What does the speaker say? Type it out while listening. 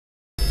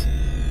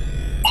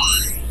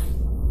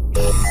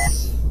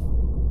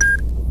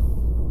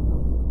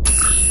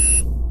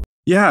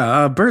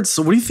Yeah, Bert,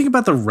 so what do you think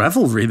about the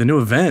Revelry, the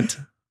new event?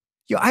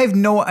 Yo, I have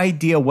no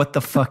idea what the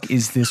fuck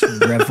is this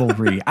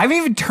Revelry. I haven't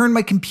even turned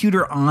my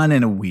computer on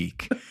in a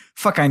week.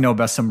 Fuck, I know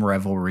about some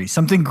Revelry.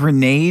 Something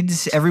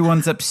grenades,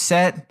 everyone's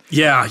upset.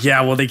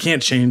 Yeah, well, they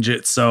can't change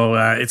it, so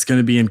it's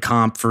going to be in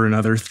comp for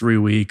another 3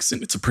 weeks,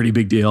 and it's a pretty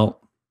big deal.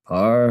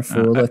 Par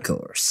for the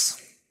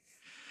course.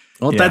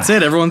 Well, that's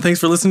it. Everyone, thanks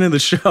for listening to the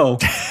show.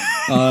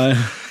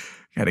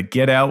 Gotta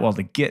get out while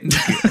the getting's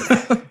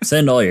good.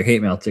 Send all your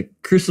hate mail to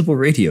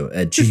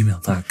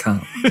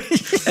crucibleradio@gmail.com.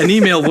 An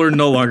email we're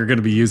no longer going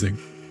to be using.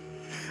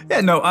 Yeah,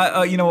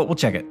 no, you know what? We'll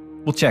check it.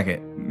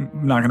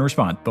 I'm not going to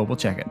respond, but we'll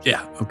check it.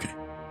 Yeah, okay.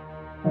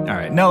 All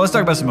right. No, let's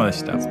talk about some other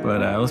stuff,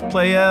 but let's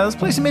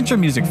play some intro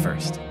music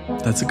first.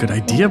 That's a good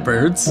idea,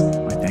 Birds.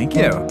 Why, thank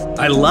you.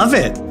 I love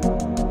it.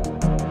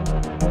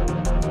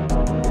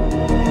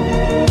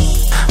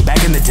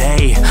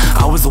 Day,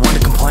 I was the one to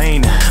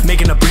complain,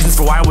 making up reasons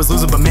for why I was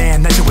losing, but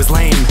man, that shit was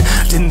lame.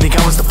 Didn't think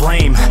I was to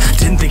blame,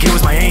 didn't think it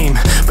was my aim,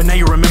 but now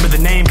you remember the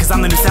name, cause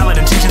I'm the new salad,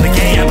 I'm changing the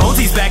game.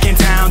 Posey's back in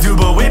town, do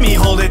but with me,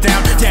 hold it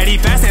down. Daddy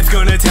Fastnap's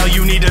gonna tell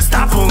you need to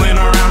stop fooling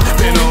around.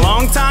 Been a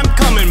long time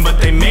coming,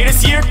 but they made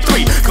us year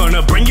 3.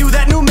 Gonna bring you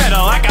that new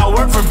metal like I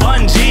work for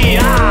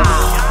Bungie.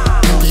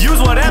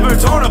 Use whatever,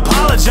 don't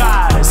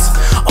apologize.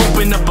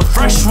 Open up a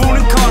fresh wound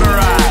and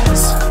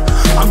cauterize.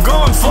 I'm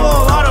going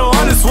full auto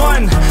on this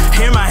one.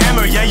 Hear my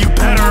hammer, yeah, you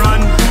better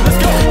run. Let's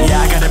go. Yeah,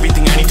 I got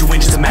everything I need to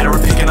win, just a matter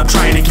of picking up,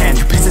 trying again.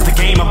 This is the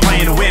game, I'm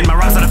playing to win. My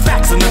routes are the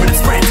facts, unlimited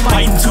sprint,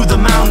 fighting to the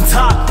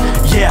mountaintop.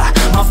 Yeah,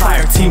 my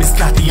fire team has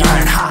got the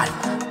iron hot.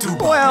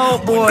 Well,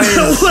 boys.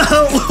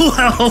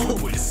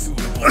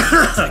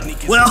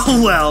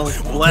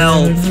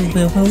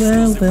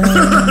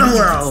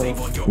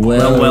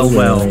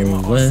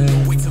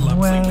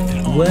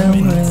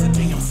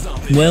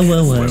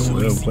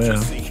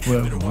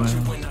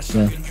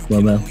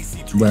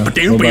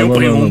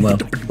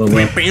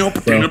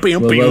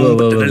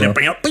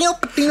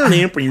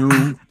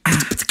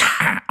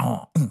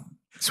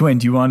 Swin,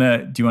 do you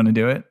wanna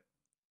do it?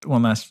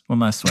 One last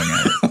swing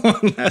at it.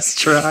 One last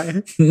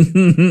try.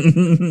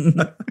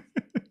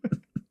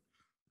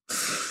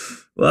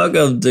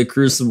 Welcome to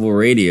Crucible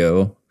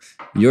Radio,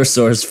 your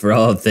source for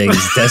all things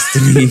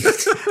Destiny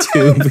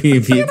 2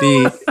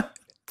 PvP.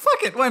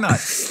 Fuck it, why not?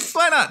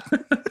 Why not?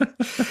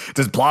 It's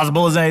as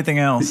plausible as anything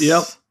else.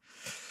 Yep.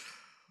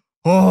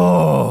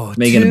 Oh,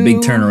 making a big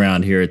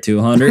turnaround here at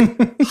 200.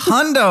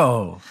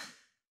 Hundo.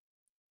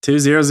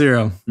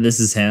 200. This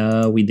is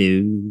how we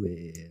do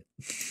it.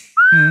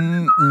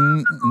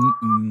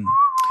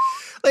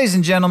 Ladies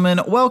and gentlemen,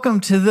 welcome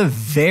to the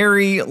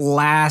very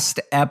last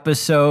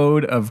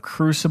episode of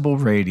Crucible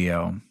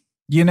Radio.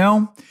 You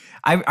know,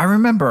 I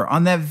remember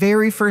on that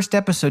very first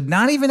episode,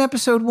 not even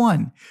episode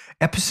 1,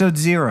 episode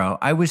 0,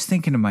 I was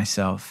thinking to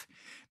myself,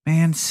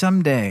 man,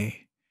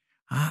 someday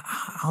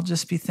I'll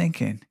just be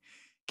thinking,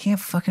 can't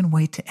fucking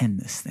wait to end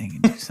this thing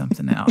and do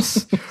something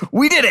else.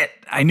 We did it.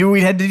 I knew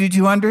we had to do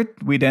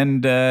 200. We'd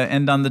end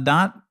on the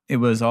dot. It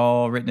was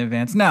all written in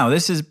advance. Now,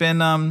 this has been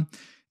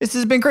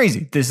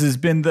crazy. This has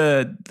been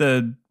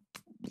the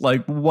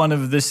like one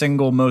of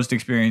the most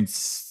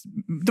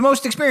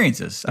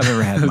experiences I've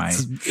ever had in my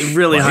it's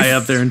really life. high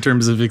up there in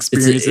terms of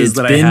experiences it's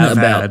that been I have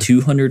about had.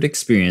 200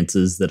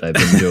 experiences that I've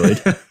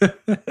enjoyed.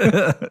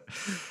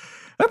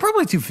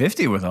 Probably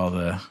 250 with all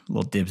the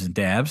little dibs and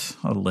dabs,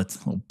 all the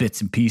little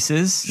bits and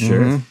pieces.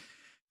 Sure.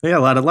 Mm-hmm. Yeah, a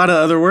lot of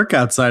other work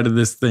outside of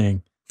this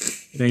thing.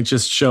 It ain't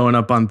just showing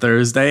up on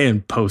Thursday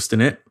and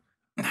posting it.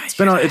 It's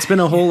been a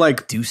whole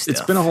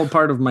it's been a whole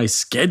part of my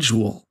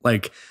schedule.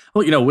 Like,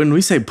 well, you know, when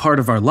we say part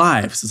of our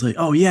lives, it's like,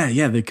 oh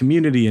yeah, the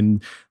community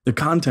and the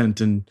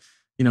content and,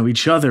 you know,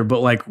 each other.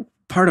 But like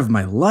part of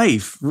my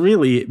life,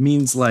 really, it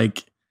means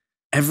like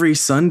every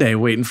Sunday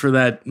waiting for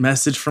that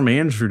message from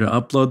Andrew to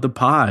upload the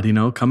pod, you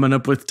know, coming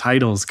up with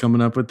titles,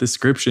 coming up with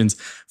descriptions,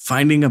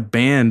 finding a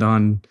band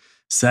on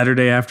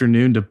Saturday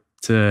afternoon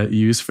to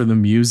use for the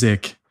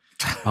music.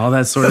 All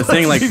that sort of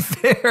thing. Let's be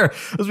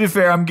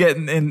fair. I'm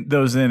getting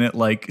those in at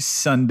like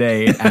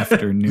Sunday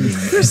afternoon.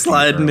 They're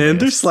sliding in.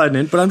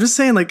 But I'm just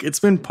saying, like, it's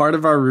been part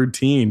of our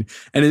routine,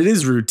 and it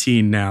is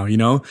routine now, you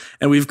know.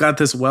 And we've got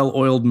this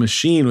well-oiled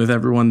machine with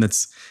everyone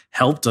that's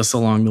helped us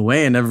along the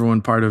way, and everyone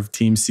part of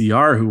Team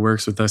CR who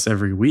works with us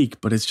every week.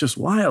 But it's just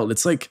wild.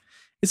 It's like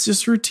it's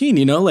just routine,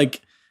 you know.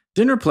 Like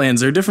dinner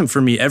plans are different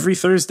for me every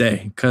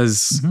Thursday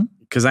because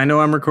I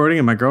know I'm recording,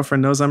 and my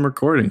girlfriend knows I'm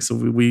recording, so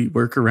we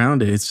work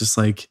around it. It's just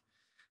like.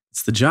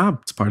 It's the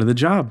job. It's part of the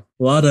job.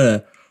 A lot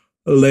of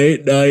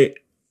late night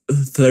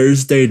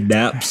Thursday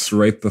naps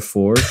right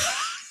before.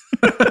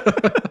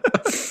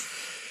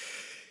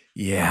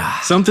 Yeah.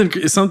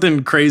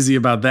 Something crazy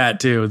about that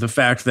too. The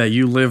fact that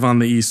you live on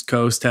the East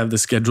Coast, have the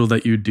schedule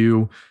that you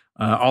do.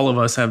 All of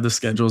us have the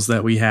schedules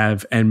that we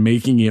have, and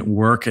making it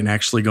work and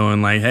actually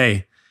going like,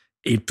 hey,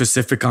 8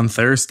 Pacific on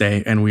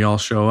Thursday, and we all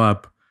show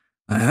up.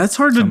 That's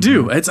hard to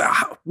do. It's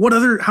how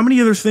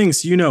many other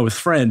things do you know with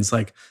friends?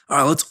 Like,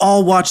 let's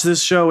all watch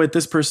this show at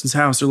this person's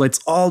house, or let's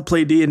all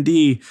play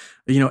D&D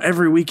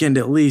every weekend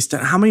at least.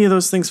 How many of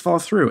those things fall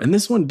through? And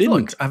this one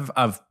didn't. Look,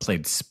 I've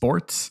played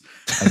sports.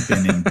 I've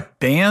been in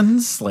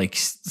bands, like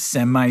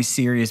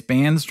semi-serious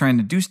bands, trying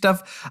to do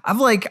stuff.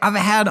 I've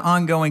had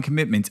ongoing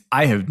commitments.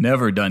 I have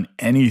never done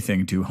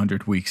anything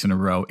 200 weeks in a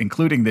row,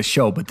 including this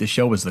show, but this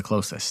show was the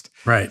closest.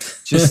 Right.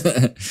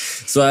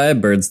 So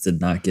Birds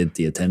did not get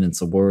the attendance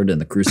award in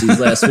the Crucible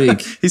last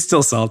week. He's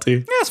still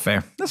salty.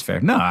 Yeah, that's fair.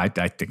 No, I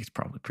think it's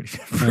probably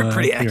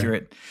pretty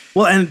accurate.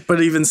 Well,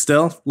 but even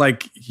still,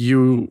 like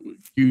you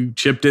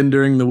chipped in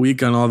during the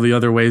week on all the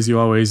other ways you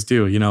always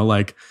do.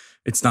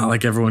 It's not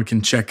like everyone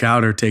can check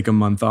out or take a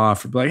month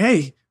off or be like,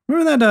 hey,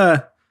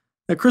 remember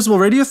that Crucible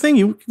Radio thing?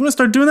 You want to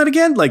start doing that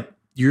again? Like,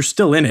 you're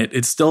still in it.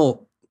 It's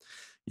still,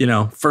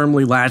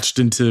 firmly latched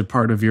into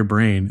part of your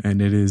brain.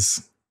 And it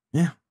is,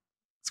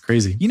 it's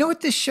crazy. You know what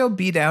this show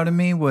beat out of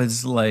me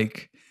was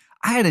like,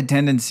 I had a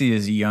tendency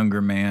as a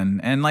younger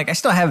man, and like I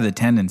still have the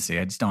tendency,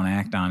 I just don't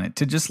act on it,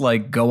 to just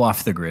like go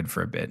off the grid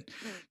for a bit.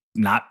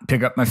 Not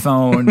pick up my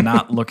phone,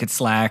 not look at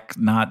Slack,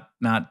 not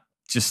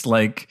just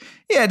like,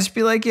 just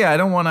be like, I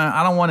don't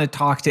want to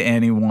talk to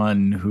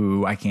anyone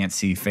who I can't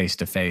see face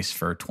to face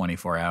for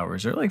 24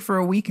 hours or like for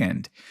a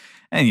weekend.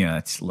 And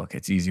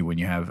it's easy when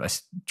you have a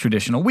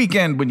traditional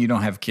weekend, when you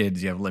don't have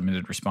kids, you have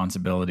limited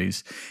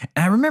responsibilities.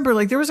 And I remember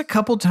like there was a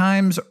couple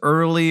times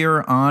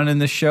earlier on in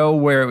the show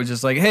where it was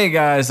just like, hey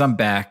guys, I'm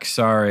back.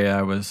 Sorry,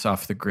 I was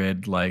off the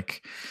grid.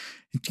 Like,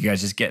 you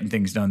guys just getting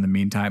things done in the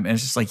meantime. And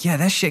it's just like,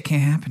 that shit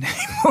can't happen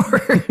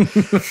anymore.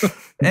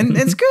 And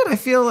it's good. I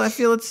feel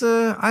it's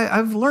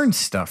I've learned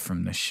stuff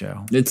from this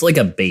show. It's like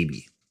a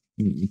baby.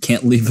 You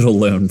can't leave it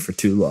alone for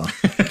too long.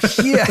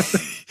 You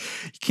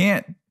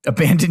can't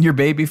abandon your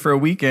baby for a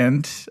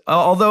weekend.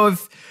 Although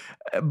if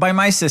by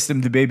my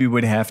system, the baby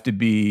would have to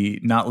be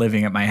not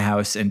living at my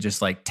house and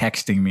just like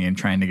texting me and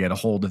trying to get a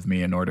hold of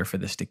me in order for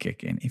this to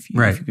kick in. If you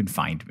can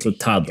find me. So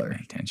toddler. Get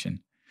my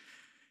attention.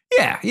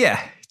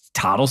 Yeah.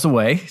 Toddles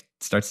away,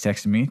 starts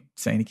texting me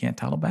saying he can't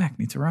toddle back,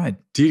 needs a ride.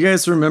 Do you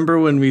guys remember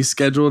when we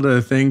scheduled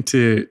a thing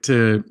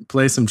to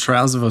play some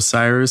Trials of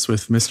Osiris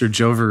with Mr.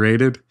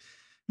 Joverrated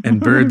and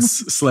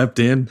Birds slept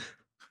in?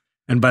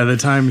 And by the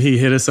time he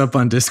hit us up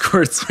on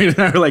Discord, Swain and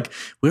I were like,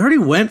 we already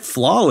went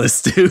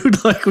flawless,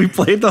 dude. Like, we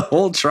played the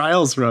whole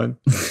Trials run.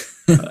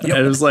 And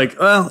it was like,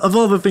 well, of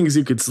all the things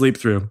you could sleep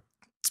through,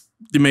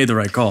 you made the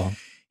right call.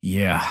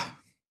 Yeah.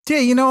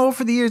 Yeah,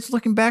 over the years,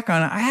 looking back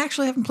on it, I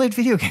actually haven't played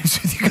video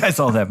games with you guys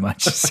all that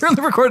much.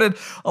 Certainly recorded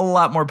a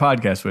lot more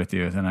podcasts with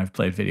you than I've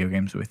played video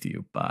games with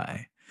you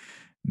by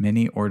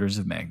many orders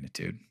of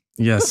magnitude.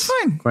 Yes, that's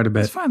fine. Quite a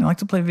bit. It's fine. I like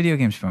to play video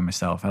games by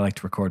myself. I like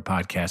to record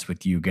podcasts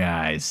with you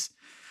guys.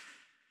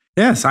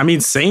 Yes, I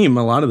mean, same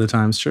a lot of the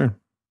times, sure.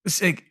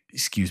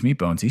 Excuse me,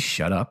 Bonesy,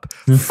 shut up.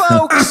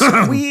 Folks,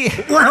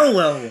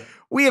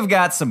 we have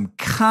got some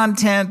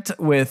content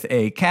with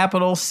a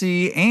capital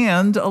C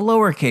and a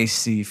lowercase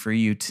c for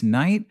you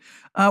tonight.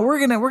 We're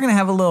gonna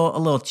have a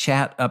little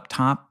chat up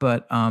top,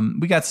 but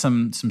we got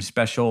some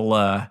special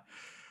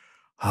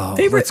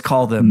let's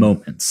call them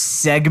moments,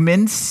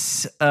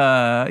 segments.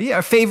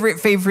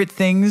 Favorite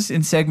things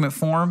in segment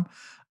form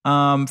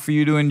for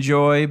you to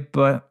enjoy.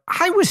 But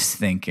I was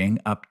thinking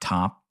up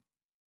top,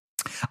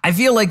 I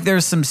feel like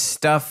there's some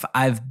stuff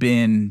I've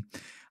been,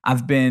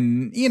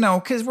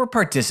 because we're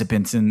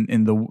participants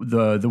in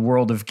the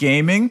world of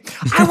gaming.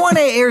 I want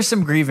to air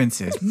some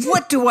grievances.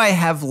 What do I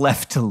have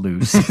left to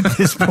lose at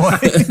this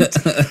point?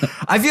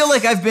 I feel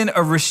like I've been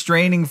a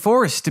restraining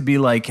force to be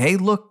like, hey,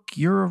 look,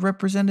 you're a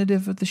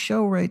representative of the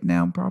show right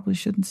now. Probably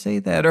shouldn't say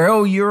that. Or,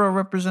 oh, you're a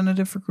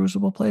representative for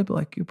Crucible Play, but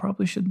like, you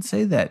probably shouldn't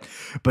say that.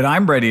 But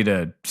I'm ready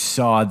to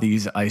saw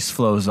these ice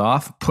flows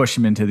off, push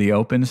them into the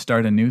open,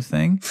 start a new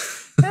thing.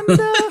 And,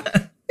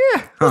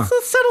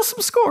 let's settle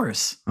some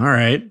scores. All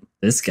right.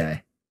 This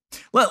guy.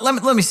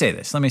 Let me say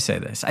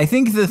this. I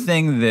think the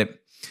thing that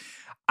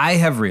I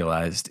have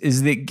realized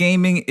is that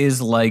gaming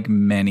is like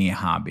many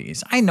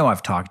hobbies. I know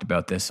I've talked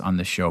about this on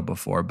the show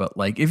before, but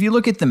like if you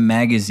look at the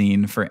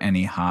magazine for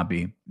any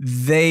hobby,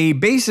 they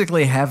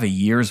basically have a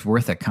year's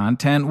worth of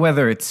content,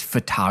 whether it's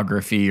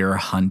photography or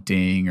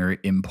hunting or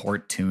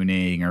import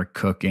tuning or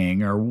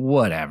cooking or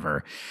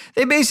whatever.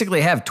 They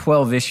basically have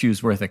 12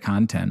 issues worth of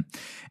content.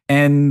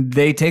 And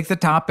they take the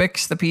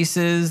topics, the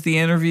pieces, the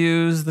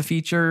interviews, the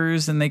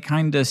features, and they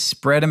kind of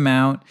spread them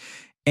out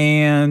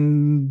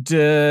and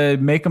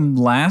make them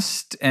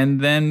last.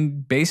 And then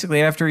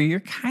basically after a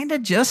year, kind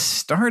of just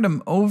start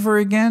them over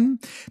again,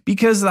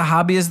 because the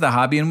hobby is the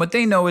hobby. And what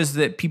they know is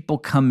that people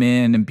come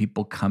in and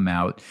people come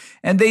out,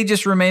 and they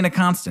just remain a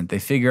constant. They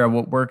figure out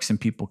what works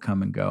and people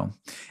come and go.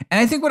 And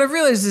I think what I've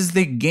realized is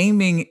that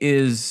gaming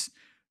is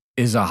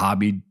a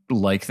hobby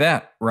like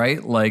that,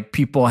 right? Like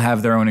people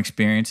have their own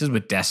experiences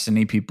with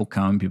Destiny. People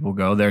come, people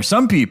go. There are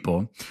some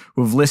people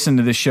who have listened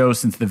to the show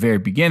since the very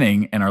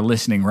beginning and are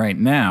listening right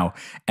now.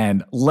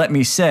 And let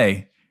me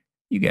say,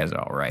 you guys are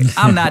all right.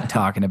 I'm not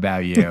talking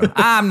about you.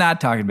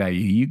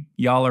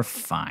 Y'all are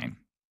fine.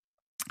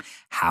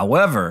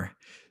 However,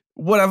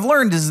 what I've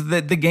learned is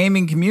that the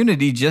gaming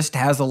community just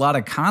has a lot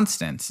of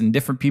constants, and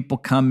different people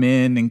come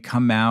in and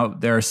come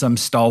out. There are some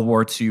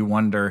stalwarts who you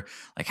wonder,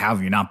 like, how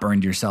have you not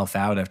burned yourself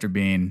out after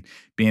being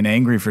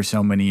angry for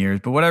so many years?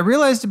 But what I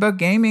realized about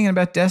gaming and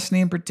about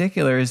Destiny in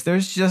particular is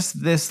there's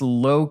just this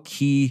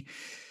low-key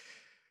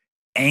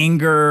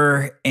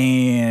anger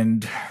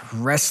and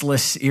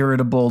restless,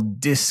 irritable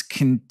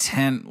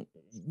discontent.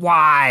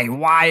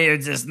 Why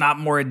is this not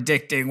more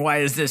addicting? Why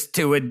is this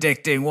too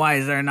addicting? Why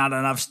is there not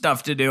enough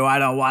stuff to do? I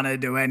don't want to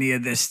do any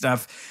of this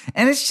stuff.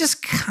 And it's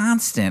just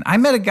constant. I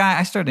met a guy,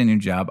 I started a new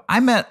job.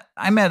 I met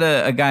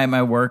a guy at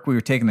my work. We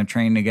were taking a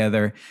train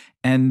together,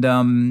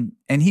 and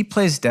he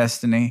plays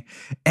Destiny,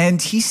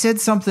 and he said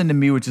something to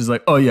me which is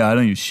like, oh yeah, I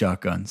don't use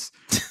shotguns.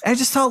 I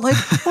just thought, like,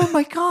 oh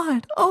my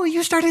God, oh,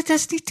 you started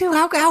Destiny too?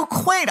 How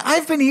quaint.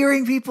 I've been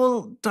hearing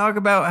people talk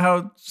about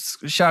how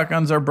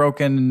shotguns are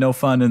broken and no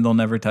fun and they'll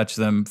never touch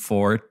them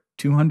for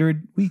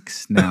 200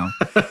 weeks now.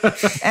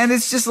 And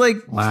it's just like,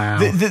 wow.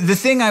 The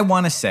thing I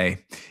want to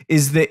say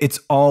is that it's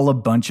all a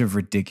bunch of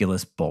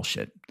ridiculous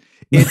bullshit.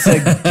 It's a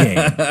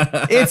game.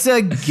 It's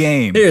a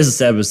game.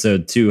 Here's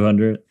episode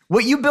 200.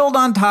 What you build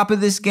on top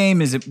of this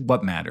game is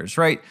what matters,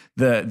 right?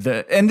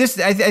 And this,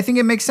 I think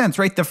it makes sense,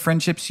 right? The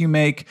friendships you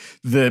make,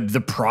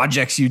 the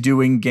projects you do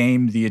in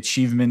game, the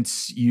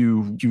achievements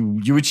you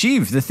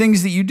achieve, the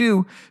things that you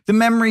do, the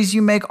memories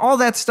you make, all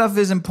that stuff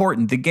is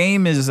important. The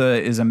game is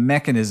a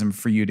mechanism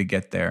for you to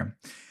get there.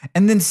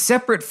 And then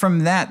separate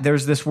from that,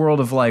 there's this world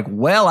of like,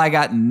 well, I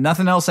got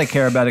nothing else I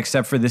care about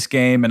except for this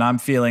game, and I'm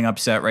feeling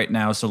upset right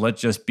now, so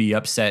let's just be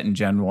upset in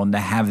general, and to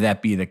have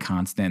that be the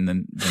constant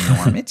and the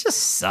norm, it just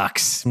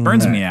sucks.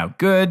 Burns me out.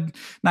 Good.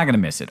 Not going to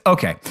miss it.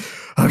 Okay.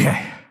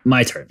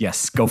 My turn.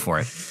 Yes, go for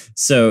it.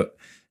 So,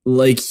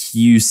 like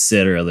you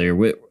said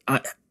earlier,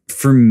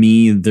 for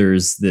me,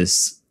 there's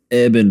this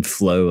ebb and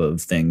flow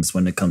of things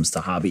when it comes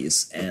to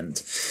hobbies,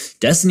 and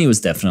Destiny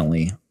was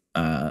definitely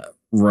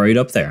right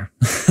up there.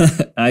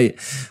 I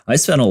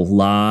spent a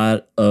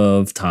lot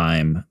of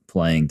time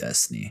playing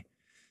Destiny,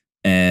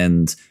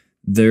 and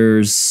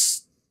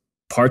there's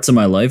parts of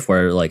my life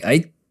where like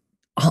I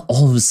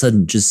all of a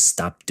sudden just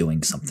stop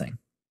doing something,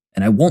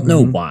 and I won't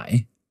know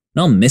why.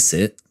 And I'll miss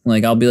it.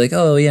 Like I'll be like,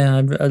 oh yeah,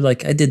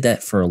 I did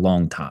that for a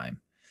long time,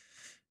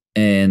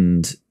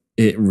 and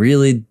it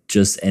really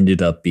just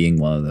ended up being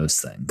one of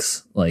those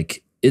things.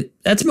 Like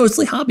that's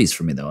mostly hobbies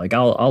for me though. Like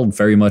I'll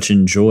very much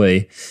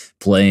enjoy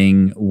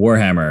playing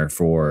Warhammer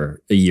for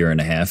a year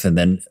and a half and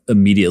then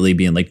immediately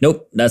being like,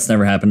 nope, that's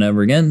never happened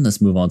ever again. Let's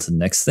move on to the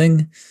next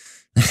thing.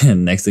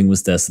 And next thing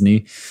was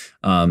Destiny.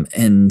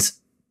 And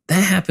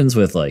that happens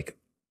with like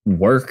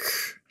work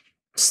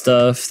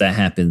stuff. That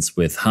happens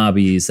with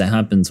hobbies. That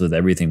happens with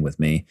everything with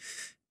me.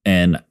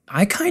 And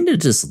I kind of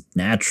just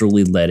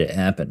naturally let it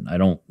happen. I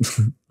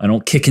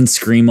don't kick and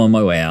scream on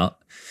my way out.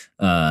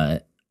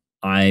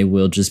 I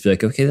will just be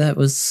like, okay, that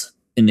was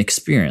an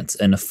experience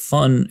and a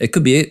fun. It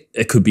could be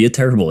a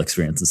terrible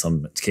experience in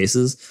some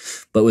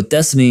cases, but with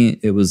Destiny,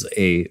 it was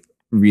a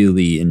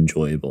really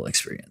enjoyable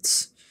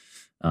experience.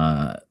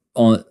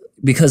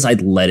 Because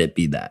I'd let it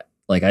be that.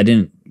 Like I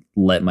didn't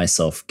let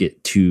myself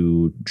get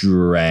too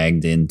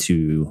dragged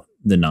into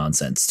the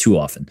nonsense too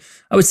often.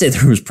 I would say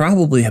there was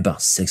probably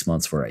about 6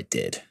 months where I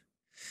did,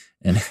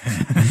 and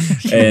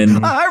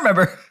I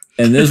remember.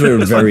 And those were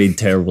very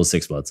terrible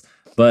 6 months,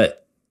 but.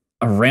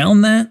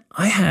 Around that,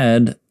 I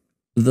had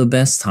the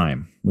best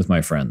time with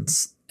my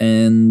friends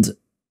and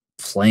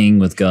playing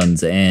with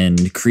guns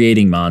and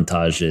creating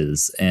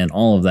montages, and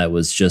all of that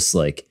was just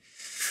like,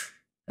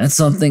 that's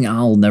something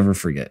I'll never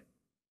forget.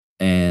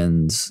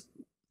 And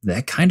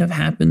that kind of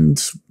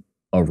happened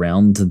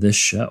around this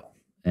show.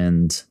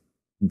 And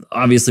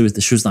obviously with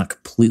the show's not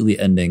completely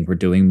ending, we're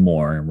doing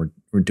more and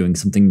we're doing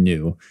something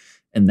new.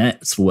 And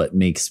that's what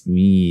makes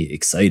me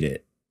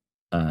excited,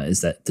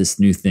 is that this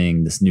new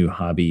thing, this new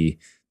hobby,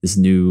 this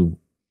new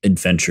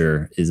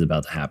adventure is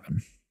about to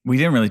happen. We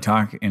didn't really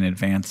talk in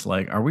advance.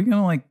 Like, are we going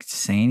to like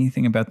say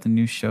anything about the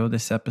new show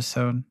this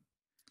episode?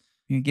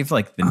 You give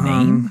like the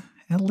name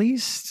at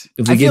least.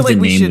 If we give the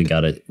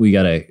name, we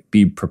gotta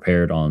be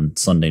prepared on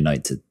Sunday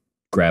night to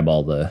grab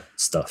all the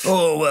stuff.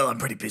 Oh well, I'm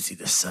pretty busy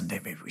this Sunday.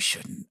 Maybe we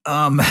shouldn't.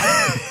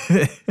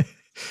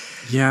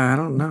 Yeah, I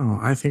don't know.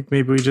 I think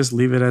maybe we just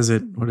leave it as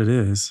what it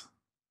is.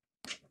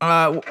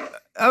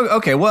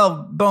 Okay,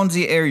 well,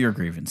 Bonesy, air your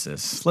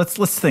grievances. Let's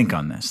think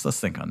on this.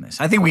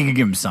 I think we can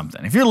give him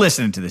something. If you're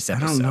listening to this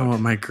episode. I don't know what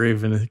my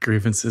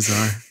grievances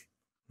are.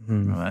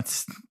 Well,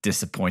 that's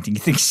disappointing. You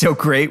think so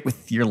great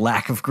with your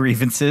lack of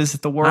grievances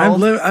at the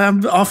world?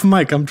 I'm off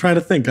mic. I'm trying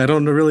to think. I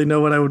don't really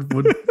know what I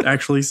would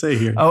actually say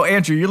here. Oh,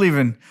 Andrew, you're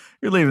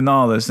leaving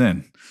all this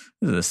in.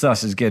 This is a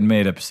sausage getting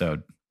made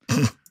episode.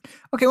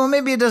 Okay, well,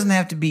 maybe it doesn't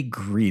have to be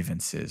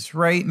grievances,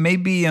 right?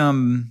 Maybe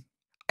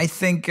I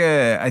think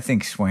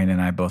Swain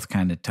and I both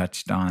kind of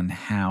touched on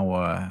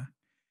how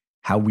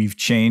we've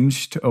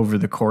changed over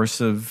the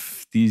course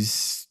of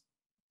these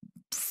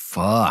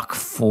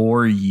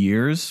 4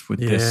 years with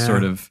this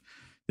sort of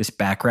this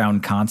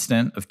background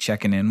constant of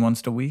checking in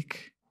once a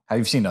week. Have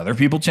you seen other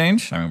people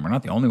change? I mean, we're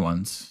not the only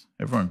ones.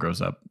 Everyone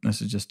grows up.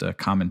 This is just a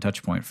common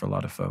touch point for a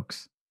lot of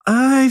folks.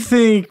 I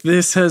think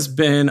this has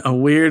been a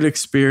weird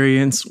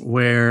experience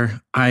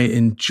where I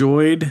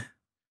enjoyed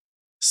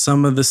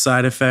some of the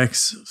side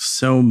effects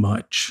so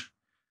much.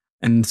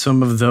 And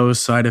some of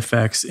those side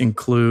effects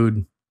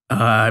include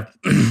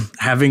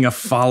having a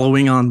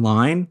following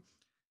online,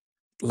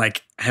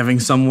 like having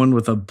someone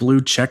with a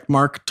blue check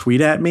mark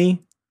tweet at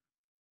me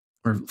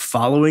or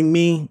following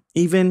me,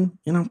 even,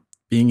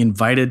 being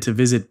invited to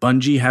visit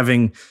Bungie,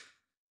 having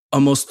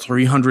almost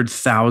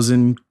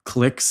 300,000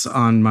 clicks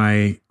on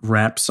my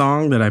rap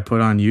song that I put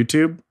on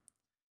YouTube.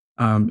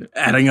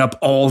 Adding up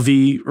all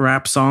the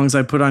rap songs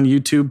I put on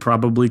YouTube,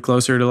 probably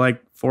closer to like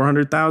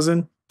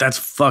 400,000. That's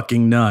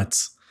fucking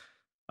nuts.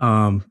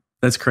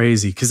 That's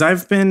crazy because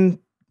I've been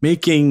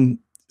making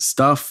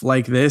stuff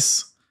like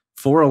this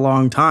for a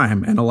long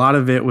time. And a lot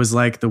of it was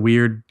like the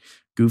weird,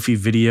 goofy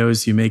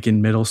videos you make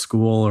in middle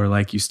school, or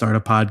like you start a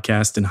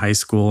podcast in high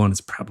school and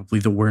it's probably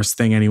the worst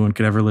thing anyone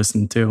could ever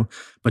listen to.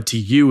 But to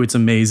you, it's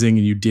amazing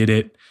and you did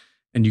it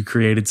and you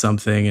created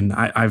something. And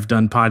I've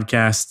done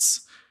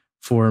podcasts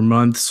for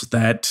months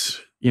that,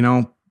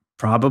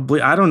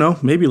 probably, I don't know,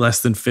 maybe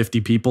less than 50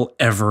 people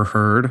ever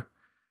heard.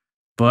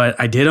 But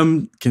I did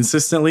them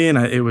consistently and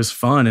it was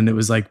fun and it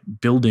was like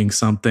building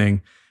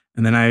something.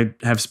 And then I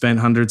have spent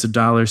hundreds of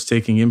dollars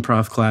taking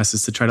improv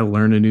classes to try to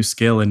learn a new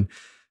skill and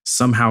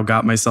somehow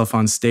got myself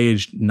on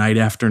stage night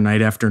after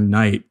night after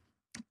night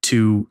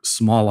to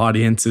small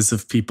audiences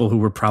of people who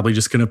were probably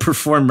just going to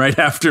perform right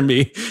after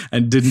me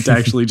and didn't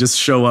actually just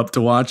show up to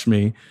watch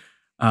me.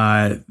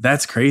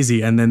 That's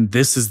crazy. And then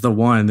this is the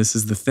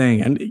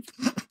thing. And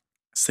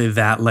say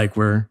that like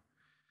we're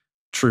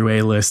true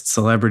A-list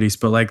celebrities,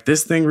 but like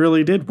this thing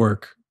really did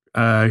work.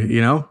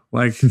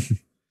 Like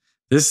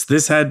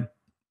this had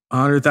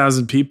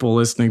 100,000 people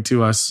listening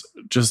to us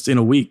just in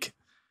a week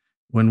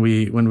when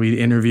we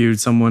interviewed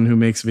someone who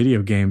makes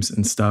video games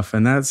and stuff.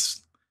 And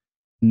that's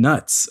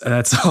nuts.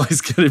 That's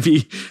always going to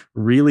be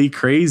really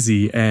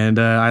crazy. And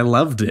I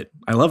loved it.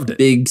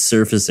 Big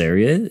surface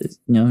area,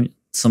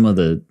 some of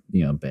the,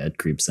 bad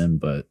creeps in,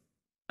 but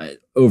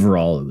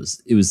overall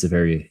it was a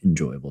very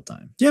enjoyable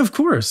time. Yeah, of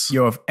course.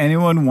 Yo, if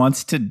anyone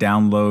wants to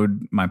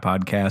download my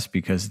podcast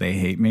because they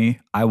hate me,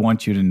 I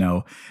want you to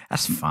know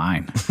that's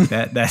fine.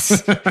 That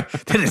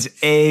is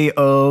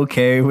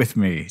A-okay with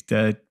me.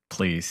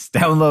 Please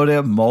download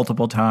it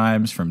multiple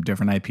times from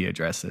different IP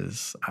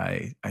addresses.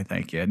 I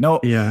thank you.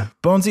 No, yeah,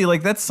 Bonesy,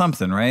 like that's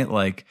something, right?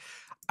 Like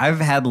I've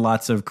had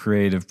lots of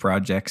creative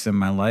projects in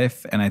my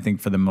life, and I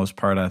think for the most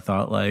part, I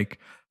thought like,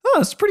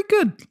 oh, it's pretty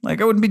good. Like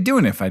I wouldn't be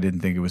doing it if I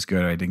didn't think it was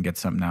good or I didn't get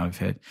something out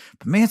of it.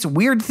 But man, it's a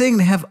weird thing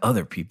to have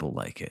other people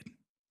like it.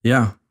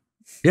 Yeah.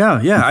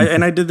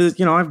 I did this,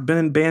 I've been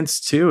in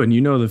bands too. And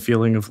the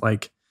feeling of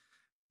like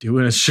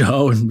doing a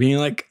show and being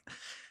like,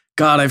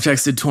 God, I've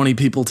texted 20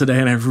 people today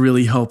and I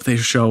really hope they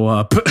show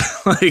up.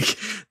 Like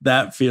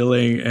that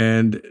feeling.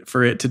 And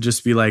for it to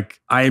just be like,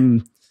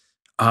 I'm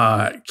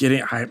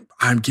getting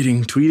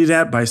tweeted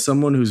at by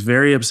someone who's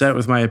very upset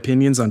with my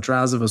opinions on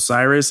Trials of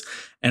Osiris,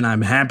 and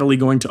I'm happily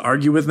going to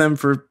argue with them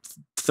for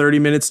 30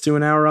 minutes to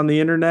an hour on the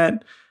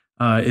internet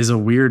is a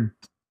weird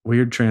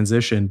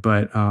transition,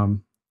 but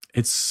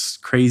it's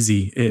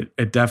crazy.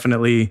 It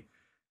definitely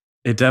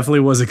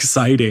was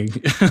exciting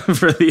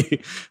for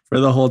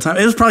the whole time.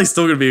 It was probably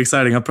still going to be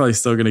exciting. I'm probably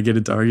still going to get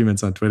into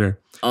arguments on Twitter.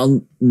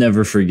 I'll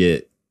never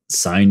forget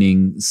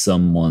signing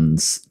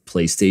someone's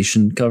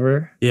PlayStation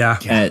cover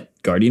at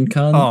Guardian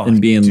Con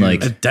and being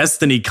like a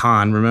Destiny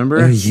Con, remember?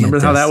 Remember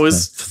how that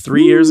was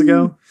 3 years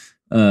ago?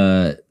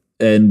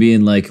 And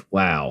being like,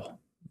 wow,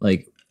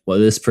 like, well,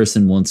 this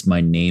person wants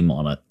my name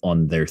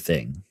on their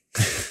thing.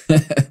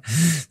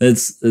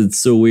 It's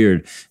so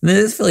weird. And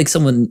then I feel like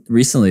someone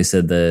recently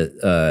said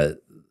that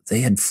they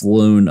had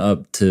flown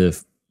up to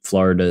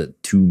Florida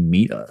to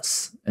meet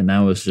us, and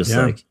I was just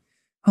like,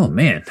 oh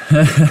man,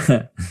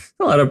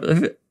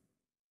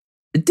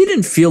 it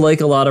didn't feel like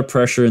a lot of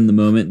pressure in the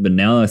moment, but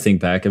now I think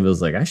back of it, I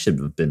was like, I should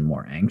have been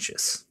more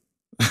anxious.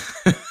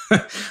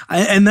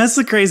 And that's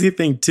the crazy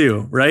thing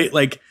too, right?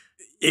 Like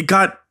it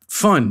got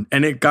fun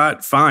and it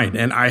got fine.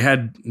 And I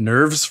had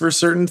nerves for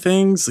certain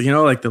things,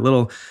 like the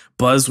little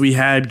buzz we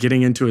had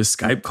getting into a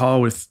Skype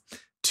call with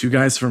two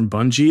guys from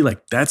Bungie.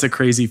 Like that's a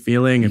crazy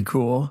feeling. And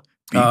cool.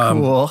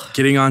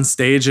 Getting on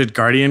stage at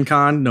Guardian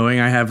Con, knowing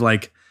I have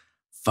like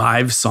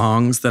 5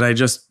 songs that I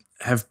just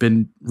have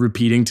been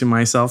repeating to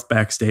myself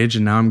backstage,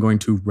 and now I'm going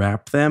to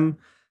rap them.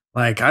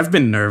 Like I've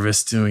been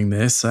nervous doing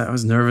this. I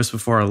was nervous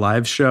before our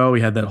live show.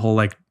 We had that whole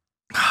like,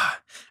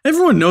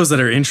 everyone knows that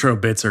our intro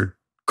bits are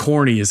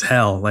corny as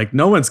hell. Like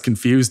no one's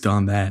confused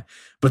on that.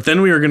 But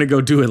then we were going to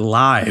go do it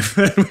live.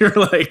 And we were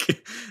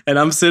like, and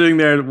I'm sitting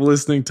there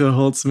listening to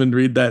Holtzman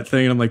read that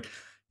thing. And I'm like,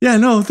 yeah,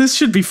 no, this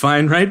should be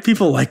fine, right?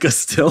 People like us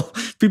still.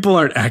 People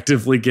aren't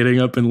actively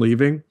getting up and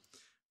leaving.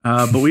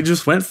 But we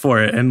just went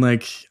for it. And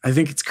like, I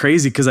think it's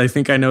crazy because I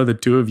think I know the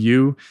two of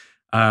you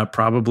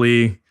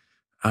probably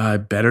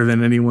better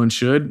than anyone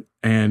should,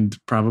 and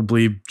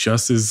probably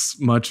just as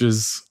much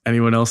as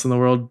anyone else in the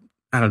world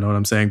I don't know what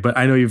I'm saying, but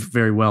I know you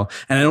very well.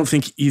 And I don't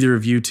think either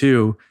of you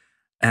two,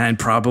 and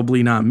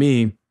probably not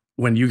me,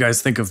 when you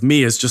guys think of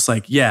me, as just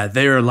like, yeah,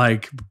 they're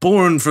like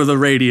born for the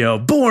radio,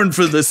 born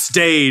for the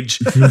stage.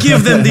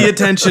 Give them the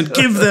attention,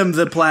 give them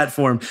the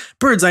platform.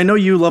 Birds, I know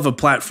you love a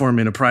platform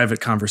in a private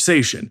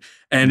conversation.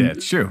 And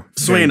that's true.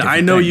 Swain,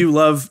 I know you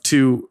love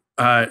to,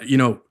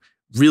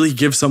 really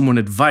give someone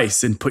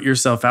advice and put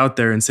yourself out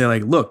there and say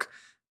like, look,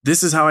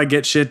 this is how I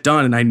get shit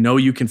done. And I know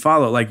you can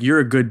follow. Like, you're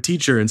a good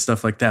teacher and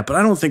stuff like that. But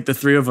I don't think the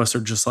three of us are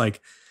just like,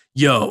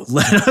 yo,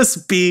 let us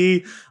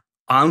be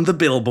on the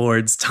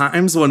billboards,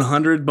 times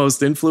 100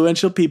 most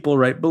influential people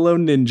right below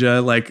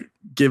Ninja, like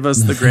give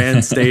us the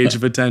grand stage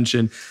of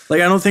attention.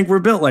 Like, I don't think we're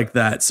built like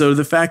that. So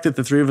the fact that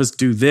the three of us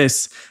do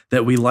this,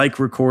 that we like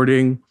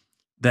recording,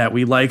 that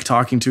we like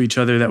talking to each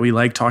other, that we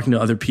like talking to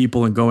other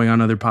people and going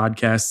on other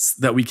podcasts,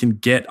 that we can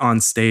get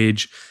on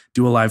stage,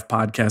 do a live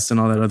podcast and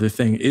all that other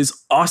thing is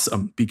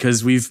awesome,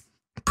 because we've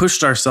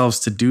pushed ourselves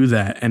to do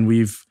that. And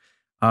we've,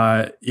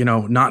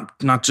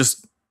 not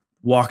just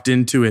walked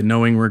into it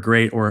knowing we're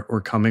great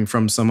or coming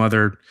from some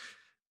other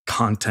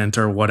content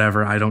or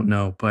whatever. I don't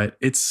know, but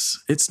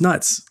it's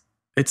nuts.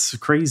 It's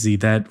crazy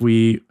that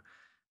we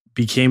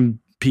became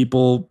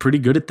people pretty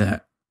good at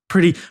that.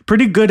 Pretty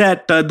good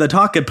at the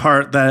talking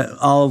part that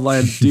I'll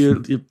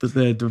do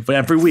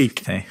every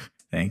week.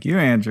 Thank you,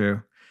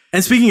 Andrew.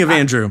 And speaking of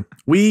Andrew,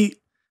 we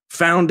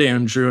found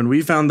Andrew and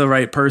we found the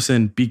right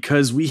person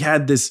because we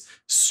had this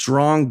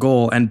strong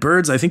goal. And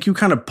Birds, I think you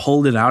kind of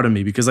pulled it out of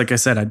me because, like I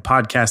said, I'd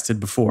podcasted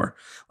before.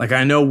 Like,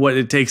 I know what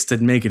it takes to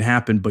make it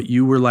happen, but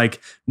you were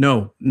like,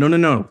 no.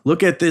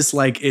 Look at this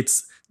like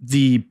it's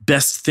the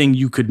best thing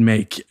you could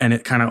make. And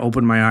it kind of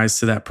opened my eyes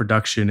to that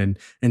production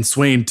and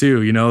Swain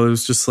too. It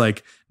was just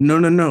like, no,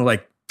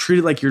 like treat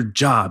it like your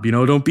job,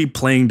 don't be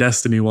playing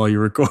Destiny while you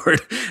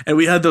record. And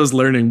we had those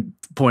learning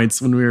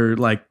points when we were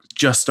like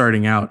just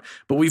starting out,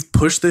 but we've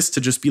pushed this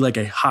to just be like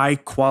a high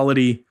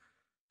quality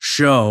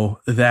show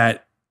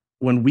that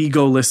when we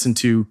go listen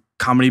to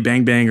Comedy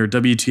Bang Bang or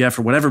WTF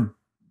or whatever,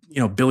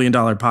 $1 billion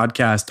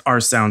podcast,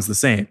 ours sounds the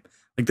same.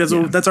 Like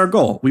that's our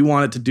goal. We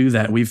want it to do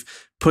that. We've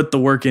put the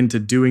work into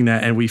doing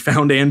that, and we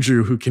found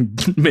Andrew who can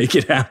make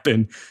it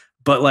happen.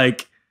 But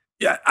like,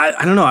 yeah,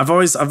 I don't know. I've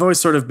always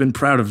sort of been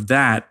proud of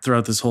that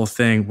throughout this whole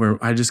thing,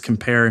 where I just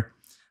compare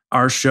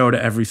our show to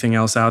everything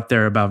else out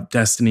there about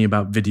Destiny,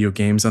 about video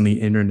games on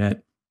the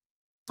internet.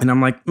 And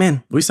I'm like,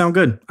 man, we sound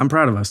good. I'm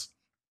proud of us.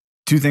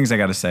 Two things I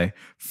got to say.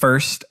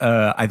 First,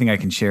 I think I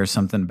can share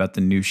something about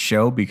the new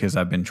show because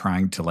I've been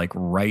trying to like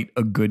write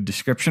a good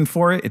description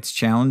for it. It's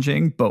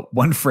challenging, but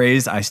one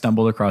phrase I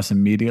stumbled across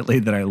immediately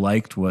that I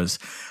liked was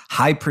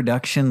high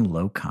production,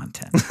 low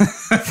content.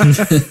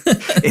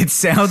 It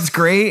sounds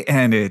great,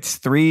 and it's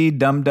three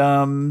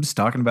dum-dums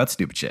talking about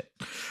stupid shit.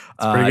 It's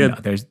pretty good. No,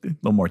 there's a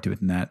little more to it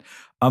than that.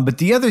 But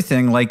the other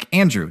thing, like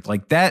Andrew,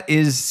 like that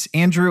is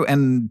Andrew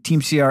and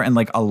Team CR and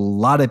like a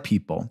lot of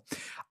people.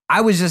 I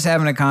was just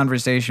having a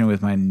conversation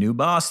with my new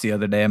boss the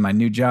other day at my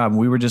new job.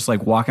 We were just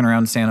like walking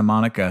around Santa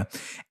Monica,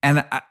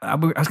 and I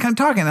was kind of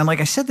talking, and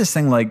like I said this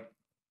thing like,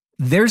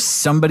 there's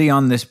somebody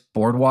on this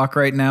boardwalk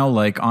right now,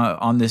 like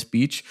on this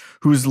beach,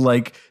 who's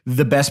like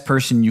the best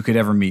person you could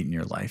ever meet in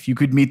your life. You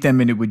could meet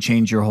them and it would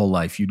change your whole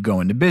life. You'd go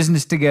into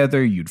business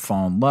together. You'd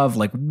fall in love,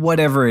 like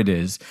whatever it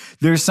is.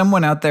 There's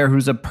someone out there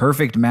who's a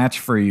perfect match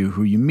for you,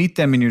 who you meet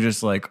them and you're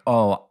just like,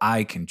 oh,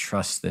 I can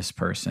trust this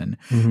person.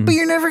 Mm-hmm. But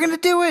you're never going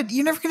to do it.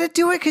 You're never going to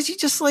do it because you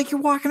just like,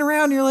 you're walking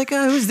around and you're like,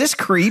 oh, who's this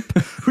creep?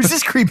 Who's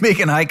this creep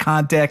making eye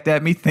contact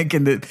at me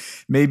thinking that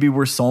maybe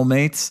we're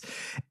soulmates?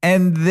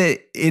 And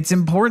it's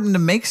important to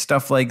make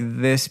stuff like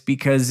this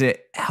because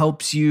it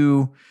helps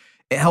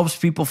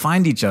people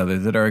find each other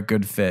that are a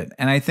good fit.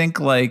 And I think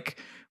like,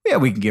 yeah,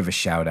 we can give a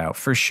shout out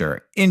for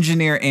sure.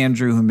 Engineer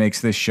Andrew, who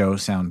makes this show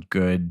sound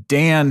good.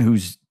 Dan, who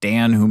does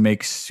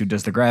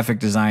the graphic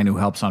design, who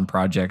helps on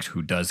projects,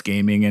 who does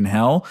Gaming in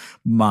Hell.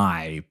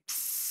 My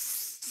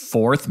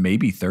fourth,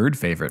 maybe third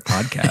favorite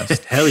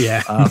podcast. Hell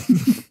yeah.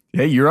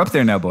 Yeah, you're up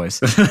there now,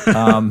 boys.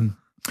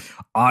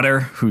 Otter,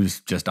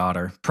 who's just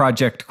Otter.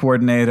 Project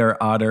coordinator,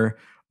 Otter.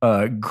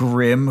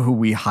 Grim, who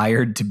we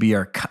hired to be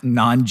our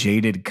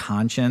non-jaded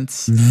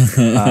conscience.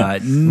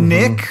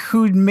 Nick,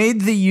 who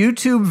made the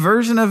YouTube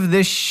version of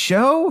this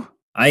show.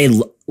 I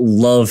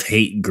love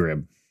hate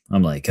Grim.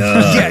 I'm like,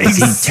 yeah, is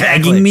he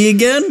tagging me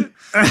again?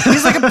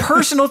 He's like a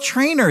personal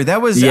trainer.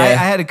 That was, I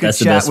had a good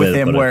chat with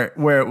him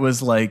where it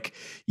was like,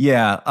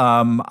 yeah,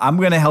 I'm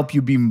going to help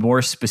you be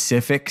more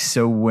specific.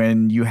 So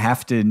when you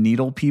have to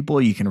needle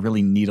people, you can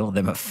really needle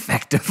them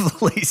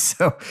effectively.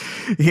 So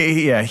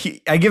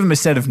I give him a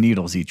set of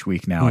needles each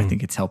week now. I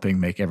think it's helping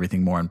make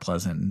everything more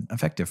unpleasant and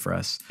effective for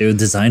us. They were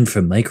designed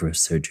for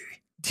microsurgery.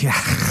 Yeah.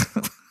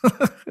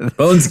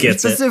 Bones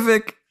gets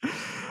specific.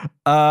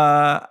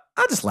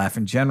 I'll just laugh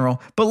in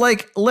general, but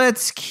like,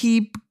 let's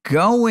keep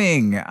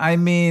going. I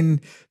mean,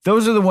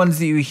 those are the ones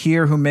that you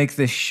hear who make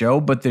this show,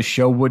 but the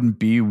show wouldn't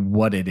be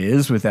what it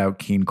is without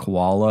Keen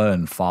Koala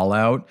and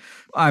Fallout.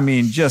 I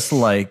mean, just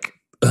like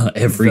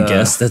every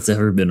guest that's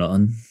ever been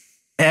on.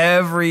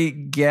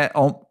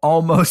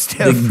 almost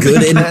every The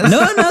good and guest.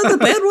 no, the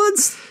bad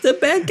ones, the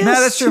bad guys. No,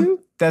 that's true.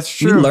 That's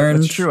true. We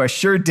learned. That's true. I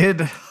sure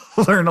did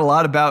learn a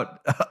lot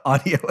about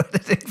audio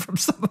editing from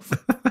some of them.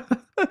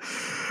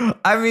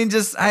 I mean,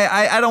 just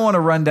I don't want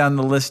to run down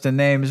the list of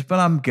names, but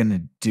I'm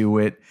gonna do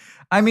it.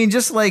 I mean,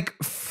 just like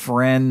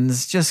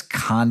Friends, just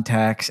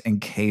Contacts and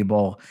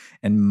Cable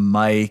and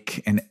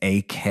Mike and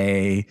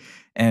AK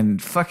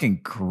and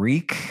fucking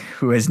Greek,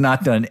 who has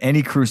not done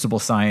any Crucible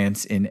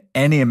science in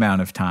any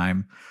amount of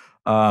time.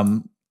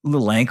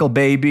 Little Ankle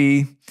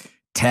Baby,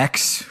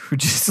 Tex, who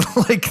just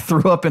like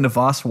threw up in a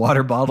Voss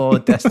water bottle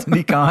at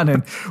DestinyCon,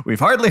 and we've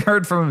hardly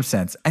heard from him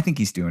since. I think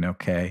he's doing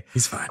okay.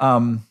 He's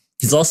fine.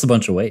 He's lost a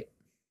bunch of weight.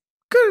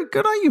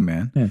 Good on you,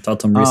 man. Yeah,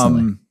 talked to him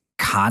recently.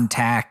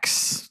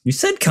 Contacts. You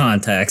said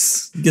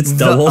Contacts. Gets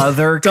double. The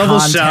other double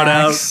Contacts. shout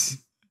out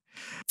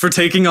for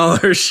taking all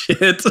our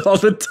shit all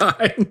the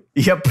time.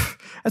 Yep,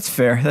 that's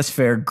fair. That's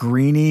fair.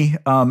 Greenie.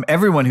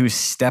 Everyone who's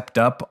stepped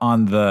up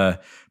on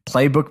the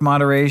playbook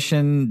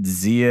moderation,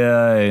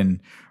 Zia and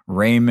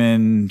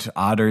Raymond,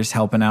 Otter's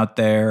helping out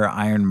there,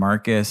 Iron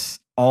Marcus,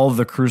 all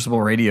the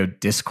Crucible Radio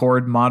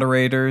Discord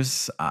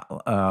moderators.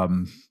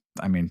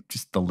 I mean,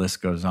 just the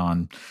list goes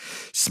on.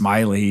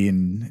 Smiley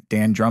and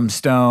Dan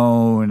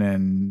Drumstone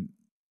and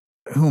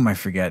who am I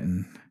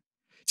forgetting?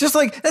 Just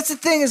like, that's the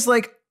thing is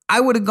like, I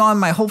would have gone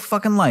my whole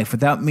fucking life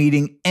without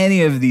meeting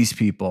any of these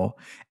people.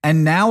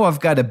 And now I've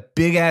got a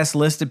big ass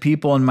list of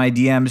people in my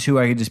DMs who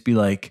I could just be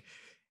like,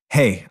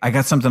 hey, I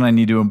got something I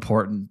need to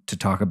important to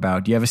talk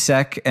about. Do you have a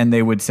sec? And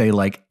they would say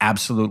like,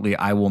 absolutely,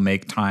 I will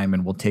make time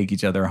and we'll take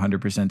each other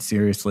 100%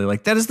 seriously.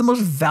 Like that is the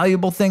most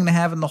valuable thing to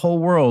have in the whole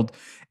world.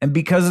 And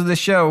because of the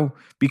show,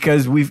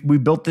 because we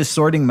built this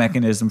sorting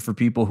mechanism for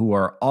people who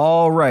are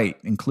all right,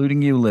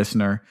 including you,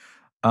 listener,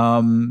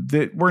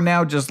 that we're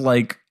now just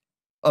like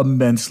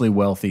immensely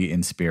wealthy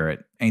in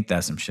spirit. Ain't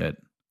that some shit?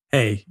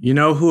 Hey, you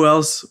know who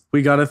else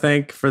we got to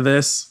thank for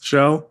this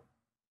show?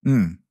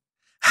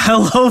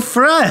 Hello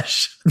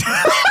Fresh.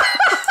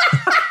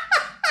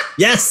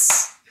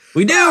 Yes,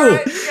 we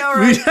do. All right.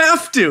 We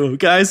have to,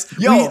 guys.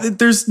 Yo.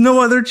 There's no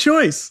other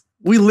choice.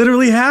 We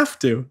literally have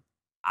to.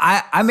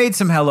 I made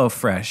some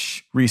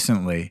HelloFresh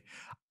recently.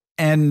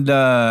 And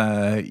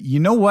you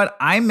know what?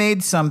 I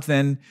made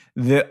something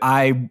that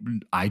I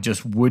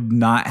just would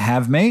not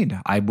have made.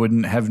 I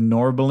wouldn't have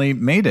normally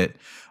made it.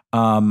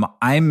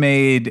 I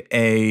made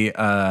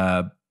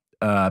a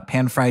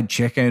pan-fried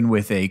chicken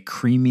with a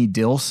creamy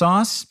dill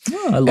sauce.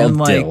 Oh, I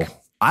love dill.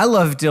 I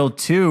love dill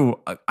too.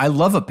 I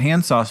love a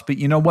pan sauce, but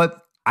you know what?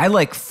 I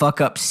like fuck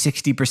up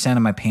 60%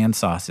 of my pan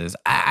sauces.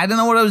 I don't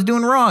know what I was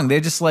doing wrong.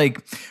 They just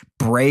like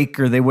break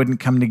or they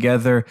wouldn't come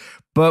together.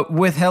 But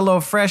with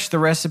HelloFresh, the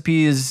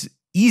recipe is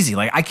easy.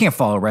 Like I can't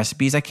follow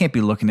recipes. I can't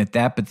be looking at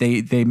that, but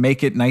they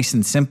make it nice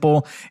and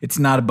simple. It's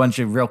not a bunch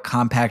of real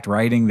compact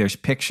writing. There's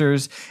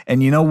pictures.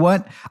 And you know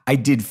what? I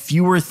did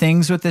fewer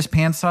things with this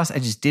pan sauce. I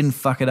just didn't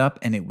fuck it up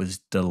and it was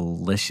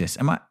delicious.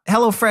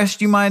 HelloFresh,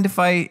 do you mind if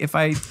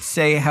I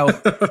say how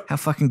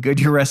fucking good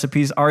your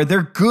recipes are?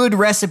 They're good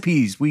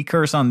recipes. We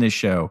curse on this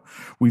show.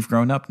 We've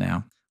grown up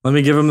now. Let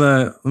me give him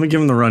the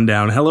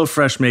rundown.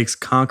 HelloFresh makes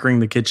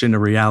conquering the kitchen a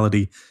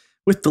reality.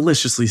 With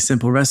deliciously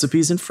simple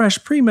recipes and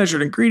fresh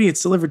pre-measured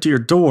ingredients delivered to your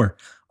door.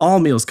 All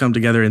meals come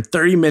together in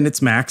 30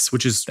 minutes max,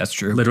 which is That's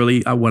true.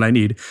 Literally what I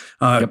need.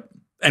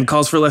 And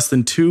calls for less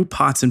than 2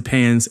 pots and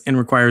pans and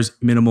requires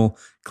minimal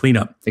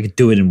cleanup. They could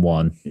do it in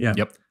one. Yeah.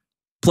 Yep.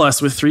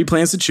 Plus, with 3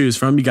 plans to choose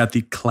from, you got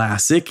the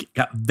classic, you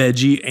got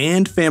veggie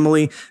and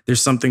family.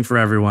 There's something for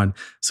everyone.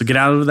 So get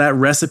out of that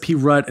recipe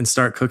rut and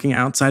start cooking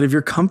outside of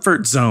your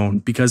comfort zone.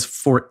 Because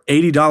for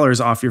 $80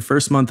 off your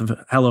first month of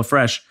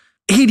HelloFresh,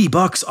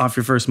 $80 off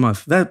your first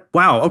month.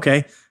 Wow.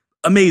 Okay.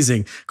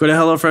 Amazing. Go to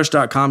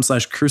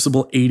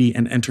HelloFresh.com/Crucible80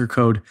 and enter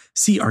code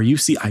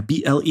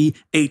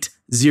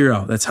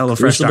CRUCIBLE80. That's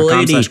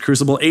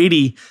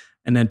HelloFresh.com/Crucible80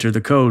 and enter the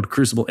code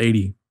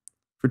Crucible80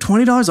 for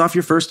 $20 off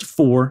your first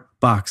 4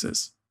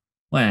 boxes.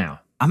 Wow.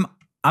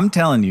 I'm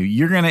telling you,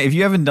 you're going to, if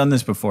you haven't done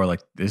this before,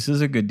 like this is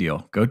a good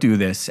deal. Go do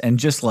this and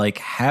just like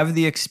have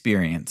the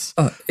experience.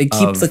 Oh, and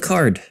keep the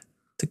card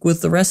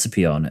with the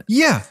recipe on it.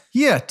 Yeah.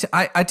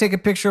 I take a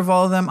picture of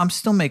all of them. I'm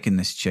still making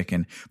this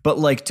chicken, but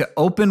like to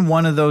open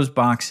one of those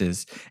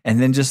boxes and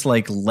then just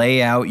like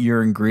lay out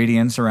your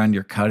ingredients around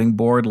your cutting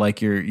board,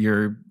 like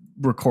you're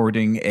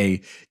recording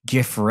a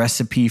GIF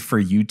recipe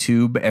for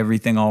YouTube,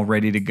 everything all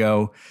ready to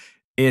go.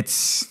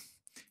 It's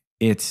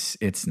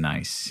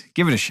nice.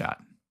 Give it a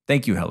shot.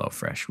 Thank you,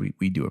 HelloFresh.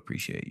 We do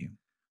appreciate you.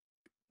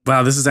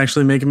 Wow, this is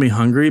actually making me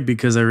hungry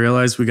because I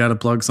realized we got to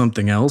plug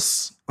something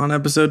else on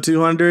episode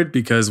 200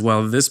 because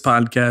while this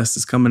podcast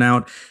is coming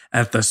out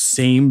at the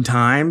same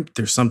time,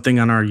 there's something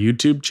on our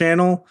YouTube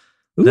channel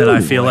that I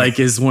feel like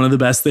is one of the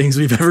best things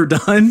we've ever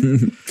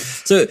done.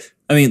 So,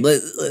 I mean,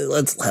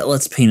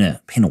 let's paint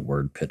a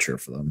word picture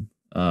for them.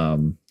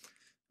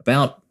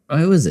 About,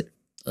 what was it?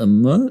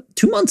 2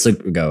 months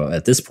ago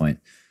at this point.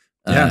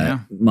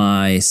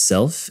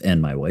 Myself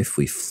and my wife,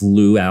 we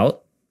flew out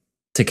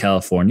to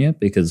California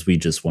because we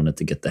just wanted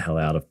to get the hell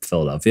out of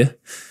Philadelphia.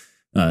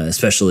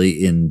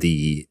 especially in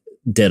the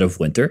dead of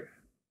winter.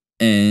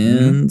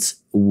 And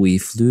we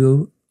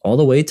flew all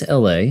the way to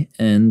LA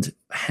and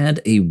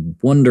had a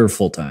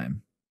wonderful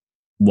time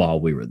while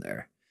we were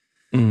there.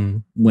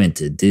 Went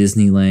to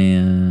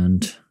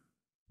Disneyland,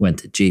 went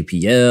to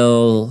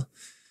JPL.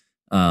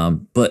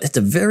 But at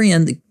the very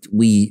end,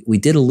 we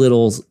did a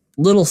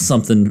little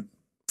something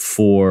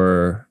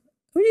for,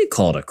 what do you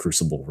call it? A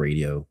Crucible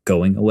Radio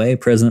going away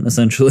present,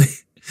 essentially.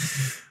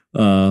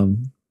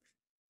 And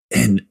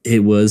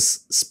it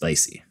was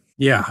spicy.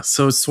 Yeah.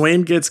 So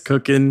Swain gets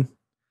cooking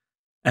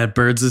at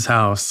Birds'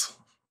 house.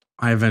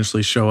 I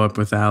eventually show up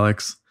with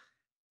Alex,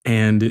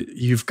 and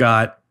you've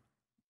got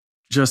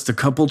just a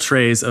couple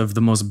trays of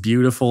the most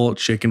beautiful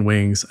chicken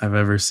wings I've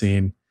ever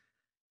seen.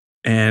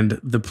 And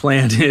the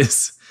plan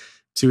is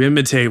to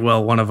imitate,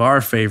 well, one of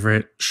our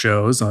favorite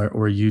shows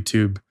or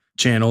YouTube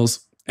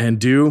channels and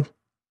do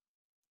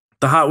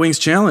the Hot Wings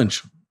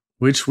Challenge,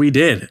 which we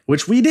did.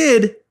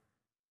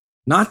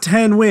 Not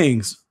 10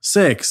 wings,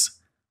 6.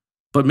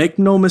 But make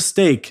no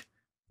mistake,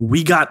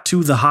 we got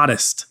to the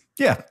hottest.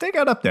 Yeah, they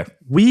got up there.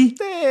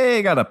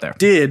 They got up there.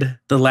 Did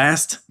the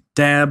last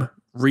dab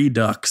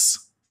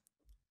redux.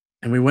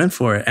 And we went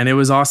for it. And it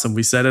was awesome.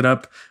 We set it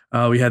up.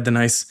 We had the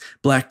nice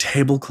black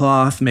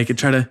tablecloth,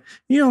 try to,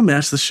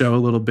 match the show a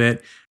little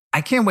bit.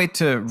 I can't wait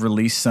to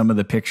release some of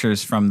the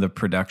pictures from the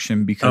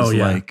production because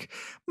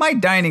my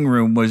dining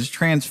room was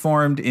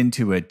transformed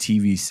into a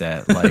TV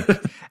set. Like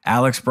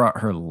Alex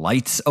brought her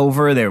lights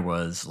over. There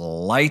was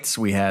lights.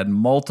 We had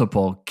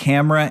multiple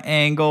camera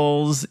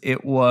angles.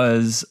 It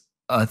was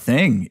a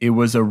thing. It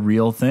was a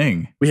real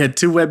thing. We had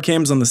 2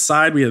 webcams on the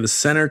side. We had the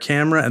center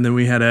camera, and then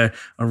we had a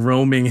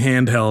roaming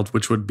handheld,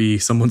 which would be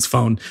someone's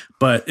phone.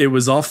 But it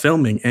was all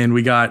filming, and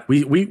we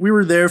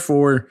were there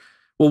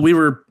we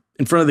were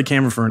in front of the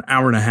camera for an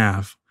hour and a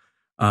half.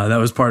 That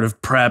was part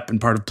of prep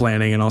and part of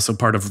planning, and also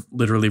part of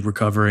literally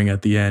recovering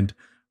at the end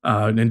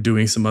and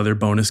doing some other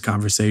bonus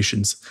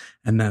conversations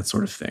and that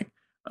sort of thing.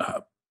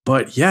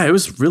 But yeah, it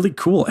was really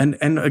cool.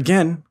 And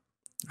again,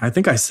 I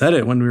think I said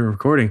it when we were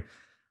recording.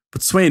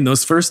 But Swain,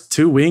 those first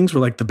 2 wings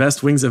were like the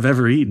best wings I've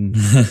ever eaten.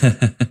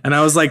 And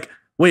I was like,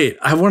 wait,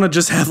 I want to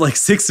just have like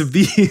 6 of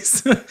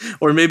these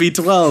or maybe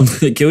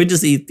 12. Can we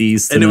just eat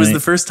these tonight? And it was the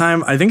first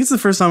time, I think it's the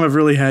first time I've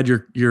really had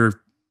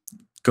your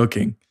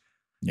cooking.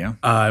 Yeah.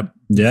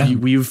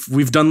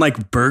 We've done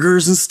like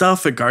burgers and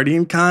stuff at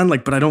Guardian Con,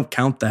 but I don't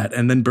count that.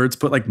 And then Birds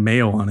put like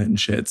mayo on it and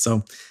shit.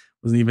 So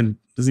doesn't even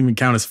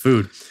count as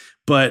food.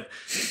 But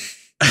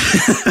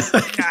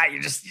God,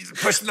 you're just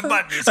pushing the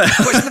button. You're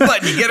just pushing the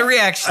button. You get a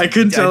reaction. I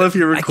couldn't tell if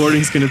your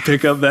recording's going to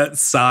pick up that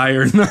sigh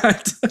or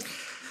not.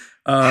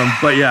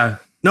 But yeah,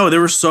 no, they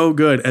were so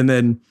good. And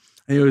then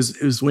it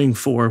was wing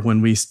 4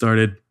 when we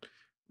started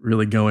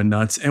really going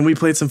nuts, and we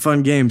played some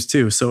fun games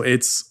too. So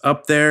it's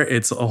up there.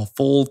 It's a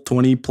full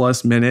 20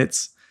 plus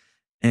minutes,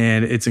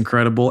 and it's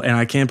incredible. And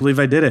I can't believe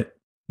I did it.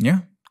 Yeah.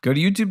 Go to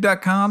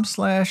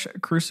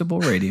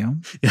youtube.com/Crucible Radio.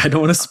 Yeah. I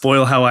don't want to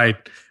spoil how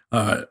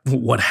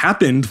what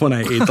happened when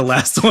I ate the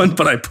last one,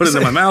 but I put it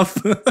in my mouth.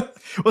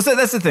 Well, so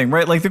that's the thing,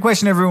 right? Like the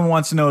question everyone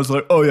wants to know is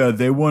like, oh yeah,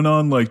 they went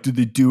on, like, did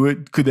they do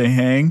it? Could they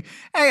hang?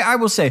 Hey, I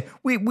will say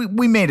we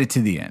made it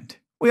to the end.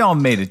 We all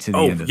made it to the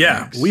end of the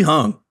mix. We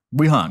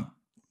hung.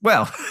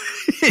 Well,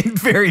 in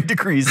varying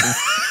degrees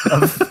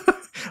of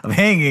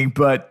hanging,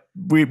 but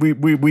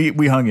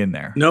we hung in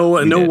there.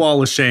 No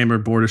wall of shame or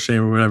board of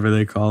shame or whatever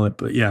they call it,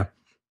 but yeah,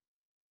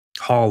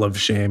 hall of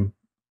shame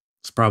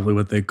is probably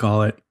what they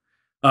call it.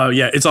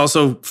 Yeah, it's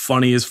also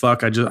funny as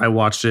fuck. I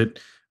watched it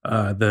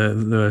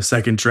the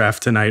second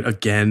draft tonight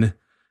again.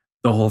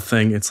 The whole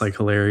thing, it's like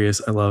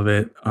hilarious. I love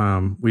it.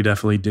 We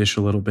definitely dish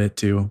a little bit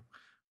too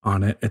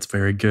on it. It's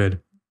very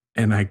good,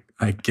 and I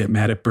get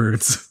mad at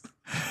Birds.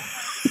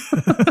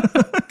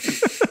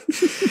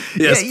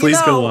 Yes,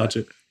 please go watch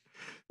it.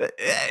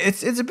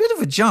 It's a bit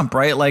of a jump,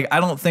 right? Like, I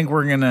don't think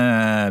we're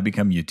gonna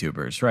become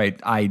YouTubers, right?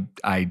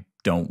 I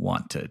don't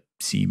want to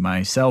see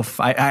myself.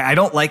 I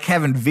don't like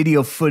having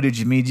video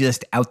footage of me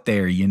just out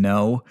there,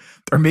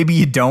 or maybe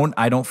you don't.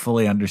 I don't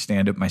fully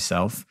understand it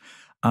myself.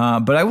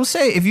 But I will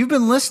say, if you've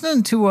been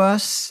listening to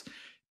us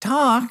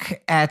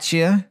talk at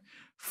you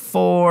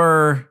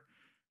for,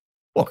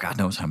 well, God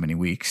knows how many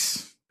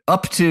weeks,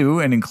 up to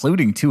and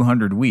including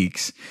 200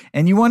 weeks.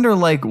 And you wonder,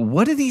 like,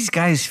 what do these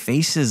guys'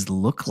 faces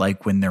look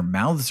like when their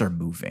mouths are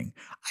moving?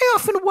 I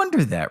often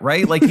wonder that,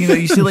 right? Like,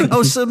 you see like,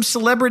 oh, some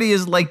celebrity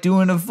is like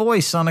doing a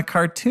voice on a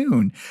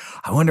cartoon.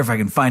 I wonder if I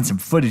can find some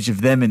footage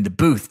of them in the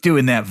booth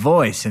doing that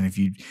voice. And if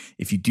you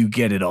do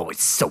get it, oh,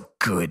 it's so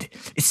good.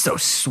 It's so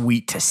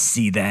sweet to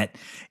see that.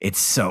 It's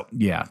so,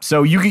 yeah.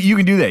 So you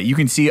can do that. You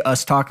can see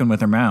us talking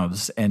with our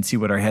mouths and see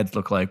what our heads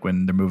look like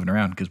when they're moving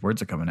around because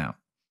words are coming out.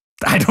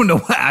 I don't know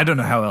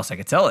how else I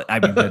could tell it. I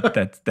mean,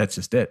 that's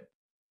just it.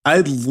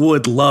 I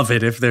would love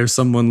it if there's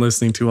someone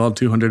listening to all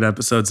 200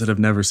 episodes that have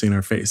never seen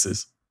our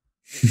faces.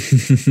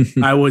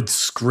 I would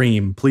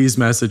scream. Please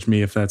message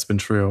me if that's been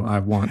true. I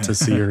want to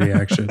see your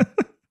reaction.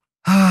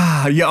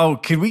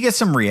 Can we get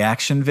some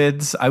reaction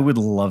vids? I would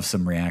love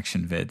some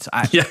reaction vids.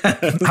 I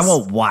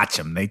won't watch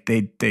them. They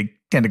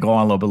tend to go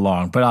on a little bit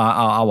long, but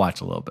I'll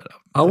watch a little bit of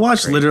it. I'll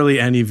watch literally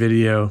any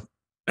video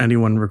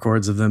anyone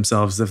records of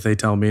themselves if they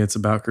tell me it's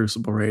about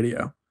Crucible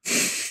Radio.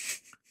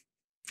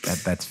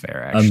 That's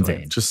fair,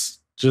 actually.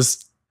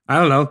 Just I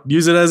don't know.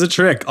 Use it as a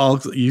trick.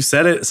 You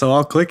said it, so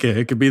I'll click it.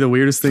 It could be the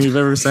weirdest thing you've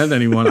ever sent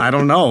anyone. I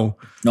don't know.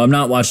 No, I'm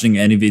not watching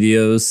any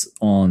videos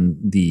on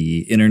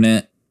the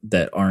internet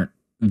that aren't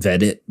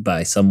vetted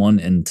by someone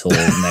until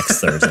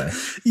next Thursday.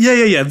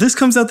 Yeah. This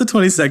comes out the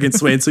 22nd,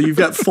 Swain. So you've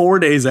got 4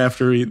 days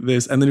after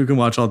this, and then you can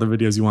watch all the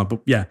videos you want.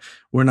 But yeah,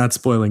 we're not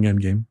spoiling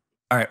Endgame.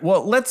 All right.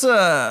 Well, let's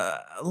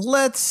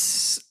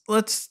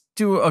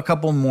do a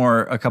couple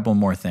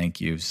more thank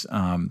yous.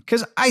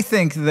 Because I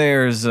think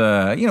there's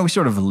we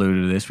sort of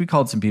alluded to this. We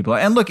called some people,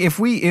 and look, if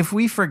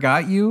we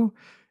forgot you,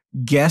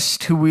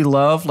 guessed who we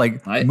love,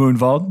 like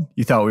Moonvald.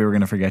 You thought we were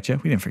going to forget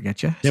you. We didn't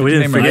forget you. Yeah, we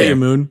didn't forget you,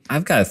 Moon.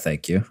 I've got to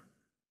thank you.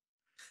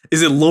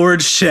 Is it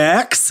Lord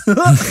Shax?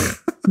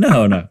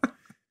 No.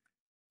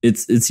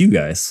 It's you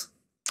guys.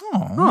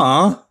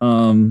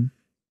 Aww.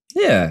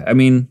 Yeah, I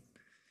mean,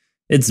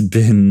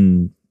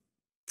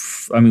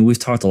 we've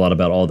talked a lot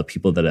about all the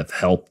people that have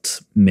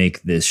helped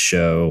make this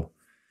show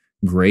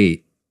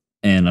great.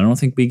 And I don't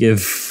think we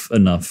give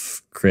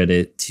enough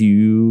credit to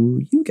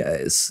you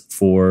guys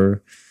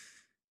for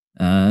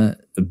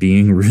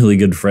being really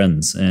good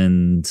friends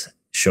and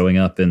showing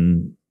up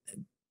and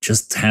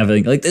just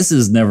having, like, this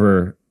is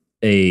never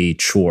a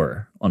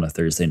chore on a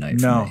Thursday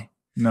night for me.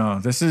 No,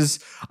 this is,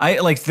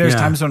 there's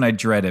times when I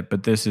dread it,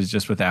 but this is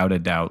just without a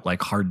doubt,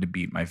 like, hard to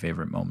beat my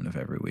favorite moment of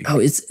every week. Oh,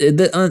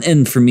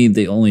 and for me,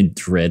 the only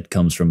dread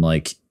comes from,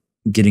 like,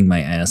 getting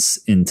my ass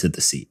into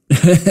the seat.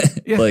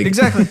 Yeah, like,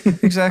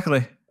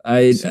 exactly.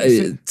 I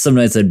some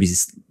nights I'd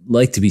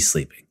like to be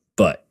sleeping,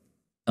 but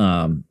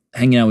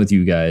hanging out with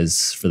you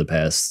guys for the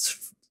past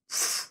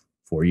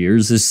 4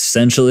 years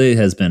essentially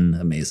has been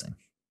amazing.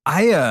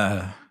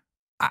 I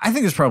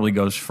think this probably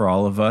goes for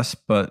all of us,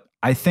 but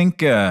I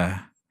think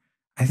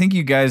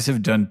you guys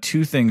have done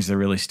two things that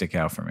really stick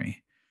out for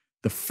me.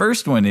 The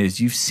first one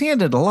is you've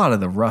sanded a lot of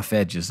the rough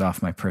edges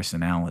off my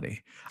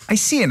personality. I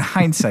see in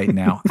hindsight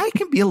now, I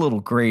can be a little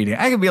grating.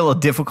 I can be a little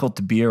difficult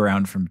to be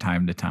around from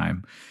time to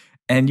time.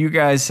 And you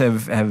guys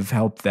have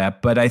helped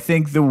that. But I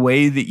think the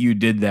way that you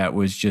did that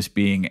was just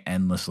being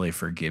endlessly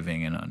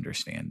forgiving and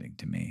understanding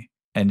to me.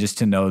 And just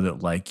to know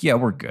that, like, yeah,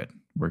 we're good.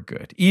 We're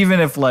good. Even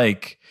if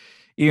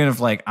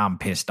I'm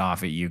pissed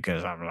off at you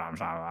because I'm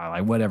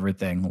like whatever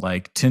thing,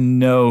 like, to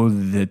know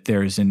that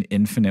there's an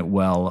infinite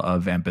well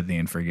of empathy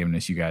and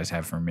forgiveness you guys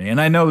have for me.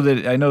 And I know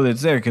that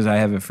it's there because I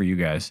have it for you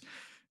guys.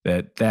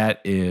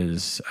 That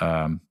is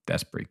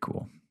that's pretty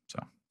cool. So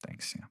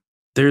thanks. Yeah.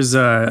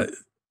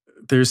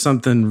 There's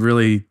something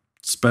really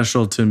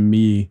special to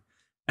me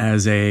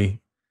as a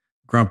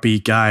grumpy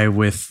guy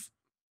with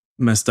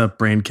messed up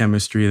brain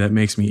chemistry that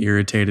makes me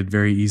irritated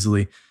very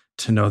easily,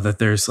 to know that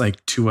there's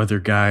like two other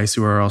guys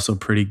who are also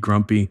pretty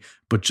grumpy,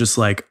 but just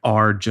like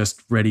are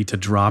just ready to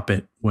drop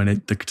it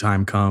when the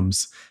time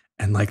comes.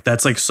 And like,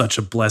 that's like such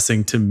a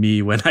blessing to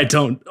me when I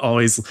don't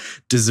always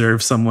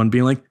deserve someone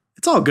being like,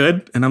 it's all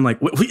good. And I'm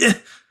like,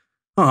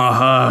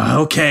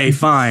 okay,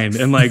 fine.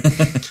 And like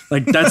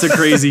that's a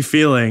crazy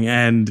feeling.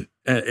 And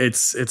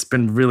it's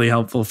been really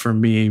helpful for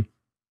me.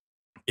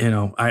 You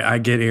know, I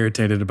get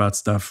irritated about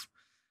stuff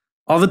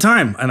all the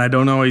time, and I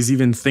don't always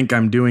even think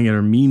I'm doing it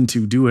or mean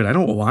to do it. I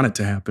don't want it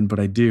to happen, but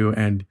I do.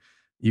 And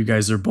you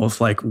guys are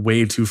both like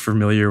way too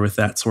familiar with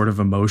that sort of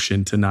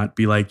emotion to not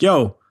be like,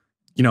 yo,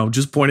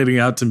 just pointing it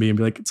out to me and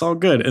be like, it's all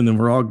good. And then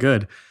we're all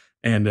good.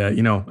 And,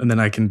 and then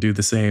I can do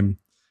the same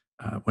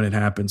when it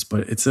happens.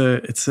 But it's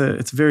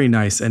very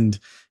nice. And,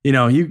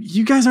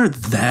 you guys aren't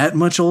that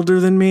much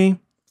older than me.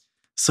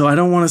 So I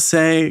don't want to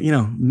say,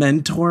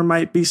 mentor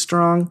might be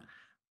strong.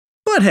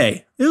 But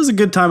hey, it was a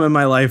good time in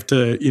my life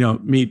to,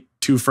 meet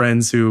two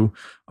friends who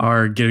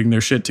are getting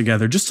their shit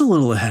together just a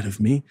little ahead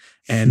of me,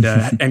 and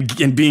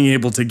and being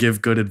able to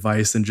give good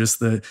advice, and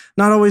just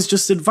not always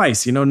just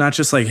advice, not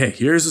just like, hey,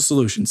 here's a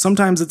solution.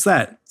 Sometimes it's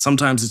that.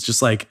 Sometimes it's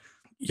just like,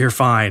 you're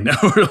fine.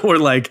 or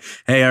like,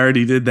 hey, I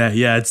already did that.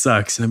 Yeah, it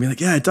sucks. And I'd be like,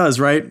 yeah, it does,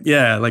 right?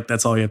 Yeah, like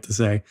that's all you have to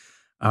say.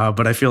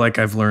 But I feel like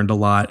I've learned a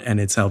lot, and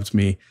it's helped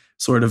me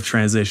sort of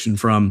transition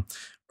from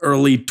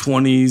early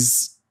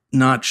 20s,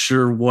 not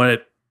sure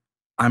what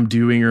I'm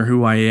doing or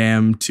who I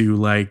am, to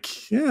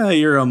like, yeah,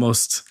 you're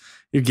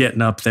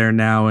getting up there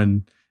now,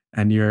 and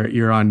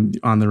you're on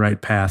the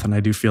right path. And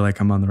I do feel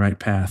like I'm on the right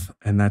path,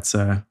 and that's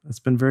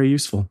been very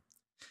useful.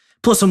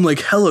 Plus I'm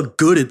like hella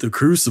good at the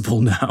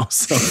Crucible now.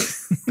 So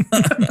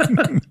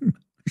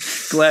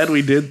glad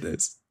we did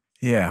this.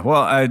 Yeah.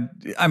 Well,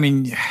 I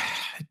mean,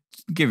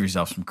 give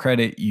yourself some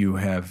credit. You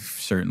have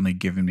certainly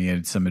given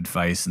me some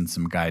advice and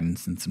some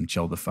guidance and some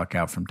chill the fuck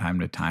out from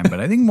time to time. But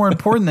I think more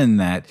important than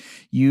that,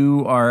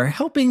 you are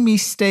helping me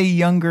stay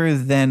younger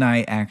than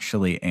I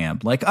actually am.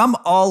 Like, I'm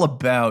all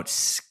about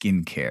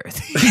skincare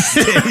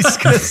these days.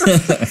 'Cause,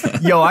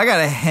 I got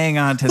to hang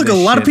on to this. Look, a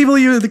lot of people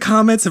in the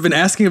comments have been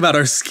asking about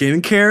our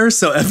skincare.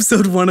 So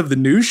episode 1 of the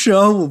new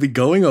show, we'll be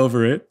going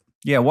over it.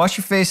 Yeah, wash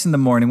your face in the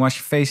morning, wash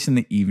your face in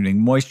the evening,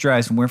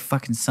 moisturize, and wear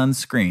fucking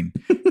sunscreen.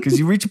 Because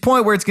you reach a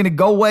point where it's going to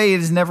go away. It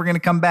is never going to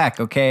come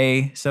back,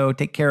 okay? So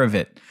take care of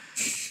it.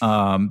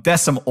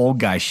 That's some old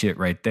guy shit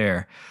right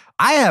there.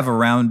 I have a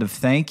round of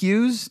thank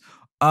yous.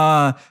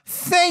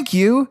 Thank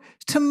you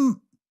to,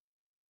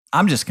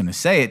 I'm just going to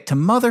say it, to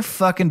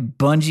motherfucking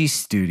Bungie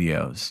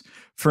Studios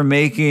for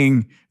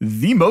making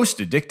the most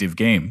addictive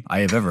game I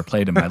have ever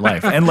played in my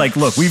life. And like,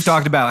 look, we've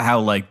talked about how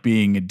like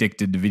being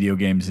addicted to video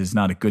games is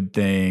not a good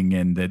thing,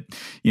 and that,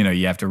 you know,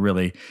 you have to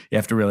really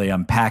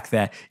unpack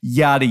that,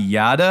 yada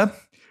yada.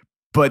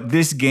 But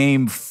this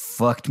game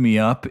fucked me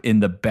up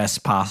in the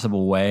best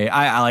possible way.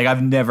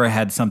 I've never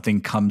had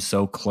something come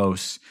so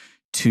close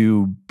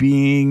to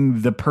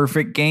being the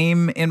perfect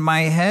game in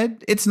my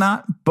head. It's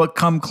not, but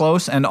come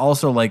close, and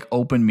also like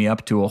open me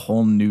up to a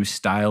whole new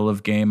style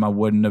of game I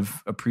wouldn't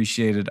have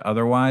appreciated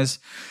otherwise.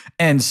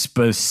 And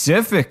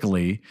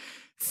specifically,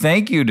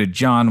 thank you to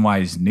John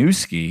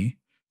Wisniewski.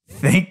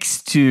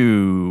 Thanks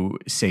to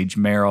Sage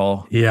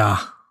Merrill. Yeah.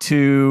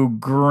 To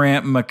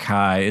Grant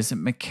Mackay. Is it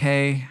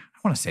McKay? I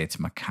want to say it's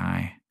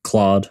Mackay.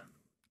 Claude.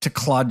 To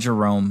Claude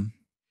Jerome.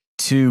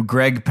 To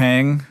Greg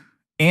Peng.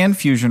 And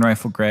Fusion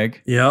Rifle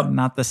Greg. Yep.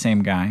 Not the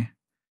same guy.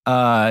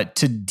 To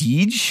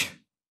Deej.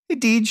 Hey,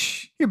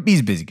 Deej. He's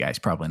a busy guy. He's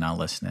probably not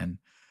listening.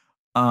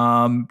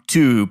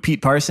 To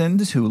Pete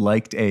Parsons, who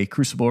liked a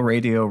Crucible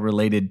Radio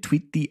related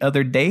tweet the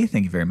other day.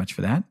 Thank you very much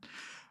for that.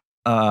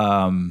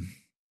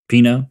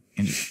 Pino.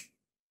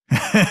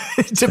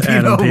 To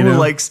Pino, who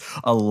likes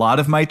a lot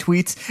of my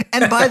tweets.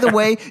 And by the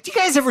way, do you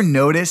guys ever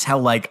notice how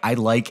like I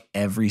like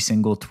every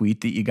single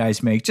tweet that you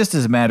guys make, just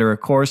as a matter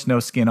of course, no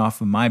skin off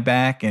of my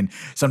back? And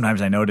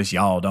sometimes I notice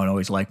y'all don't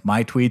always like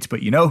my tweets,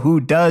 but you know who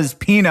does?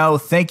 Pino.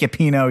 Thank you,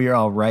 Pino. You're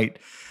all right.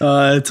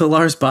 To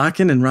Lars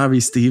Bakken and Robbie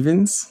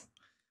Stevens,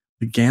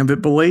 the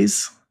Gambit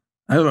boys.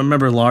 I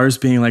remember Lars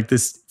being like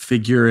this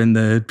figure in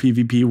the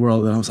PvP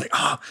world, and I was like,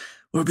 oh,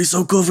 it would be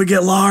so cool if we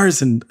get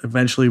Lars. And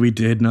eventually we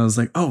did. And I was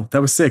like, oh, that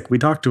was sick. We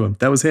talked to him.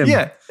 That was him.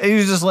 Yeah. He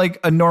was just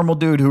like a normal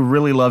dude who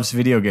really loves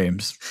video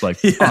games.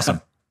 Like, yeah.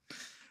 Awesome.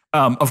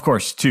 Of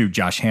course, to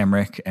Josh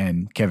Hamrick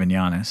and Kevin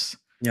Giannis.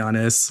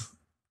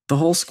 The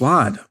whole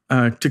squad.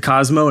 To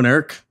Cosmo and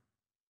Irk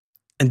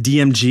and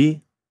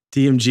DMG.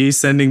 DMG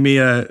sending me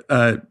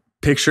a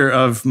picture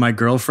of my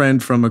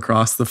girlfriend from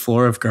across the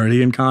floor of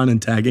Guardian Con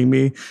and tagging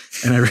me,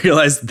 and I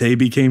realized they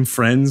became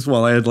friends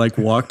while I had like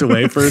walked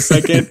away for a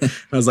second.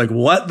 I was like,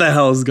 what the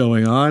hell is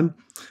going on?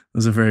 It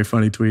was a very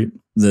funny tweet.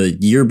 The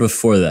year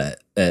before that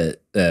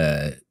at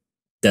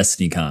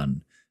Destiny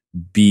Con,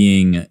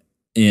 being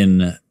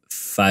in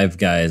Five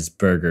Guys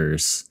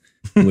Burgers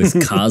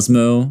with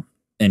Cosmo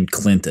and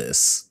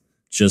Clintus,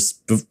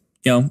 just, you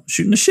know,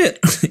 shooting the shit,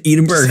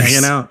 eating burgers, just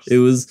hanging out. It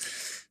was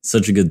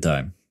such a good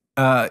time.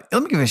 Let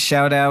me give a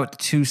shout out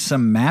to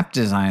some map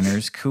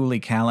designers,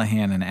 Cooley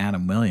Callahan and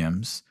Adam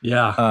Williams.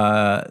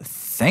 Yeah.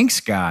 Thanks,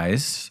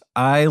 guys.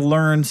 I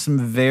learned some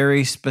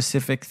very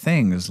specific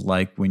things,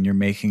 like when you're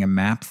making a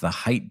map, the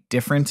height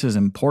difference is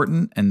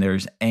important, and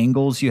there's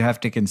angles you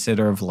have to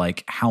consider of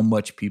like how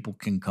much people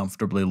can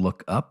comfortably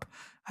look up.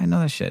 I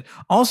know that shit.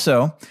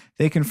 Also,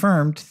 they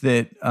confirmed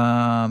that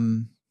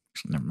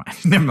Never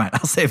mind.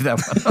 I'll save that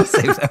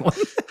one.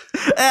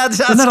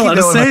 I'm not allowed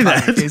to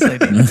say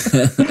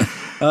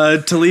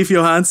that. To Leif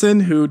Johansson,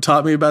 who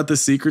taught me about the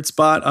secret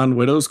spot on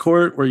Widow's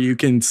Court where you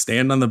can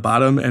stand on the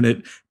bottom and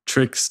it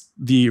tricks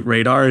the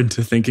radar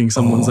into thinking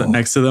someone's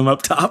next to them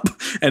up top.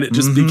 And it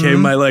just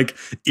became my like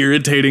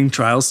irritating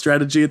trial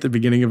strategy at the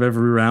beginning of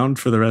every round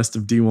for the rest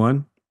of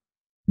D1.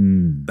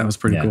 That was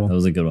pretty cool. That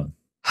was a good one.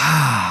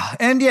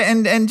 And yeah,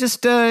 and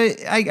just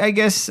I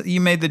guess you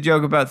made the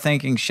joke about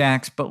thanking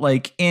Shax, but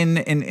like in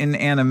an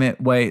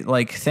inanimate way,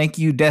 like thank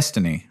you,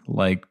 Destiny.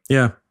 Like,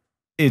 yeah,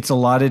 it's a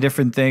lot of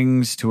different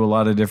things to a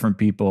lot of different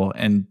people,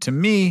 and to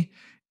me,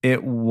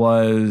 it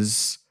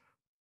was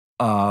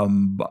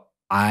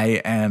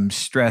I am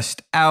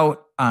stressed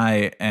out.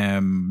 I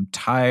am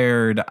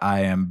tired.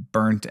 I am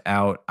burnt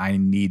out. I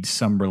need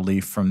some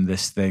relief from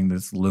this thing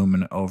that's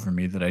looming over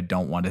me that I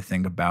don't want to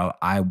think about.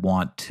 I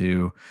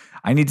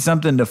need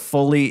something to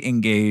fully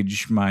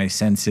engage my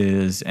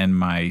senses and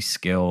my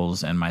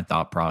skills and my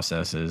thought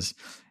processes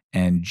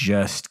and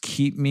just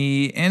keep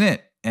me in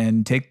it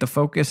and take the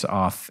focus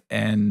off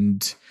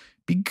and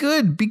be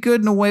good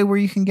in a way where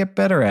you can get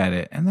better at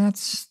it. And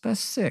that's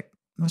sick.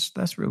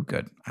 That's real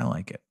good. I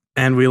like it.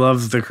 And we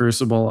love the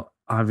Crucible,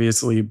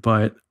 obviously,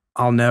 but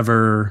I'll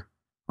never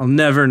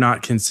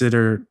not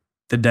consider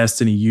the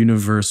Destiny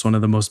universe one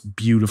of the most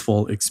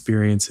beautiful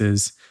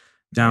experiences,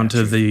 down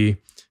to the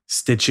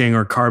stitching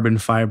or carbon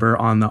fiber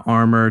on the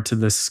armor, to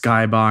the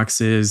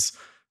skyboxes,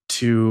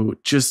 to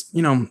just,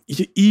 you know,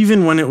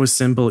 even when it was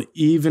simple,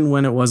 even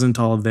when it wasn't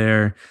all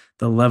there,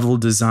 the level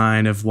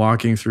design of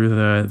walking through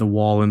the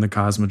wall in the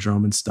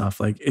Cosmodrome and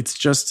stuff. Like, it's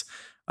just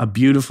a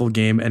beautiful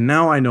game. And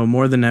now I know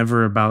more than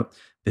ever about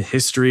the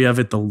history of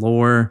it, the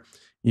lore,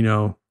 you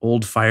know,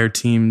 old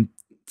Fireteam,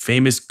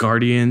 famous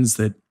Guardians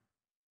that,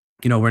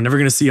 you know, we're never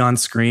going to see on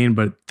screen,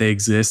 but they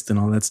exist and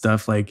all that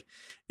stuff. Like,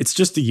 it's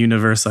just a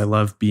universe I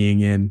love being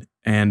in,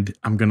 and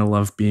I'm going to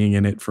love being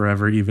in it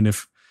forever, even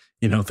if,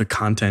 the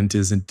content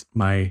isn't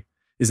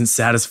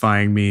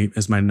satisfying me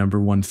as my number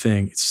one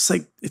thing. It's just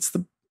like, it's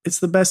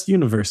the best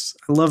universe.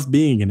 I love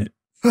being in it.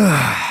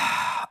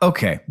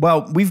 Okay,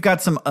 well, we've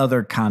got some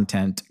other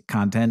content,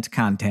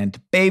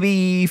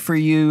 baby, for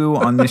you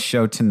on this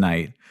show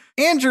tonight.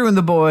 Andrew and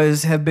the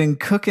boys have been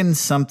cooking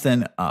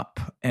something up,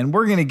 and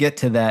we're going to get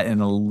to that in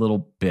a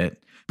little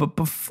bit. But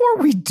before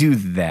we do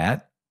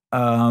that,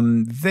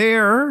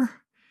 there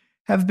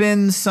have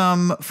been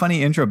some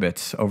funny intro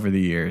bits over the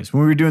years.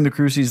 When we were doing the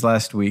Crucies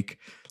last week,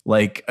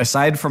 like,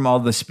 aside from all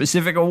the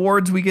specific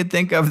awards we could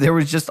think of, there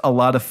was just a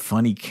lot of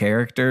funny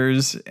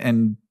characters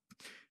and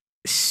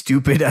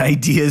stupid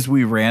ideas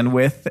we ran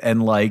with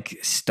and like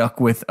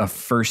stuck with a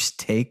first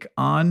take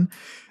on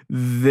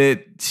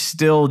that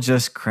still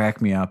just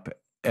crack me up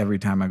every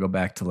time I go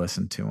back to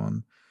listen to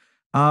them.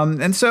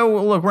 And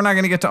so, look, we're not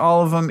going to get to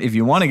all of them. If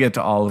you want to get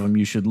to all of them,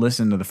 you should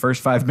listen to the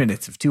first 5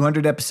 minutes of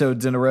 200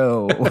 episodes in a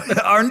row.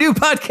 Our new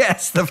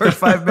podcast, the first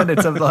 5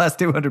 minutes of the last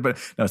 200. But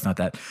no, it's not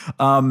that.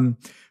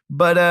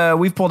 But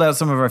we've pulled out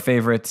some of our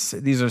favorites.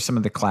 These are some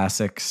of the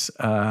classics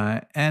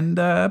and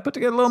put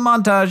together a little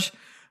montage.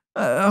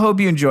 I hope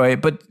you enjoy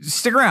it, but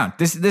stick around.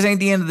 This ain't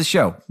the end of the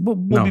show. We'll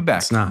be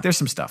back. It's not. There's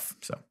some stuff.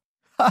 So.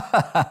 I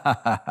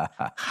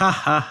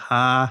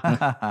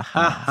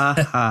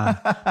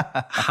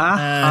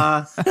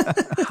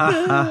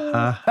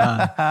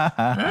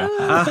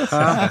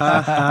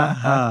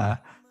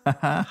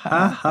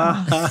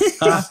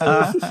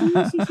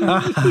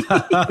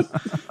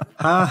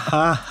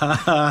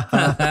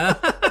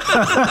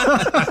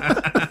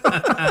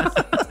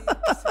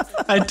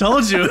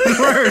told you it would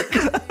work.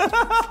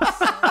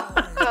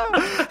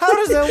 How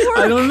does that work?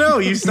 I don't know.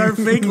 You start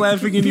fake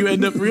laughing and you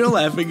end up real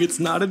laughing. It's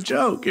not a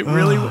joke. It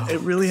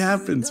really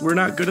happens. We're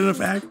not good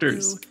enough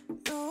actors.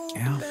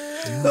 Yeah.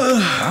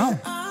 Wow.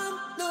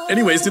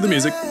 Anyways, do the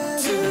music.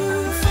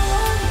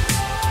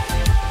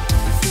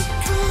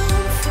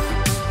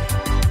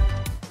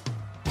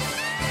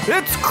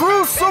 It's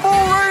Crucible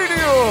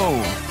Radio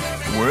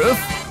with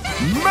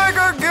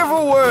mega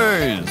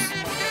giveaways.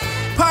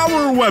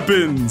 Power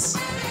weapons.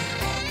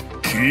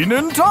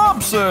 Keenan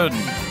Thompson.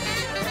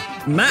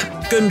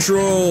 Map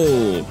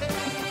control.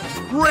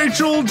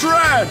 Rachel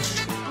Dratch.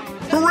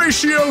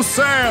 Horatio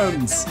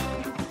Sands.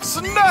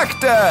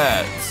 Snack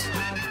Dads.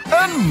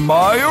 And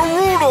Maya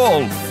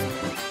Rudolph.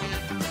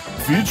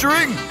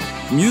 Featuring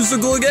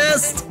Musical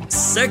guest,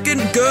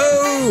 Second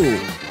Go.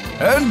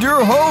 and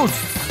your hosts,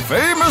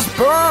 Famous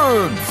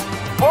Birds,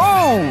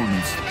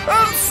 Bones,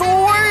 and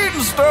Swain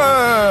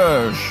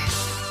Stash.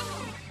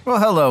 Well,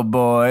 hello,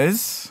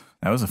 boys.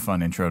 That was a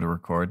fun intro to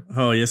record.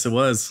 Oh, yes, it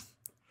was.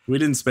 We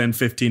didn't spend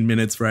 15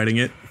 minutes writing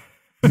it.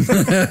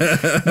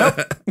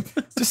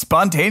 Just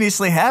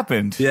spontaneously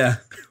happened. Yeah.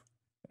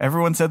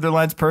 Everyone said their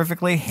lines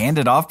perfectly,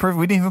 handed off perfect.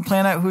 We didn't even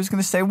plan out who's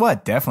going to say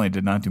what. Definitely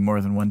did not do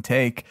more than one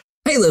take.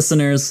 Hey,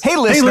 listeners. Hey,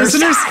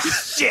 listeners.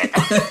 Shit.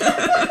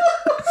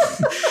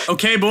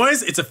 Okay,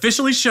 boys, it's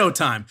officially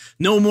showtime.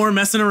 No more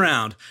messing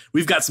around.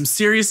 We've got some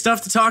serious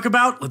stuff to talk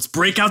about. Let's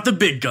break out the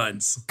big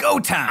guns. Go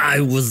time.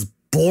 I was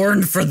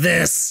born for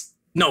this.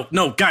 No,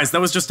 guys,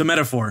 that was just a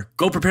metaphor.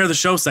 Go prepare the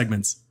show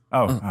segments.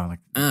 Like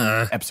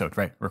episode,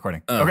 right?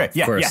 Recording. Okay,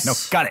 yeah, no,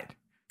 got it.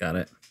 Got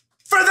it.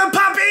 For the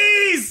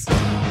puppies!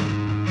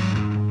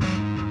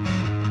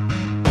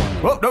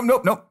 Whoa,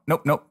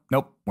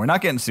 nope. We're not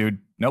getting sued.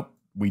 Nope.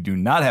 We do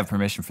not have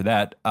permission for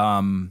that.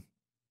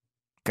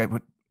 Okay,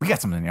 we got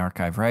something in the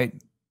archive, right?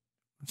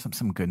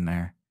 Some good in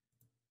there.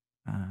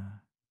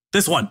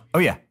 This one. Oh,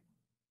 yeah.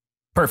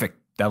 Perfect.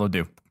 That'll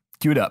do.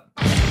 Cue it up.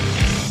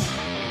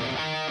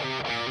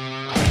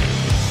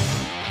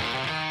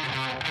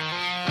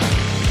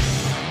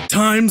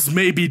 Times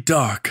may be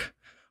dark,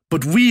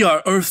 but we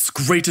are Earth's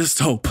greatest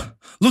hope.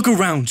 Look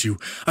around you.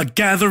 A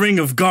gathering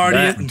of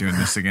guardians. I'm doing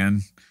this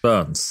again.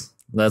 Bones.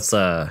 That's,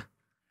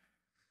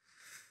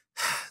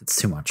 it's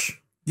too much.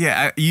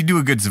 Yeah, you do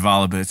a good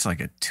Zavala, but it's like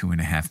a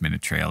 2.5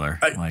 minute trailer.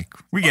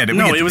 We get it.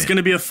 No, it was going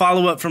to be a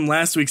follow-up from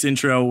last week's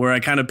intro where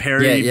I kind of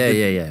parodied.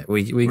 Yeah.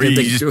 We get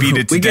you just beat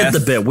it to get death. the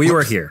bit. We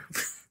were here.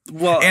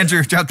 Well,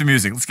 Andrew, drop the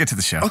music. Let's get to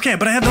the show. okay,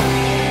 but I had the...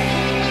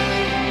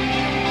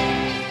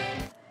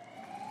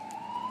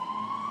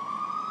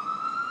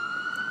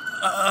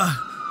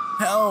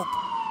 Help.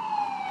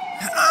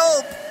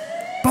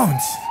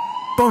 Bones,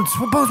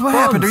 what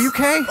happened? Are you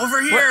okay?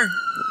 Over here.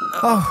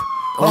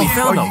 We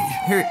found him.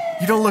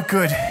 You don't look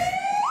good.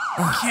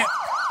 I can't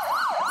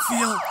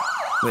feel...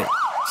 Wait.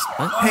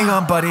 Hang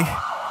on, buddy.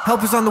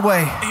 Help is on the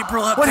way.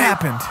 April update. What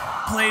happened?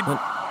 Played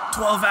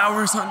 12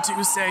 hours on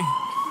Tuesday.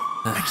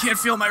 I can't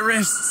feel my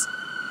wrists.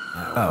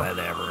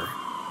 Whatever.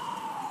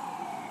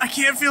 I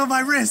can't feel my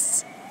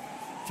wrists.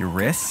 Your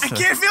wrists? I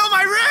can't feel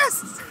my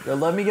wrists. Yo,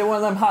 let me get one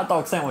of them hot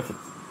dog sandwiches.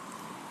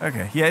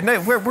 Okay, yeah, no,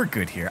 we're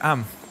good here.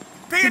 Pay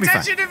You'll be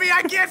attention to me.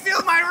 I can't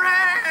feel my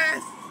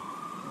wrists.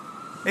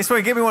 Hey,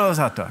 Sway, give me one of those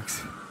hot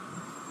dogs.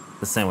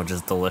 The sandwich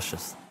is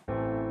delicious.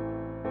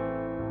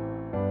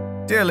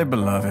 Dearly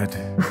beloved,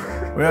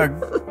 we are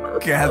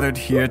gathered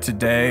here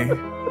today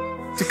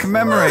to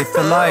commemorate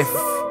the life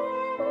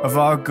of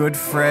our good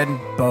friend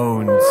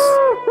Bones'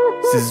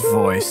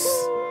 voice.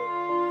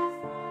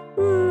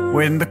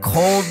 When the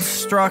cold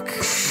struck,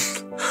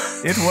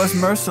 it was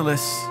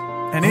merciless,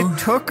 and it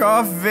took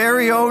our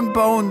very own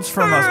bones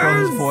from us.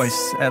 Well, his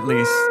voice, at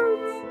least.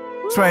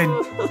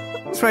 Swain,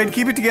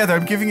 keep it together.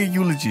 I'm giving a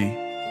eulogy.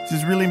 This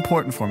is really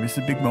important for me. It's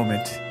a big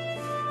moment.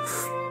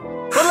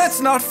 But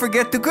let's not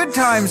forget the good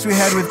times we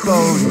had with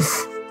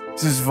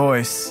Bones'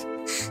 voice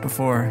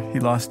before he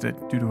lost it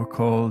due to a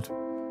cold.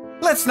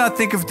 Let's not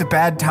think of the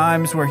bad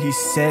times where he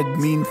said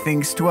mean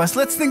things to us.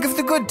 Let's think of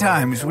the good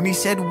times when he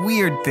said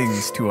weird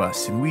things to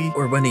us and we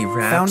Or when he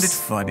raps. found it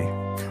funny.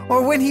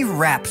 Or when he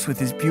raps with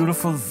his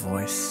beautiful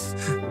voice.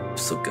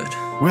 So good.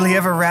 Will he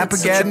ever rap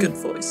That's again? Such a good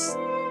voice.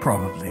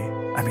 Probably.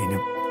 I mean,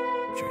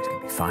 I'm sure he's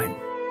going to be fine.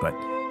 But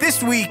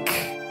this week,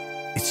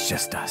 it's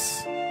just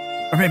us.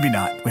 Or maybe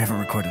not. We haven't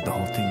recorded the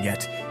whole thing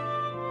yet.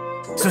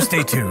 So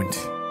stay tuned.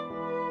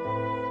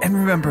 And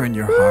remember in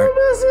your heart,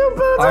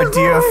 our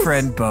dear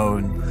friend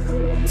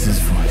Bones'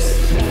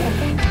 voice.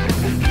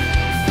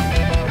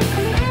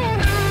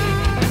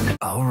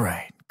 All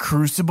right.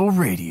 Crucible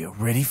Radio,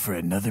 ready for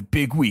another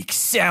big week.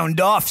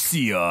 Sound off,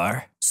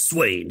 CR.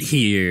 Swain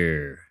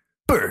here.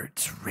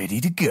 Birds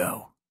ready to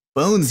go.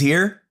 Bones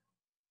here.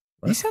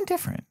 You sound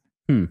different.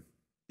 Do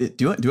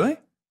I?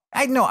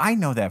 I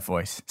know that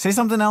voice. Say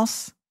something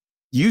else.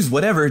 Use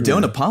whatever.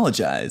 Don't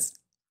apologize.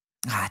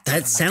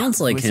 That sounds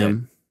like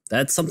him.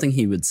 That's something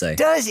he would say.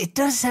 It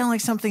does sound like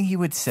something he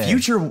would say.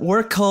 Future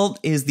War Cult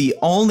is the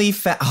only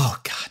Oh,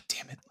 god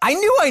damn it. I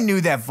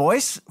knew that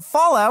voice.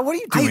 Fallout, what are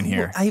you doing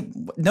here?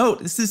 No,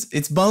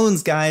 it's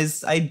Bones,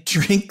 guys. I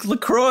drink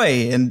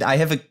LaCroix and I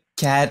have a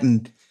cat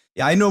and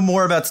I know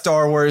more about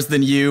Star Wars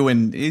than you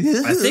and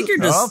I think you're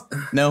just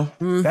No.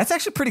 That's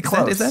actually pretty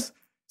close. Is that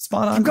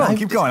spot on?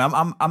 Keep going.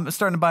 I'm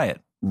starting to buy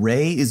it.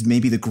 Rey is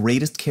maybe the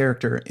greatest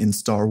character in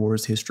Star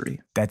Wars history.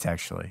 That's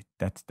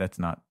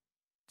not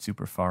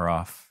super far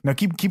off. No,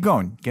 keep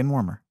going. Getting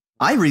warmer.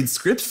 I read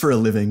scripts for a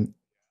living.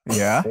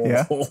 Yeah.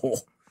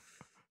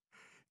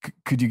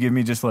 Could you give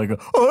me just like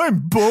I'm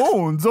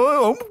Bones.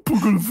 I'm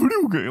playing a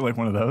video game, like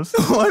one of those?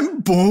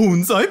 I'm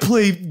Bones. I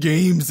play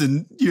games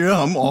and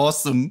I'm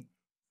awesome.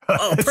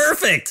 Oh,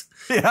 perfect.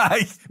 Yeah,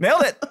 I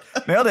nailed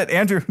it.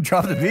 Andrew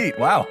dropped the beat.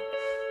 Wow.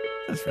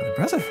 That's really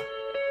impressive.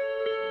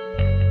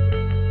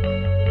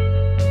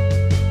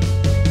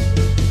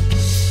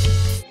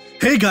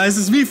 Hey guys,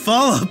 it's me,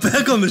 Fallout,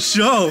 back on the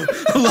show.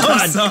 I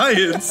love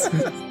science.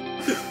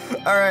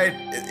 All right,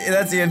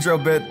 that's the intro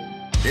bit.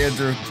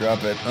 Andrew,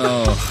 drop it.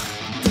 Oh.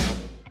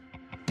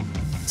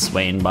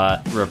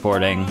 Swainbot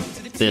reporting.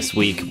 This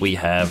week we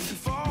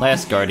have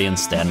Last Guardian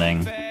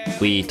standing.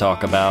 We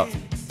talk about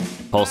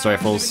pulse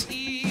rifles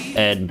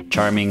and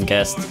charming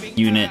guest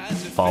unit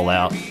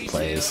Fallout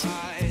plays.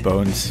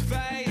 Bones,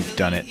 you've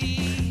done it.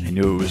 I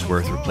knew it was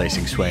worth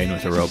replacing Swain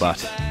with a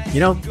robot. You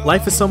know,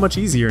 life is so much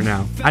easier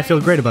now. I feel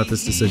great about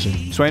this decision.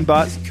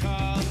 Swainbot,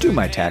 do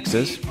my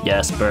taxes.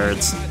 Yes,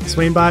 birds.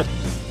 Swainbot,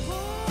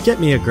 get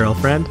me a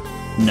girlfriend.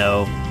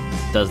 No,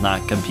 does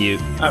not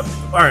compute. All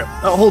right,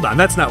 hold on.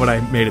 That's not what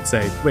I made it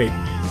say. Wait,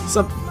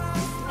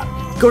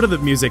 go to the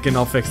music and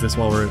I'll fix this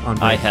while we're on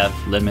break. I have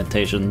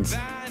limitations.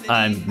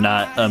 I'm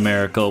not a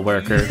miracle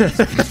worker.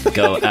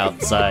 Go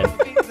outside.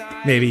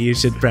 Maybe you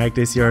should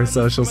practice your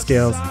social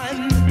skills.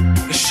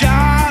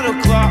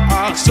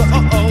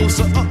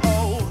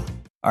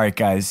 All right,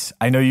 guys.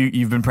 I know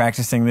you've been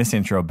practicing this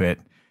intro bit.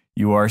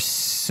 You are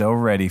so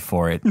ready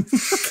for it.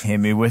 Hit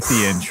me with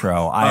the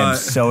intro. I am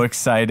so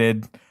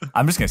excited.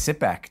 I'm just gonna sit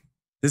back.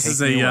 This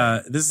is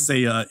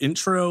a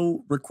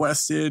intro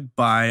requested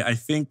by I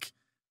think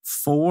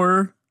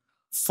four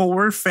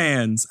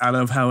fans out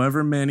of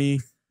however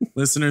many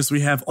listeners we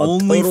have.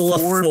 Only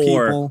four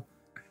people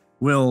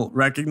will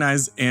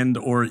recognize and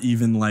or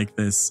even like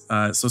this.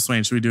 So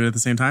Swain, should we do it at the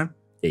same time?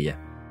 Yeah.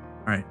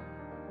 All right.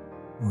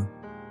 1,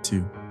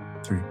 2,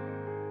 3.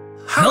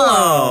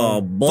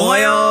 Hello,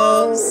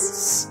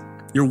 boyos.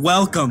 You're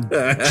welcome.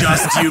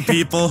 Just you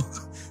people.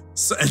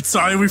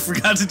 Sorry we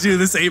forgot to do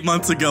this 8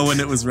 months ago when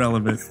it was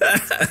relevant.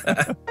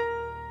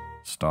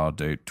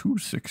 Stardate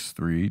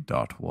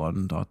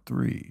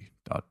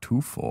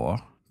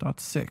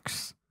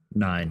 263.1.3.24.6.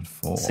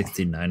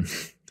 69.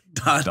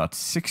 Dot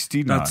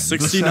 69.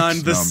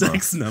 69, the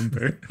sex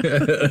number.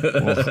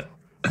 Well,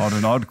 on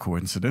an odd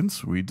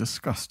coincidence, we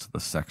discussed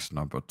the sex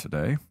number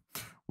today.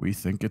 We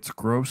think it's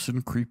gross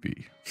and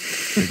creepy.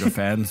 Bigger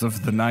fans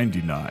of the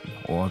 99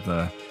 or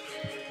the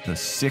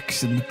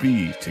 6 and the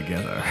B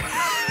together.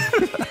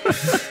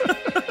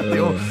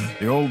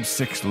 The old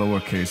 6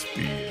 lowercase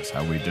b is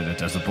how we did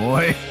it as a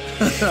boy.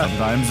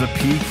 Sometimes a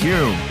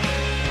PQ.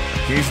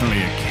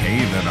 Occasionally a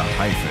K, then a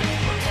hyphen.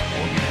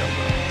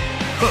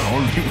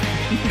 Only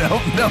no,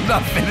 I'm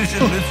not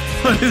finishing this.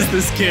 What is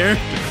this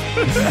character?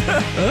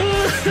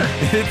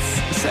 It's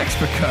Sex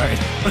Picard.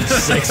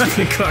 Sex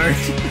Picard.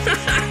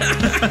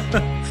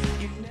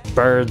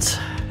 Birds,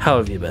 how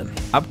have you been?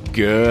 I'm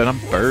good. I'm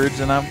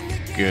birds and I'm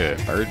good.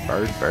 Bird.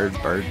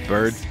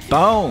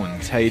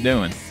 Bones, how you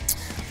doing?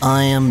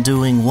 I am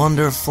doing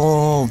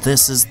wonderful.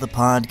 This is the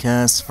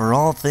podcast for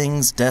all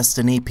things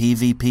Destiny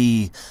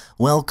PvP.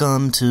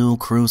 Welcome to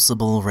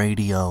Crucible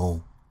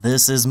Radio.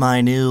 This is my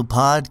new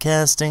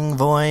podcasting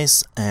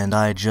voice, and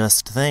I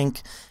just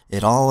think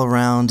it all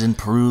around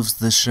improves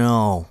the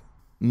show.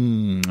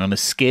 On a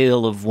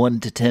scale of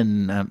 1 to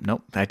 10,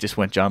 nope, that just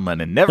went John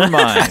Lennon. Never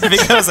mind. I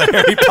think that was a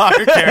Harry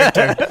Potter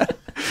character.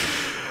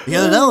 You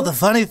know, the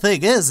funny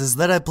thing is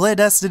that I play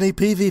Destiny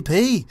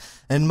PvP,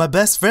 and my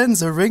best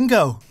friends are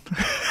Ringo.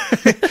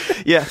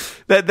 Yeah,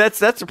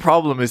 that's a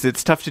problem. Is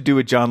it's tough to do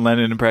a John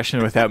Lennon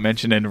impression without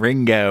mentioning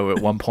Ringo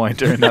at one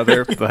point or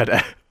another,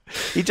 but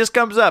he just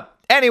comes up.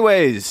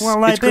 Anyways,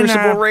 well, it's I've been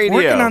Crucible Radio.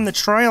 working on the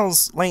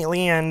trials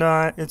lately, and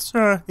it's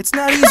not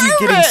easy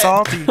getting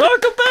salty.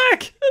 Welcome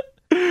back.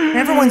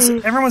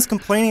 Everyone's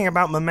complaining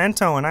about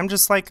Memento, and I'm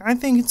just like, I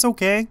think it's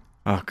okay.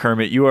 Oh,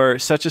 Kermit, you are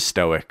such a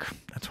stoic.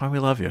 That's why we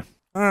love you.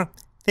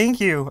 Thank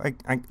you.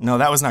 No,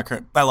 that was not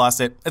correct. I lost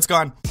it. It's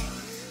gone.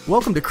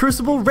 Welcome to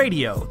Crucible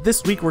Radio.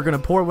 This week we're going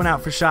to pour one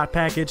out for Shot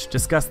Package,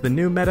 discuss the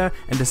new meta,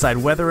 and decide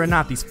whether or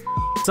not these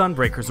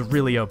Sunbreakers are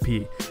really OP.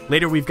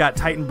 Later we've got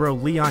Titan Bro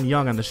Leon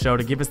Young on the show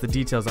to give us the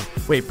details on...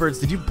 Wait, Birds,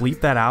 did you bleep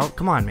that out?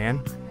 Come on,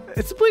 man.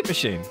 It's a bleep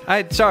machine.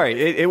 Sorry,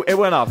 it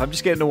went off. I'm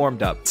just getting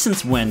warmed up.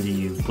 Since when do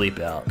you bleep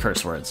out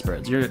curse words,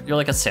 Birds? You're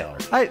like a sailor.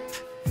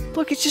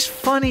 Look, it's just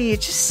funny. It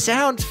just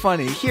sounds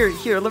funny. Here.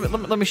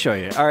 Let me show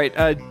you. All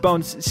right,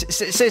 Bones,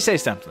 say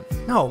something.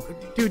 No,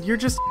 dude, you're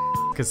just...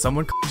 Because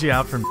someone called you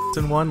out from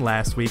one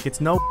last week.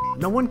 It's no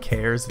one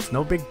cares. It's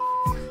no big...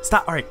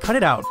 Stop. All right, cut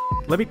it out.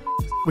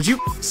 Would you...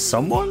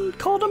 Someone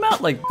called him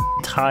out? Like,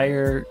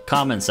 entire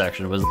comment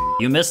section was,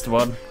 you missed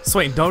one.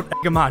 Swain, don't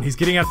egg him on. He's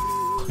getting out...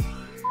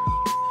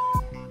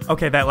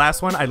 Okay, that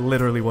last one, I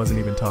literally wasn't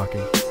even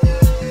talking.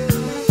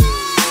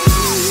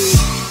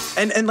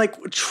 And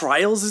like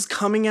Trials is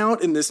coming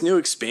out in this new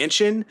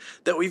expansion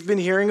that we've been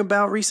hearing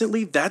about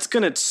recently. That's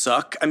gonna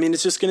suck. I mean,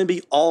 it's just gonna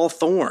be all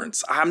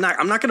thorns. I'm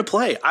not gonna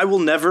play. I will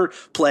never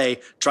play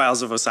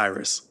Trials of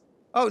Osiris.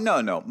 Oh,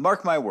 no.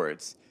 Mark my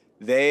words.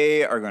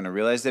 They are going to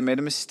realize they made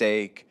a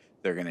mistake.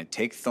 They're going to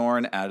take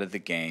Thorn out of the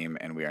game,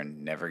 and we are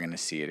never going to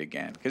see it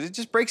again. Because it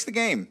just breaks the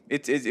game.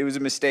 It was a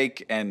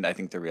mistake, and I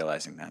think they're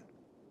realizing that.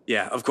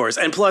 Yeah, of course.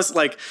 And plus,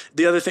 like,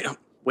 the other thing...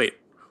 Wait,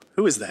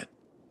 who is that?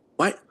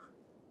 Why?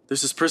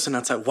 There's this person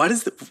outside. Why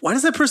does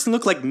that person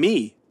look like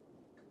me?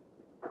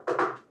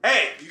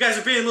 Hey, you guys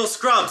are being little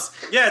scrubs.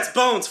 Yeah, it's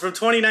Bones from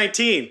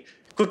 2019.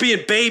 Quit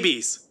being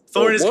babies.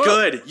 Thorn is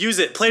good. Use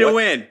it. Play to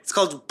win. It's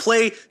called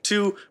Play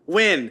to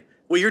Win.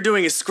 What you're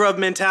doing is scrub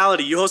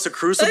mentality. You host a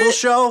Crucible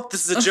show?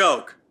 This is a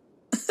joke.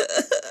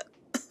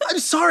 I'm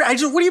sorry. What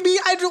do you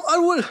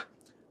mean?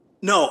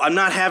 No, I'm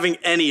not having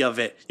any of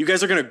it. You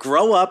guys are going to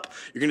grow up.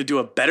 You're going to do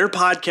a better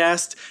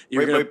podcast.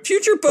 Wait.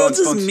 Future Bones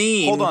is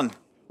mean. Hold on.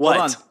 What?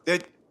 Hold on.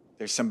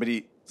 There's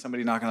somebody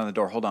knocking on the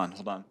door. Hold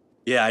on.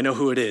 Yeah, I know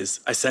who it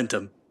is. I sent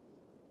him.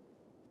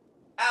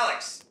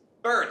 Alex,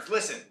 Birds,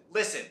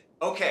 listen.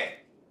 Okay.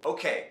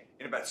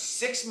 In about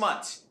 6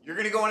 months, you're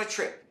going to go on a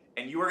trip,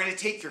 and you are going to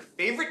take your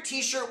favorite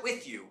t-shirt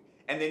with you,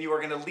 and then you are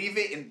going to leave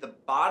it in the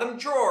bottom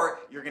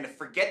drawer. You're going to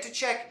forget to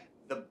check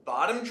the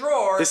bottom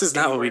drawer. This is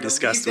not what we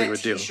discussed we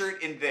would do.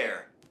 T-shirt in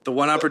there. The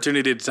one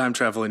opportunity to time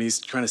travel, and he's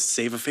trying to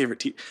save a favorite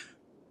t-shirt.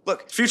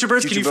 Look, Future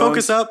Birds, can you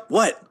focus up?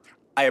 What?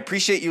 I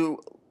appreciate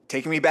you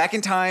taking me back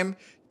in time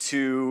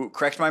to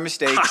correct my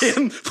mistakes. I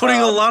am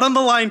putting a lot on the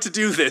line to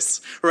do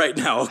this right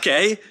now,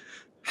 okay?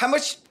 How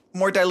much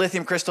more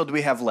dilithium crystal do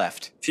we have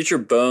left? Future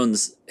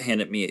Bones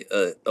handed me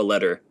a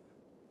letter.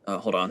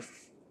 Hold on.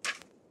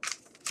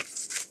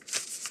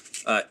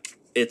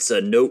 It's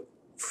a note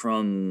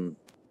from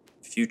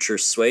Future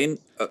Swain.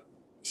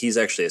 He's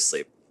actually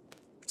asleep.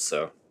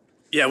 So.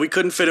 Yeah, we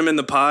couldn't fit him in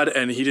the pod,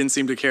 and he didn't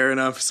seem to care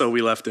enough, so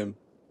we left him.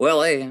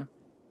 Well, hey.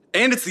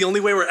 And it's the only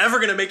way we're ever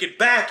going to make it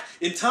back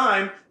in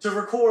time to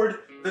record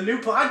the new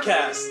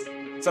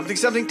podcast.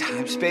 Something,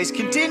 time, space,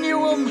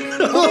 continuum.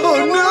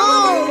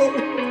 Oh,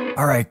 no!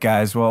 All right,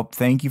 guys. Well,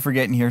 thank you for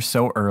getting here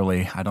so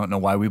early. I don't know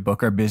why we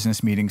book our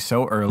business meetings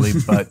so early,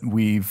 but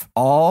we've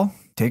all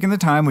taken the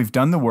time. We've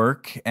done the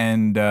work,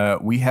 and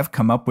we have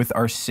come up with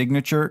our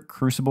signature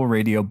Crucible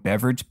Radio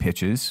beverage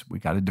pitches. We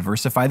got to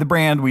diversify the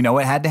brand. We know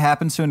it had to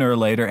happen sooner or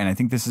later, and I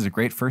think this is a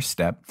great first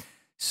step.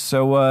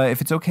 So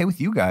if it's okay with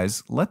you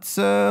guys, let's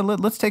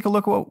take a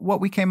look at what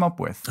we came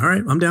up with. All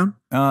right, I'm down.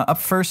 Up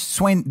first,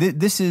 Swain,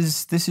 this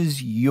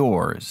is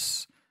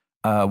yours.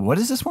 What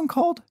is this one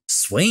called?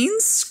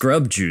 Swain's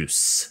Scrub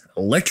Juice.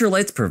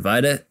 Electrolytes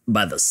provided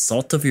by the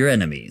salt of your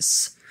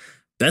enemies.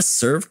 Best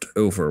served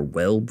over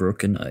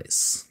well-broken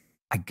ice.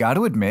 I got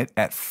to admit,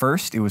 at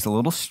first, it was a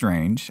little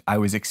strange. I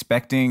was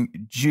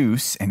expecting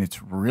juice, and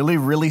it's really,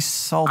 really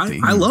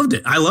salty. I loved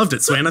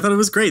it, Swain. I thought it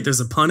was great. There's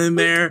a pun in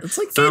there. It's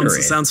like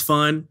Gatorade. Sounds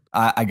fun.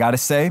 I got to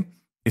say,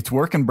 it's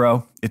working,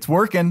 bro. It's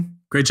working.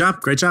 Great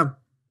job.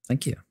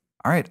 Thank you.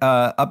 All right,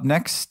 up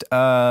next,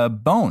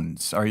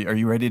 Bones. Are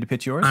you ready to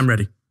pitch yours? I'm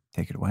ready.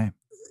 Take it away.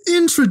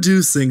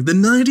 Introducing the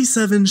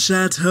 97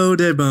 Chateau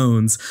des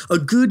Bones, a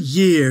good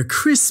year,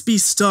 crispy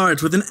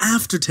start with an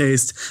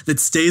aftertaste that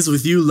stays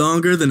with you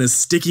longer than a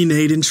sticky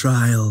Nate in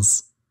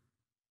trials.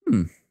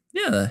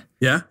 Yeah.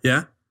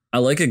 Yeah. I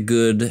like a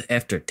good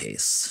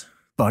aftertaste.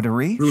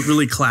 Buttery.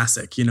 Really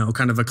classic,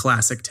 kind of a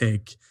classic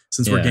take.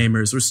 Since we're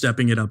gamers, we're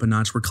stepping it up a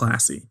notch. We're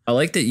classy. I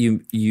like that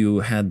you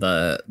had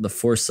the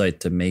foresight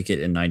to make it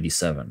in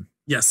 97.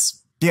 Yes.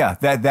 Yeah,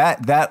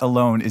 that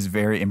alone is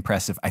very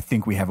impressive. I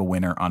think we have a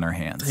winner on our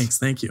hands. Thanks,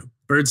 thank you.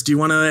 Birds, do you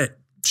want to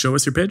show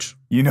us your pitch?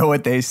 You know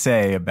what they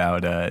say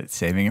about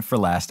saving it for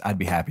last. I'd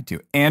be happy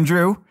to.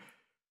 Andrew,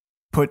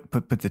 put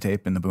the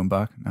tape in the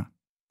boombox. No,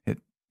 hit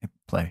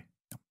play.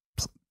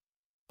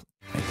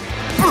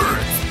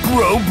 Birds,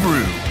 Bro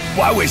Brew.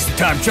 Why waste the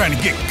time trying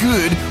to get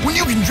good when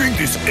you can drink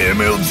this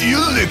MLG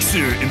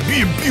elixir and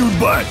be imbued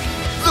by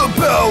the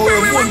power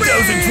of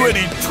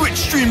 1,020 Twitch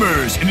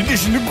streamers, in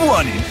addition to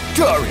guanine,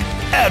 taurine,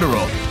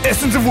 Adderall,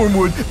 essence of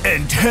wormwood,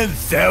 and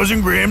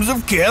 10,000 grams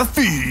of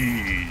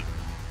caffeine.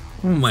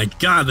 Oh my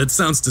God, that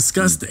sounds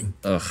disgusting.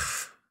 Ugh,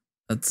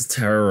 that's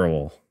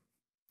terrible.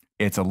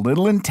 It's a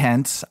little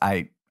intense.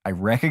 I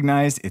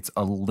recognize it's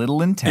a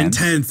little intense.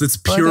 Intense. It's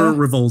pure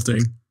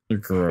revolting.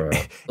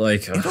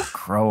 It'll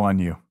grow on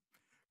you.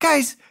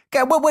 Guys,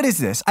 what is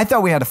this? I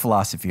thought we had a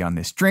philosophy on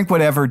this. Drink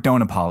whatever,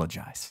 don't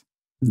apologize.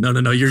 No,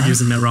 you're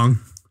using that wrong.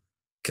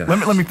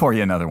 Let me pour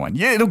you another one.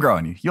 Yeah, it'll grow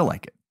on you. You'll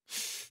like it.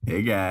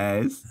 Hey,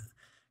 guys.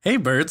 Hey,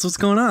 Birds, what's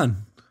going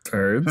on?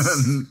 Birds?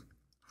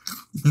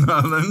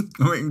 Nothing.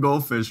 I'm eating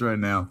goldfish right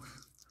now.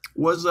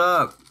 What's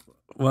up?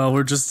 Well,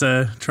 we're just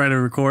trying to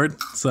record.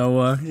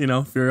 So,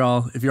 if you're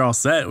all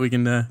set, we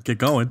can get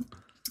going.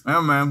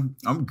 Oh, man.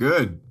 I'm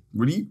good.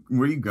 Where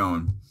are you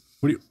going?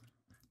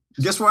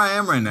 Guess where I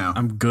am right now?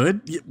 I'm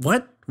good.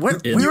 What? Where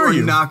are are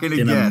you? Not going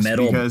to in guess. In a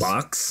metal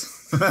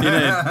box?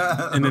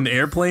 In an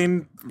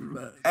airplane?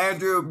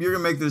 Andrew, you're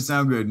going to make this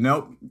sound good.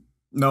 Nope.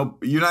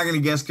 You're not going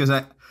to guess because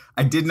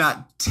I did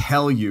not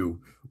tell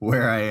you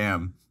where I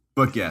am.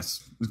 But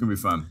guess. It's going to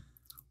be fun.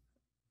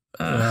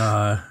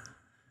 The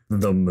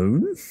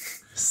moon?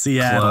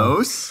 Seattle.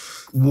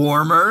 Close.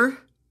 Warmer.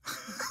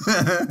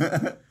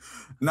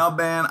 No,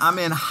 man. I'm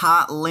in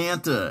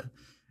Hotlanta.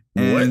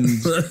 And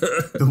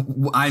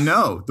I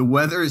know the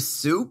weather is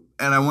soup.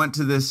 And I went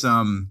to this,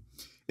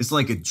 it's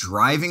like a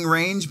driving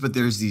range, but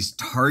there's these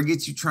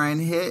targets you try and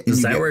hit.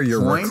 Is that where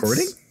you're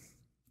recording?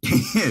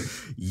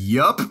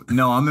 Yup.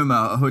 No, I'm in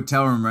my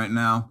hotel room right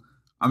now.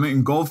 I'm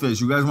eating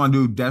goldfish. You guys want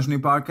to do Destiny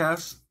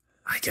podcast?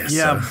 I guess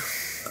so.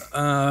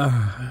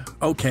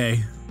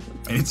 Okay.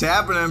 It's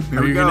happening.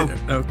 Here we go.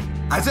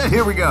 I said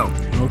here we go.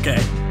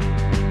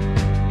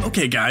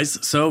 Okay, guys,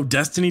 so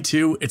Destiny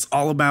 2, it's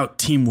all about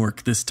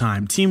teamwork this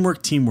time.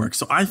 Teamwork.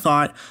 So I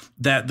thought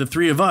that the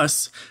three of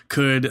us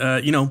could,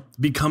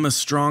 become a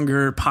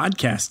stronger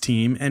podcast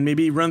team and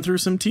maybe run through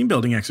some team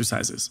building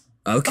exercises.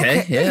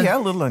 Okay, yeah. A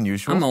little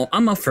unusual.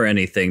 I'm up for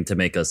anything to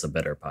make us a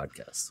better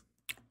podcast.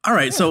 All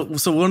right, so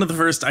one of the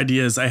first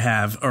ideas I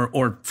have,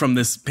 or from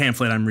this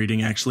pamphlet I'm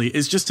reading actually,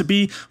 is just to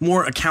be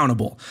more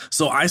accountable.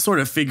 So I sort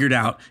of figured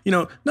out,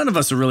 none of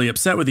us are really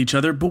upset with each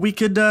other, but we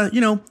could,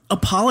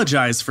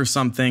 apologize for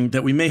something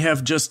that we may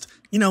have just,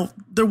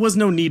 there was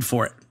no need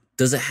for it.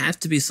 Does it have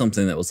to be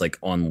something that was like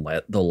on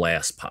the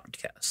last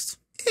podcast?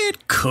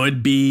 It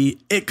could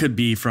be. It could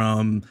be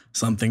from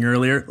something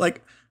earlier.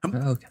 Like,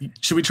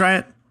 should we try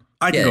it?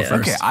 I can go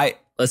first. Okay,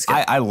 Let's go.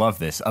 I love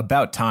this.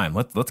 About time.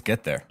 Let's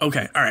get there.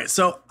 Okay. All right.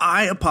 So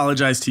I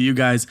apologize to you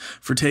guys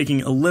for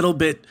taking a little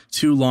bit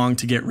too long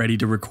to get ready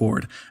to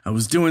record. I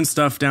was doing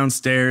stuff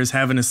downstairs,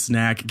 having a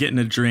snack, getting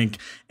a drink,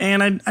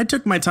 and I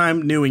took my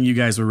time knowing you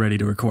guys were ready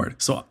to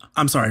record. So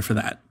I'm sorry for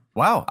that.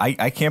 Wow.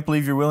 I can't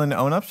believe you're willing to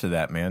own up to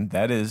that, man.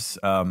 That is,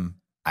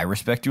 I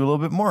respect you a little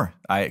bit more.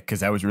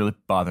 Because that was really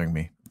bothering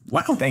me.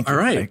 Wow. Thank you. All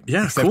right.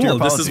 Cool.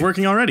 This is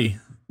working already.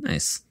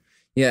 Nice.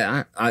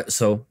 Yeah.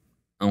 So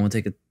I want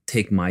to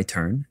take my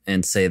turn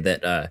and say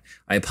that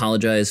I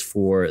apologize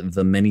for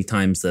the many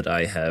times that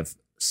I have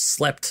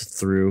slept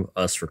through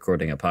us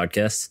recording a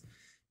podcast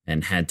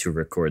and had to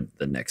record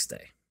the next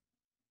day.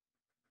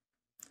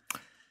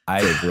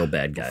 I did real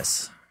bad,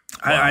 guys.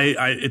 Wow.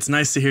 It's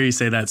nice to hear you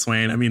say that,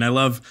 Swain. I mean, I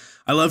love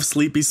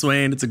Sleepy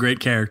Swain. It's a great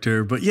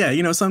character, but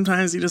yeah,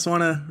 sometimes you just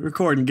want to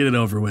record and get it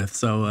over with.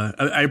 So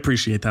I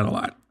appreciate that a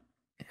lot.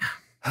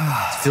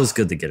 Yeah. It feels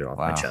good to get it off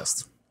my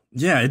chest.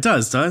 Yeah, it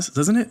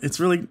doesn't it? It's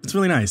really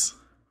nice.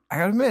 I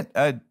gotta admit,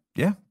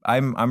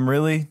 I'm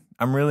really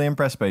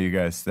impressed by you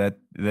guys. That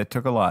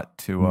took a lot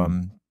to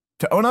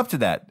own up to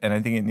that, and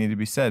I think it needed to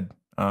be said.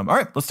 All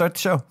right, let's start the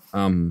show.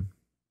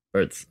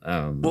 Birds.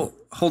 Well,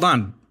 hold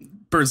on,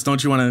 Birds.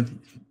 Don't you want to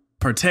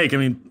partake? I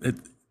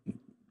mean,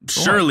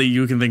 surely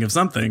you can think of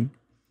something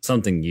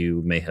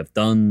you may have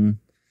done.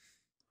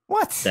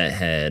 What that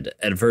had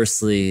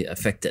adversely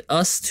affected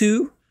us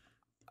too,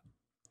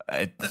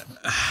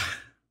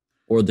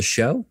 or the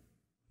show?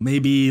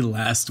 Maybe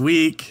last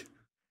week.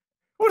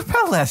 What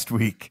about last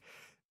week?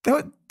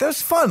 That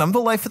was fun. I'm the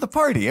life of the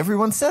party.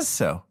 Everyone says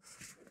so.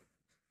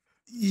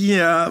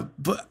 Yeah,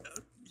 but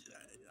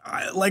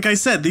like I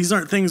said, these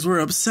aren't things we're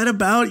upset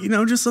about.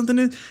 Just something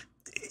to.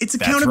 It's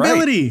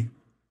accountability.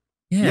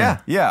 Right.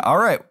 Yeah. All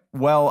right.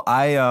 Well,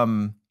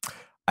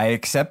 I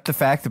accept the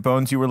fact that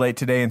Bones, you were late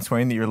today, and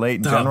Swain, that you're late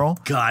in general.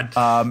 God.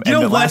 And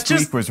the last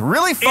week was a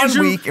really fun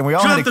week, and we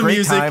all had a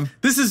great time.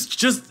 This is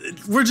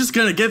we're just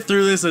going to get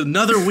through this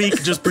another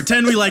week. Just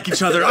pretend we like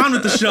each other. On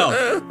with the show.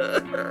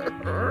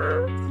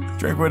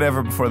 Drink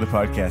whatever before the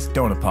podcast.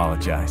 Don't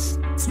apologize.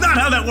 It's not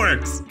how that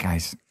works.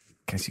 Guys,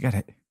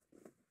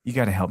 you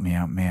gotta help me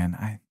out, man.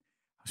 I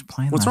was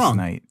playing What's last wrong?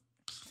 night.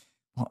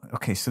 Well,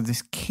 okay, so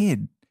this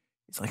kid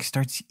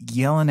starts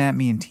yelling at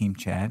me in team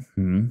chat,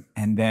 and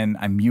then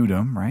I mute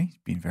him, right? He's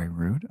being very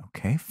rude.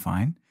 Okay,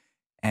 fine.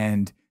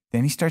 And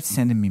then he starts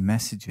sending me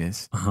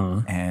messages,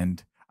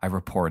 and I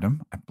report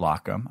him. I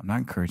block him. I'm not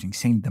encouraging,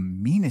 saying the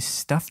meanest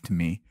stuff to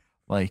me,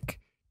 like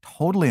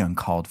totally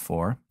uncalled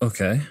for.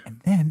 Okay. And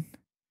then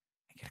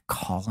I get a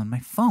call on my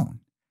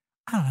phone.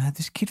 I don't know how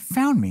this kid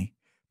found me,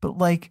 but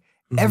like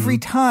every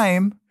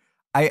time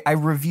I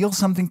reveal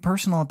something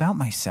personal about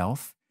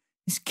myself,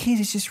 this kid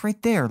is just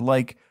right there.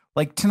 Like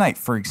tonight,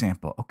 for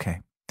example.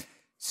 Okay,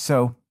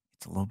 so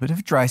it's a little bit of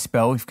a dry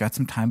spell. We've got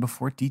some time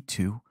before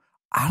D2.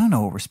 I don't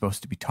know what we're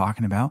supposed to be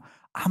talking about.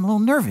 I'm a little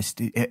nervous.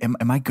 Am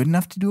I good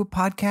enough to do a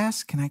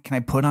podcast? Can I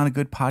put on a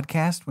good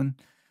podcast when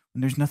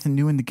there's nothing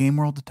new in the game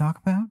world to talk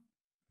about?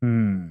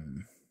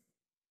 You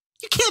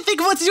can't think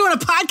of what to do on a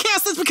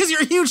podcast? That's because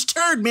you're a huge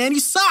turd, man. You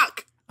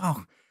suck.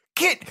 Oh,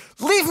 kid,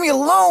 leave me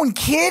alone,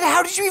 kid.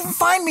 How did you even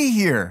find me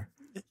here?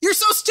 You're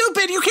so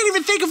stupid. You can't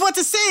even think of what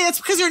to say. That's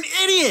because you're an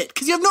idiot.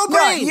 Because you have no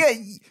brain. Yeah,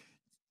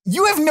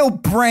 you have no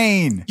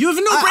brain. You have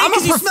no brain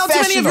because you smell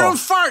too many of your own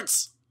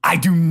farts. I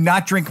do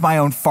not drink my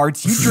own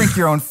farts. You drink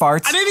your own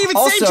farts. I didn't even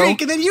say drink,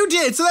 and then you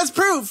did. So that's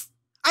proof.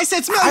 I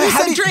said smell. You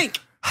said drink.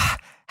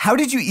 How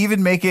did you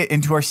even make it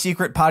into our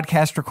secret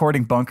podcast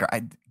recording bunker?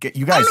 You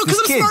guys, I don't know, because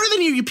I'm smarter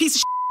than you piece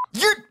of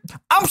shit.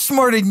 I'm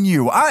smarter than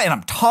you. And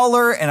I'm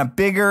taller and I'm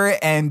bigger,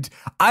 and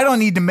I don't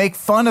need to make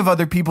fun of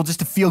other people just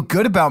to feel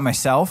good about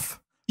myself.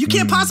 You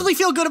can't possibly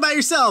feel good about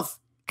yourself.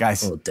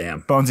 Guys. Oh,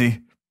 damn.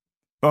 Bonesy,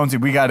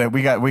 we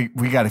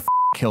gotta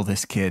kill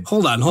this kid.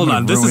 Hold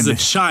on. This is a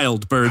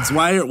child, Birds.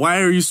 Why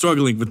are you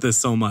struggling with this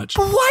so much?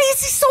 But why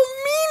is he so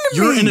mean to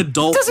me? You're an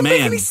adult Doesn't man.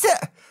 Make any sense.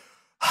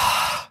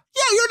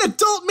 Yeah, you're an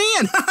adult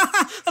man.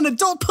 An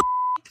adult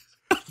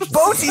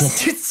Bonesy,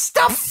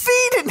 stop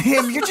feeding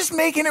him. You're just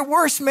making it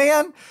worse,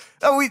 man.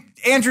 Oh,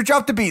 Andrew,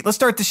 drop the beat. Let's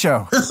start the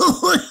show.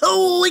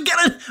 we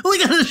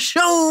got a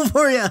show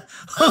for you.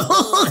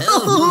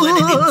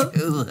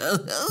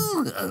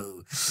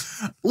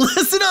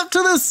 Listen up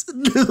to this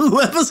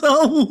new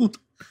episode.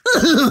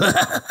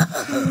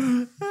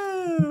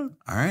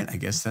 All right, I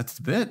guess that's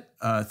the bit.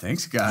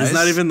 Thanks, guys. It's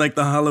not even like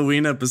the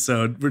Halloween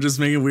episode. We're just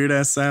making weird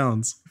ass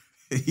sounds.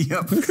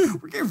 Yep,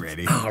 we're getting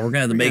ready. Oh, we're gonna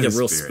have to make it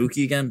real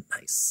spooky again.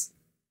 Nice.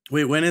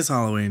 Wait, when is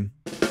Halloween?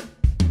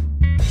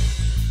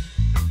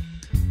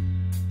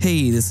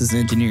 Hey, this is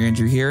Engineer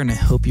Andrew here, and I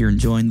hope you're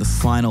enjoying the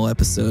final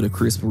episode of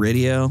Crucible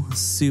Radio.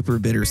 Super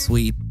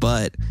bittersweet,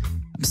 but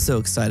I'm so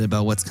excited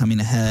about what's coming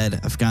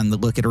ahead. I've gotten to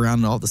look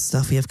around at all the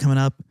stuff we have coming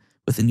up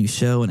with a new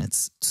show, and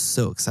it's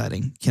so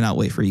exciting. Cannot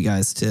wait for you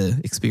guys to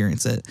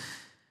experience it.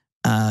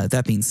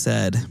 That being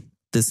said,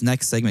 this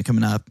next segment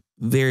coming up,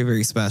 very,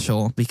 very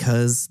special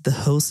because the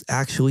hosts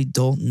actually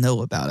don't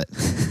know about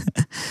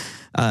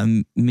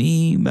it.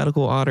 Me,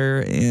 Medical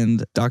Otter,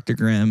 and Dr.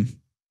 Grimm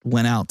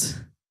went out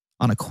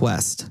on a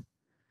quest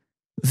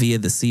via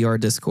the CR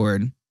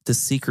Discord to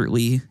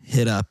secretly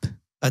hit up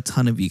a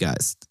ton of you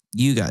guys,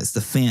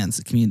 the fans,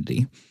 the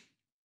community,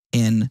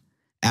 and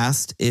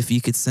asked if you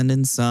could send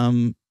in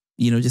some,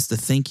 just a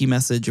thank you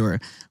message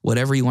or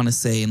whatever you want to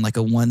say in like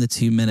a 1 to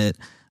 2 minute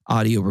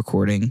audio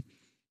recording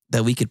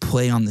that we could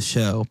play on the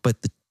show. But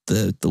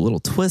the little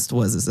twist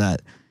is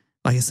that,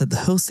 like I said, the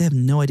hosts, they have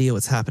no idea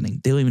what's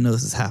happening. They don't even know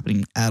this is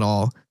happening at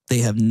all. They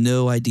have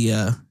no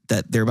idea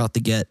that they're about to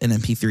get an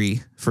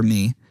MP3 from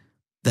me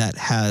that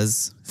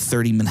has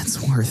 30 minutes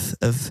worth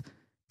of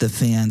the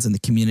fans and the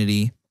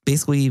community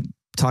basically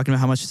talking about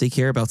how much they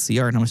care about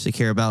CR and how much they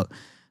care about,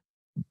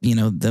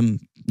 them,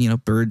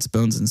 Birds,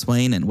 Bones, and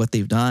Swain and what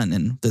they've done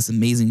and this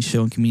amazing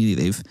show and community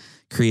they've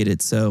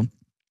created. So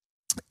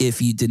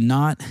if you did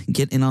not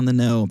get in on the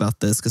know about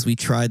this, because we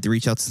tried to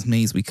reach out to as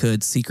many as we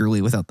could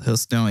secretly without the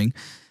host knowing,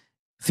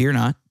 fear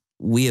not.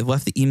 We have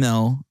left the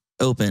email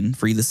open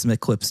for you to submit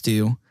clips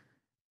to.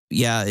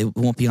 Yeah, it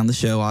won't be on the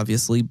show,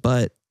 obviously,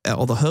 but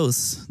all the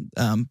hosts,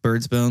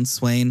 Birds, Bones,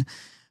 Swain,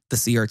 the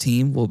CR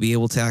team will be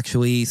able to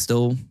actually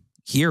still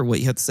hear what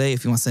you have to say.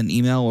 If you want to send an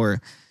email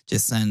or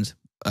just send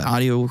an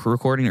audio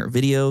recording or a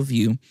video of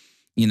you,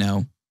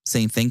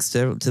 saying thanks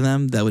to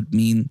them, that would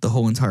mean the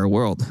whole entire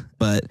world.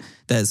 But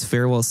that is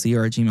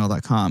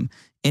farewellcr@gmail.com.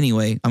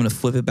 Anyway, I'm going to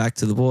flip it back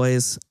to the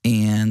boys,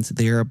 and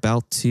they're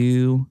about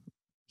to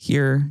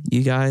hear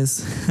you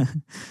guys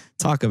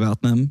talk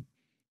about them,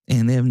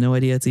 and they have no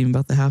idea it's even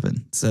about to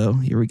happen. So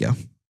here we go.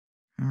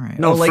 All right.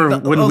 No,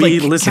 when we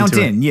listen count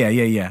to in. it.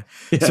 Yeah.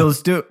 So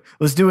let's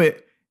do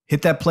it.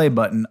 Hit that play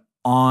button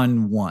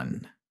on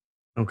 1.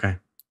 Okay.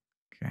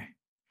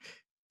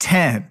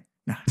 10.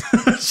 No.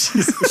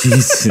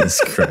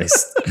 Jesus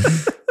Christ.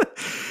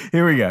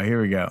 Here we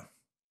go.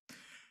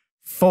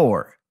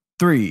 4,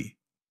 3,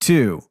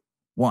 2,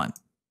 1.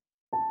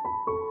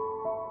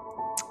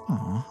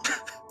 Aw.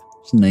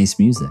 It's nice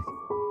music.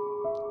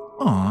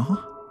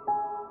 Aw.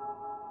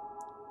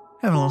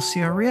 Having a little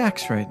CR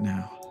Reacts right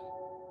now.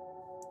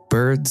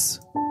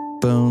 Birds,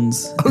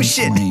 Bones, and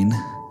shit. Swain.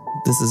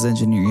 This is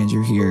Engineer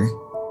Andrew here.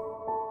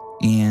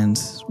 And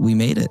we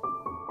made it.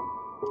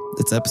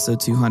 It's episode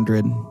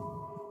 200.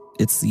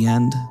 It's the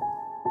end,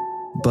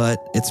 but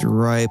it's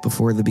right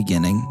before the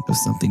beginning of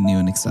something new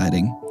and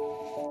exciting.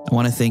 I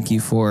want to thank you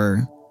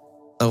for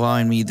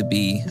allowing me to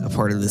be a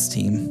part of this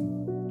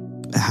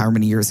team. How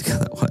many years ago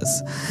that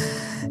was.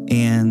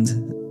 And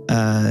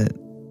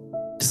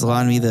just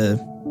allowing me to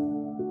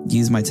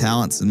use my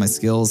talents and my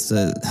skills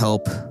to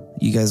help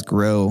you guys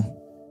grow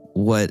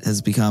what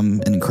has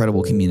become an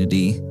incredible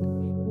community.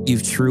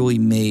 You've truly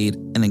made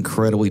an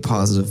incredibly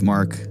positive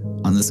mark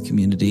on this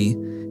community.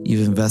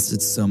 You've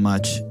invested so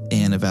much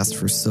and have asked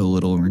for so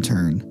little in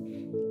return.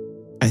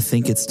 I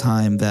think it's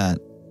time that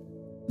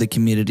the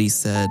community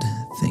said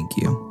thank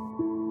you.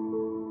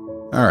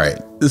 All right,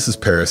 this is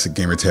Paris at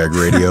Gamertag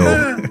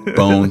Radio.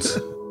 Bones,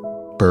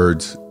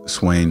 Birds,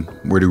 Swain,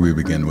 where do we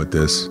begin with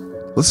this?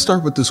 Let's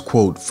start with this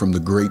quote from the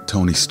great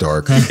Tony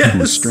Stark, who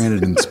was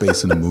stranded in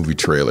space in a movie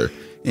trailer.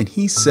 And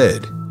he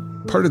said,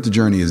 part of the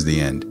journey is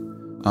the end.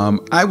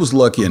 I was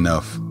lucky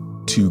enough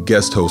to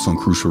guest host on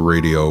Crucible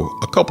Radio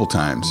a couple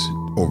times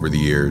over the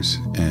years.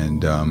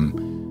 And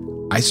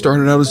I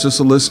started out as just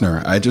a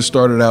listener. I just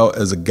started out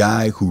as a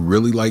guy who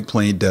really liked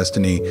playing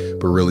Destiny,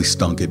 but really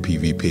stunk at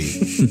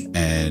PvP.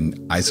 And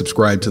I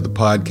subscribed to the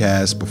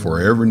podcast before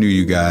I ever knew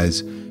you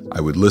guys. I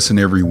would listen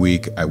every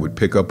week. I would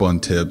pick up on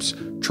tips,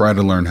 try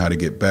to learn how to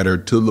get better,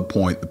 to the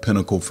point the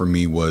pinnacle for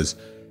me was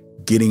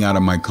getting out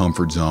of my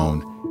comfort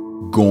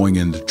zone, going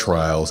into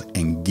trials,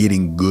 and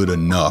getting good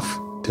enough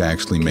to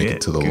actually make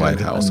it to the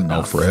lighthouse. And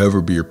I'll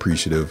forever be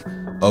appreciative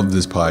of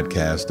this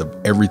podcast, of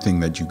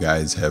everything that you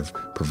guys have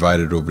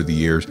provided over the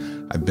years.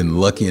 I've been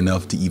lucky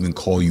enough to even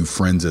call you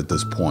friends at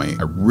this point.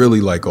 I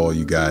really like all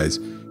you guys.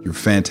 You're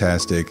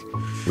fantastic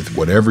with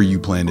whatever you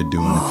plan to do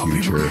in the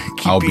future.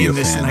 I'll be a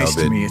fan of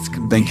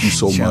it. Thank you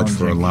so much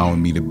for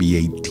allowing me to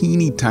be a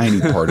teeny tiny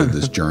part of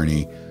this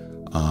journey.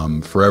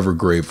 Forever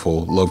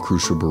grateful. Love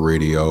Crucible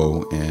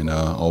Radio, and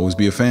always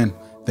be a fan.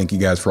 Thank you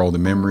guys for all the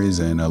memories,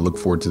 and I look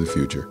forward to the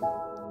future.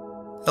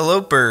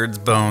 Hello, Birds,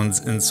 Bones,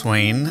 and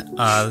Swain.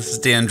 This is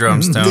Dan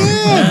Drumstone.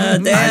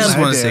 I just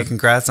want to say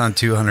congrats on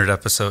 200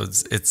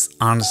 episodes. It's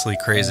honestly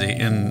crazy,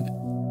 and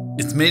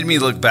it's made me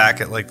look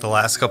back at like the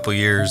last couple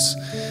years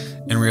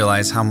and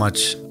realize how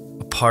much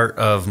a part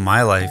of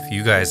my life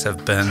you guys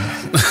have been.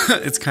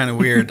 It's kind of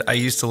weird. I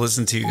used to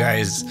listen to you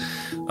guys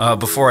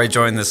before I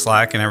joined the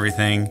Slack and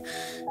everything.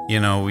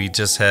 You know, we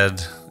just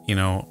had,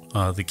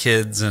 the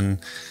kids, and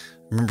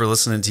I remember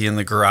listening to you in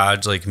the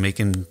garage, like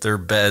making their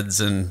beds,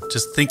 and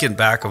just thinking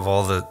back of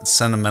all the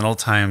sentimental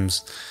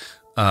times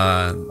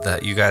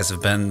that you guys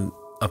have been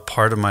a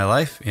part of my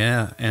life.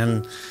 Yeah.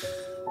 And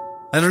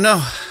I don't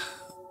know.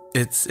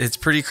 It's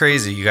pretty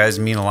crazy. You guys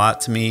mean a lot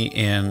to me,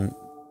 and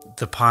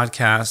the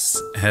podcast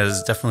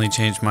has definitely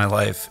changed my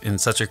life in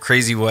such a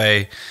crazy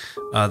way.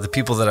 The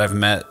people that I've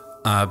met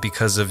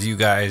because of you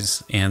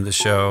guys and the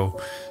show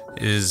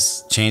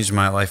is changed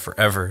my life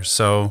forever.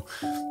 So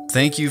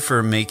thank you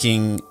for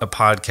making a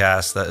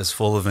podcast that is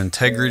full of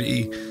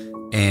integrity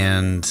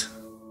and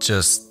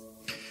just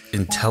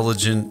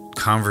intelligent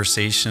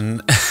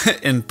conversation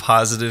and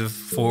positive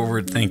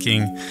forward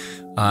thinking,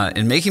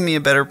 and making me a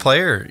better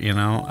player.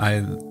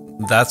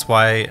 That's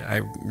why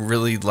I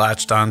really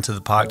latched on to the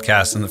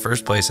podcast in the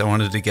first place. I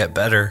wanted to get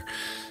better.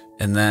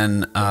 And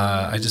then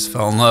I just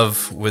fell in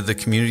love with the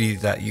community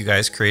that you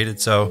guys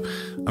created. So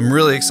I'm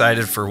really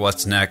excited for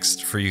what's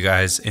next for you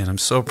guys. And I'm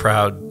so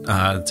proud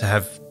to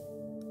have,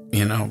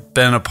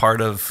 been a part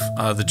of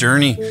the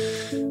journey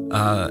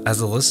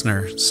as a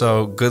listener.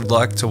 So good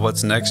luck to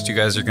what's next. You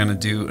guys are going to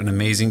do an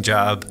amazing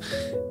job.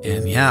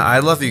 And yeah, I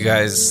love you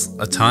guys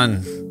a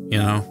ton,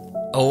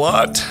 a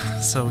lot.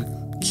 So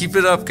keep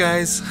it up,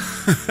 guys.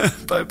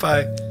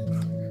 Bye-bye.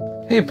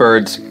 Hey,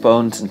 Birds,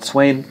 Bones, and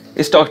Swain.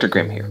 It's Dr.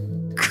 Grimm here.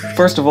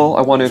 First of all,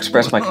 I want to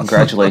express my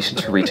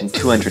congratulations for reaching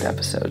 200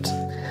 episodes.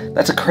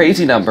 That's a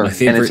crazy number, and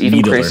it's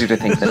even crazier to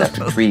think that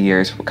after 3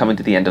 years, we're coming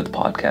to the end of the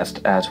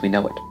podcast as we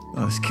know it.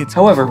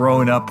 However,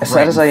 as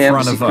sad as I am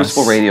to see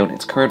Crucible Radio in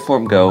its current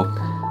form go,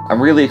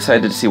 I'm really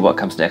excited to see what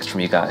comes next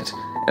from you guys,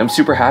 and I'm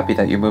super happy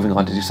that you're moving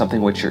on to do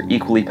something which you're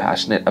equally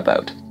passionate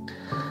about.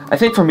 I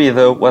think for me,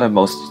 though, what I'm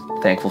most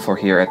thankful for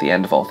here at the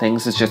end of all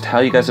things is just how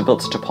you guys have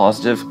built such a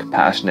positive,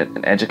 compassionate,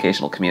 and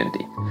educational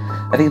community.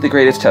 I think the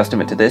greatest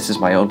testament to this is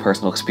my own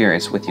personal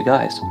experience with you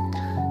guys.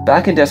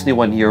 Back in Destiny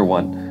 1 Year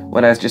 1,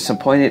 when I was just some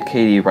poignant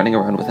Katie running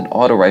around with an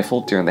auto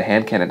rifle during the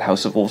hand cannon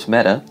House of Wolves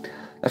meta,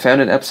 I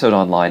found an episode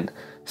online,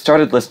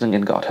 started listening,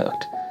 and got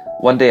hooked.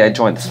 One day I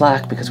joined the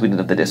Slack because we didn't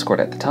have the Discord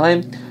at the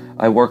time.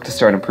 I worked to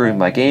start improving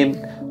my game,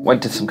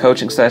 went to some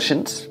coaching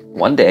sessions.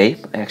 One day,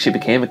 I actually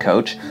became a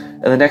coach,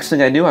 And the next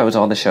thing I knew, I was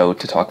on the show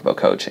to talk about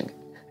coaching.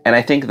 And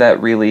I think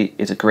that really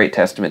is a great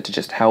testament to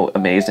just how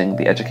amazing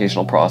the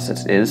educational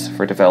process is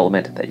for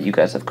development that you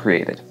guys have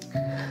created.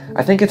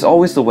 I think it's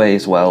always the way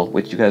as well,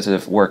 which you guys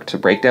have worked to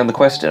break down the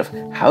question of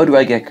how do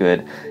I get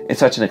good in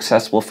such an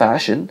accessible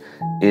fashion,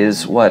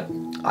 is what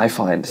I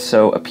find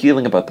so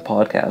appealing about the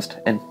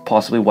podcast and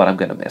possibly what I'm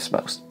going to miss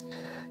most.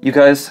 You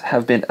guys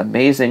have been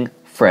amazing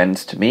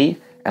friends to me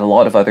and a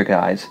lot of other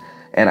guys,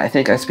 and I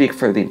think I speak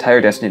for the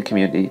entire Destiny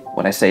community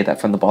when I say that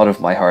from the bottom of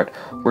my heart,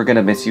 we're going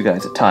to miss you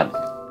guys a ton.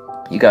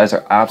 You guys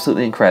are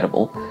absolutely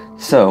incredible,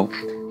 so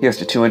here's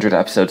to 200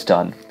 episodes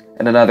done,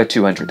 and another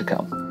 200 to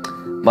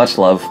come. Much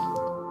love,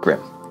 Grim.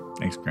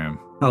 Thanks, Grim.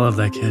 I love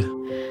that kid.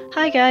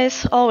 Hi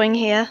guys, Allwing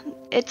here.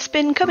 It's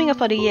been coming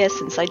up on a year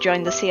since I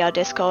joined the CR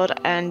Discord,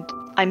 and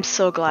I'm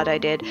so glad I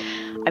did.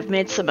 I've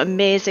made some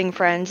amazing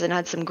friends and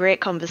had some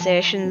great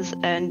conversations,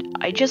 and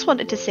I just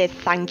wanted to say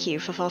thank you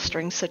for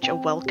fostering such a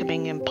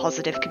welcoming and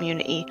positive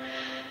community.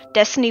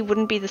 Destiny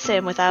wouldn't be the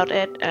same without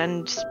it,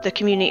 and the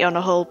community on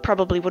a whole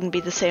probably wouldn't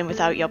be the same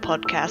without your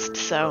podcast,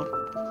 so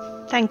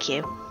thank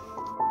you.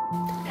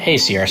 Hey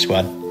CR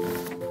Squad.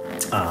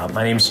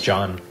 My name's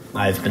John.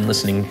 I've been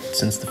listening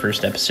since the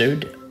first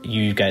episode.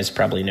 You guys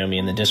probably know me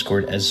in the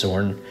Discord as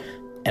Zorn,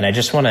 and I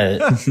just want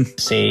to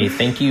say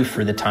thank you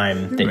for the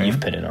time that you've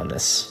put in on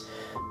this.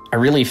 I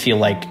really feel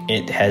like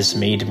it has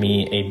made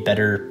me a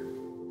better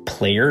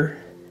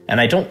player, and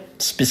I don't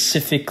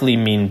specifically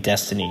mean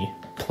Destiny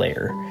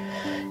player.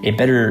 A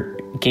better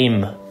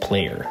game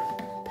player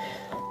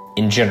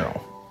in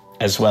general,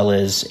 as well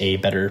as a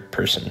better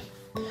person.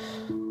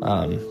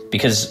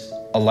 Because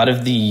a lot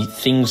of the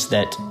things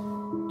that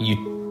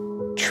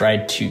you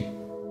tried to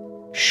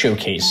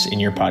showcase in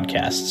your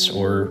podcasts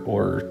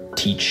or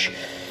teach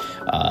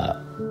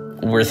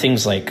were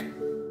things like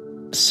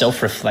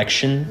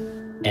self-reflection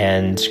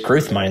and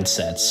growth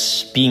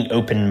mindsets, being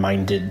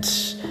open-minded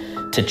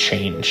to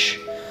change.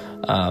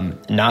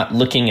 Not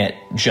looking at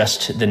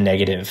just the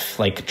negative,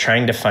 like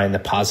trying to find the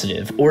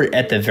positive, or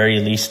at the very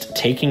least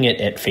taking it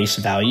at face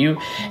value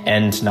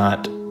and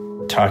not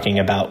talking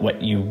about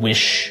what you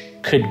wish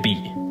could be.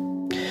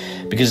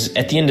 Because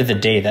at the end of the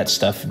day, that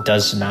stuff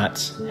does not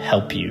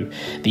help you.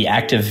 The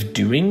act of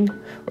doing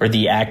or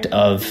the act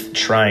of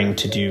trying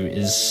to do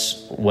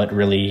is what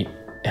really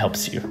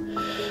helps you.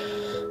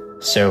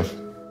 So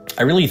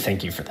I really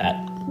thank you for that.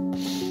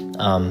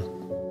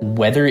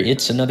 Whether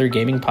it's another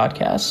gaming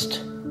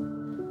podcast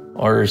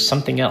or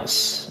something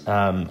else,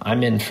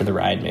 I'm in for the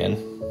ride, man.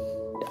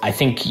 I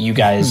think you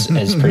guys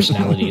as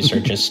personalities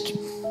are just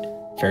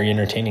very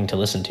entertaining to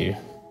listen to.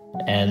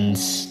 And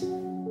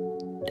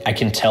I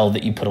can tell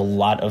that you put a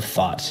lot of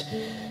thought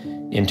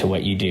into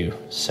what you do.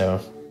 So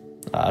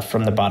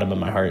from the bottom of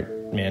my heart,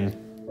 man,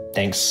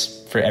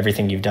 thanks for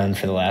everything you've done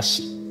for the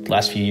last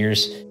few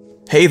years.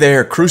 Hey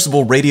there,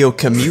 Crucible Radio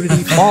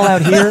community,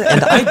 Fallout here,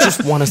 and I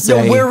just want to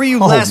say, where were you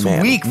last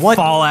week, what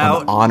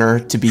Fallout? An honor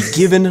to be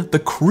given the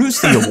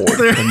Cruci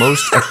Award, the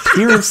most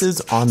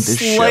appearances on this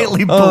show.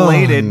 Slightly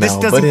belated. This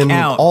doesn't but in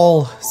count.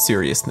 all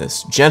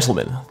seriousness,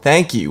 gentlemen,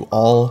 thank you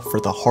all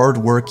for the hard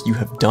work you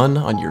have done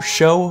on your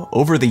show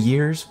over the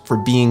years, for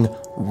being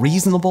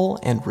reasonable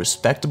and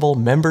respectable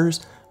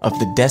members of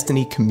the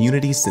Destiny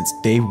community since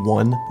day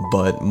one,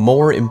 but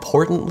more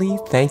importantly,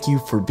 thank you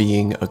for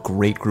being a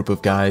great group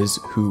of guys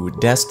who,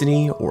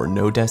 Destiny or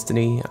no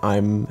Destiny,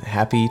 I'm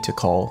happy to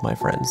call my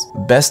friends.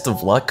 Best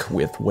of luck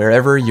with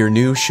wherever your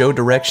new show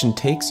direction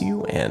takes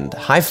you, and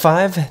high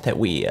five that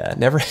we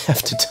never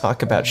have to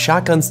talk about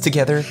shotguns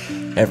together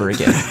ever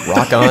again.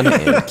 Rock on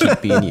and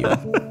keep being you.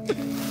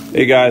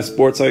 Hey guys,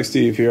 Sports Like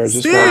Steve here. I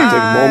just want to take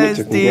a moment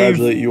to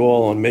congratulate you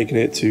all on making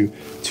it to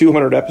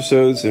 200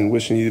 episodes and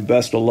wishing you the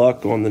best of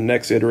luck on the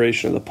next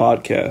iteration of the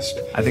podcast.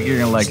 I think you're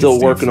going to like Still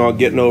working on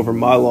getting over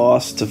my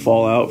loss to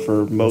Fallout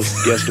for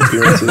most guest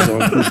appearances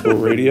on Crucible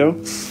Radio.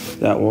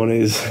 That one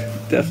is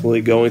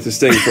definitely going to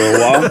sting for a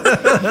while.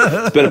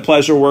 It's been a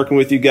pleasure working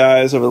with you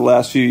guys over the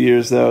last few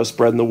years, though,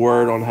 spreading the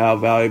word on how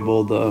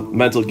valuable the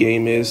mental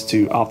game is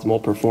to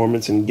optimal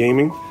performance in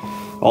gaming.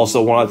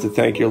 Also wanted to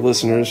thank your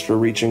listeners for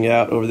reaching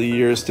out over the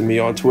years to me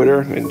on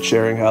Twitter and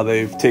sharing how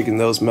they've taken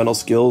those mental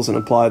skills and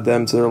applied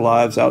them to their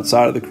lives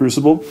outside of the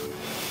Crucible.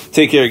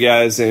 Take care,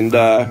 guys, and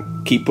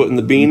keep putting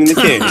the bean in the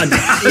can.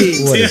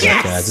 What is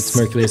up, guys? It's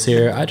Mercules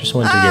here. I just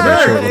wanted to give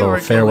a short little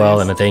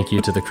farewell and a thank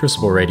you to the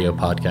Crucible Radio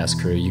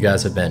podcast crew. You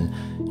guys have been,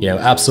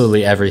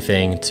 absolutely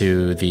everything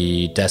to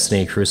the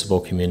Destiny Crucible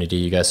community.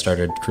 You guys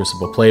started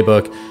Crucible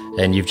Playbook,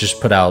 and you've just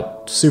put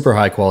out super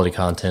high quality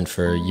content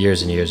for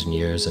years and years and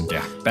years. And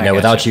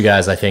without you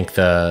guys, I think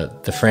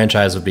the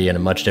franchise would be in a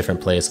much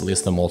different place, at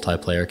least the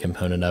multiplayer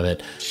component of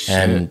it.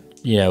 And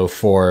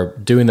for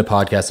doing the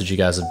podcast that you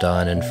guys have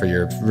done, and for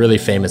your really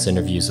famous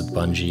interviews with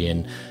Bungie,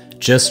 and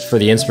just for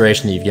the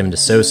inspiration that you've given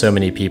to so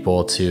many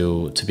people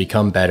to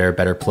become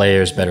better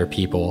players, better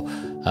people.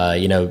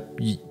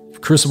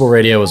 Crucible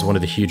Radio was one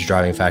of the huge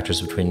driving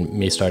factors between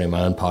me starting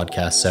my own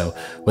podcast. So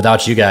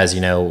without you guys,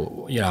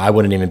 I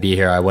wouldn't even be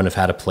here. I wouldn't have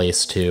had a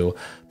place to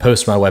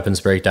post my weapons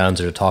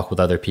breakdowns or to talk with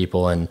other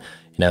people. And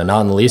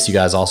not in the least, you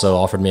guys also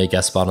offered me a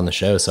guest spot on the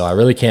show. So I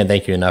really can't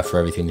thank you enough for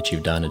everything that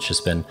you've done. It's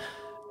just been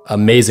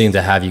amazing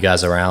to have you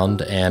guys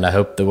around. And I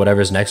hope that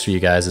whatever's next for you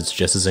guys, it's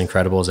just as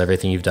incredible as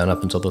everything you've done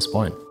up until this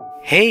point.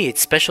 Hey,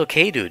 it's Special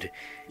K, dude.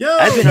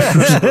 I've been on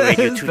Crucible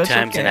Radio 2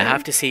 times, and I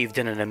have to say you've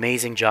done an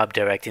amazing job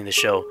directing the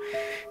show.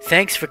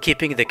 Thanks for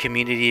keeping the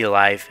community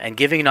alive and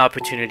giving an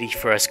opportunity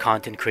for us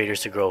content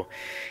creators to grow.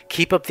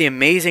 Keep up the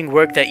amazing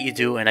work that you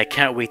do, and I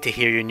can't wait to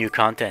hear your new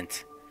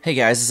content. Hey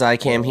guys, it's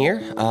iCam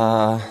here.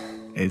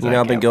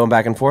 I've been going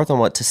back and forth on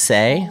what to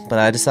say, but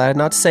I decided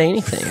not to say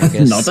anything. I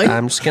guess Nothing?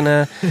 I'm just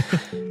gonna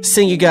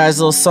sing you guys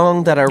a little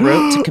song that I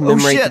wrote to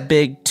commemorate the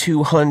big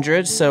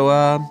 200.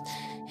 So,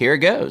 here it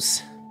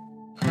goes.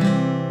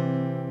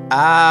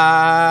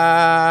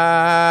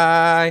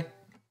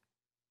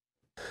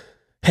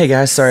 Hey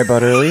guys, sorry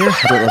about earlier.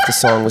 I don't know if the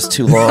song was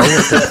too long,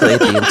 if they played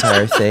the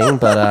entire thing,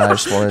 but I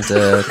just wanted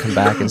to come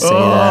back and say that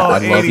I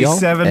love y'all.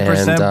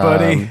 87%, and,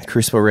 buddy.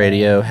 Crucible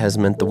Radio has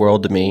meant the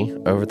world to me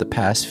over the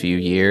past few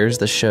years.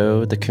 The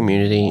show, the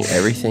community,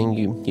 everything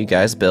you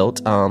guys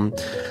built.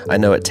 I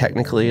know it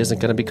technically isn't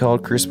going to be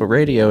called Crucible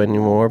Radio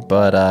anymore,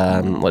 but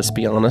let's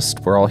be honest,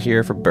 we're all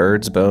here for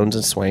Birds, Bones,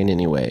 and Swain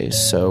anyways.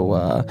 So,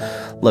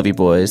 love you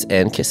boys,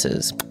 and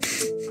kisses.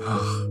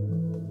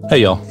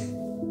 Hey y'all,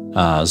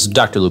 this is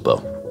Dr.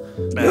 Lupo.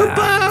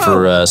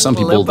 For some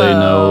people, they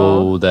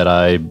know that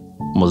I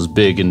was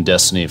big in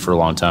Destiny for a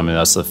long time, and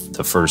that's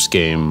the first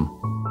game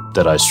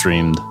that I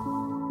streamed,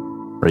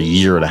 or a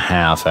year and a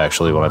half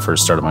actually, when I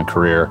first started my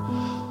career.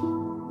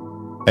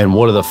 And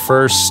one of the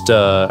first,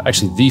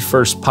 actually the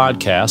first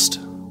podcast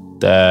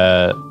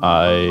that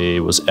I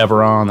was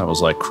ever on that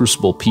was like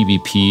Crucible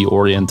PvP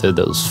oriented,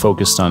 that was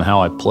focused on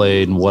how I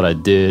played and what I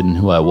did and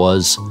who I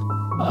was,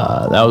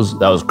 that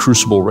was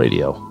Crucible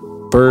Radio.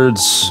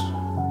 Birds,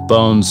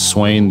 Bones,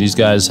 Swain, these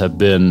guys have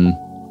been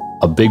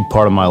a big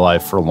part of my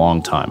life for a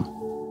long time.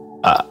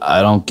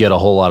 I don't get a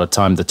whole lot of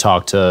time to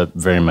talk to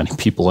very many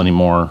people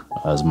anymore,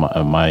 as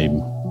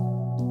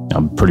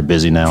I'm pretty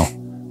busy now.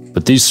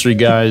 But these three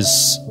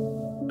guys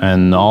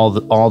and all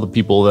the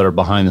people that are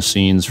behind the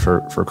scenes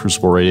for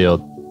Crucible Radio,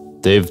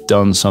 they've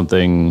done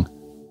something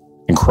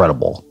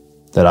incredible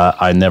that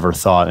I never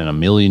thought in a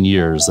million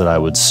years that I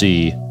would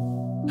see.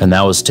 And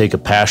that was take a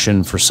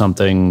passion for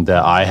something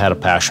that I had a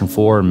passion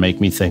for and make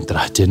me think that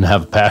I didn't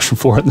have a passion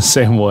for it in the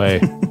same way.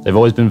 They've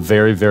always been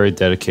very, very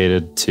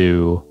dedicated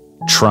to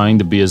trying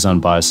to be as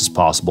unbiased as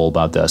possible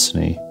about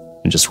Destiny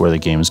and just where the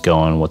game is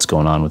going, what's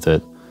going on with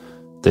it.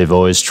 They've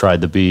always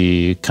tried to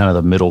be kind of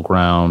the middle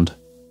ground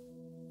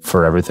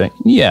for everything.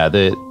 Yeah,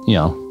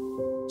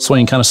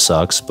 Swain kind of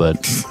sucks, but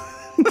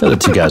the other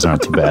two guys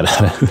aren't too bad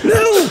at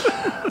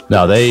it.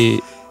 No,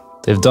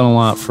 they've done a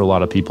lot for a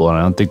lot of people, and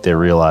I don't think they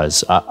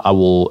realize. I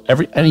will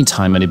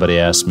anytime anybody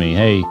asks me,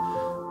 hey,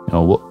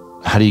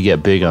 how do you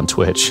get big on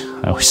Twitch?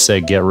 I always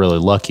say get really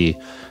lucky.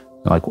 They're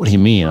like, what do you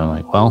mean? I'm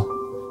like, well,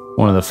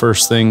 one of the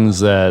first things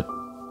that,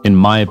 in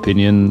my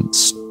opinion,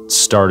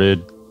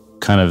 started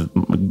kind of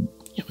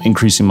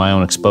increasing my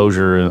own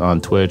exposure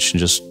on Twitch and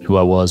just who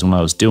I was and what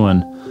I was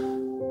doing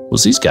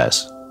was these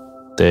guys.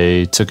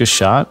 They took a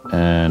shot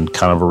and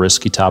kind of a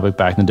risky topic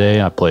back in the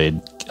day. I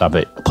played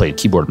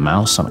keyboard and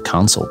mouse on a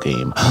console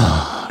game.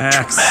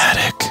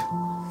 Dramatic.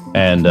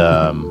 And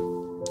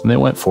they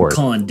went for it.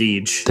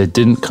 Condage. They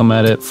didn't come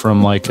at it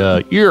from like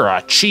you're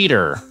a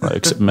cheater.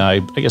 Except I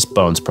guess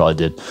Bones probably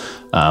did.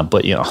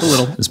 But a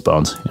little. It's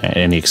Bones.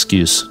 Any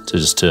excuse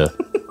to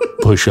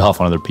push off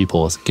on other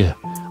people. It's like,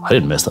 I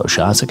didn't miss those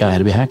shots. That guy had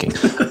to be hacking.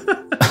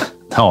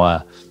 No,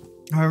 I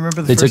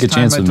remember they took a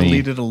chance with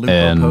me, deleted a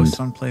Lupo post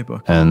on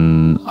Playbook.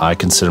 And I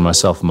consider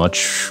myself a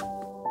much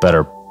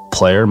better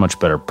player, much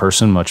better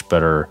person, much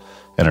better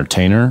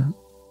entertainer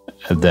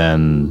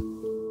than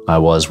I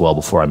was well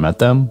before I met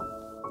them.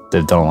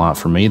 They've done a lot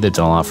for me. They've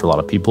done a lot for a lot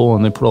of people,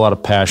 and they put a lot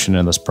of passion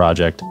in this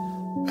project.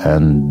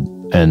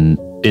 And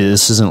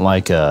this isn't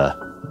like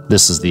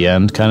this is the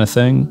end kind of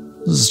thing.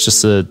 This is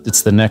just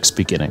it's the next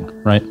beginning,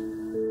 right?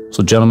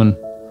 So, gentlemen,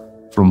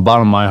 from the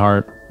bottom of my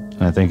heart,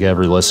 and I think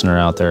every listener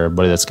out there,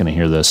 everybody that's going to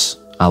hear this,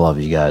 I love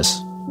you guys.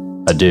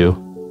 I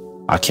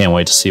do. I can't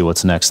wait to see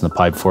what's next in the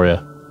pipe for you.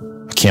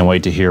 I can't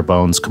wait to hear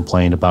Bones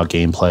complain about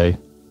gameplay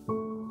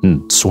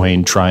and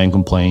Swain try and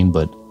complain,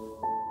 but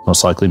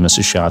most likely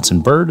misses shots.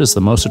 And Bird is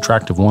the most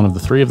attractive one of the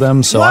three of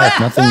them, so I have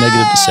nothing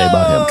negative to say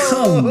about him.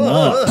 Come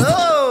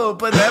on.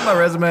 Put that in my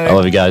resume. I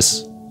love you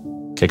guys.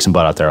 Kick some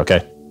butt out there,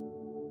 okay?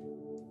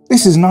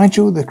 This is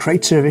Nigel, the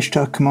creator of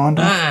Ishtar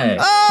Commander. Hi.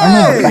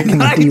 I remember back in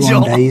the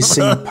D1 days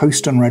seeing a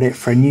post on Reddit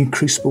for a new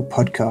Crucible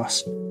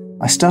podcast.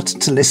 I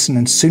started to listen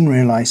and soon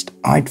realised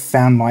I'd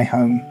found my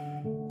home.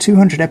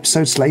 200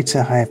 episodes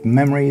later, I have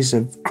memories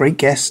of great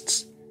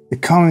guests, the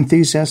calm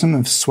enthusiasm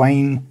of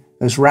Swain,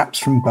 those raps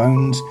from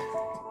Bones,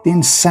 the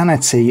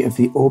insanity of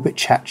the Orbit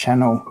chat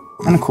channel,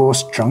 and of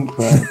course, drunk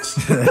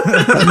birds.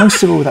 But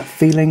most of all, that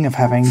feeling of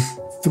having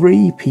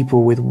three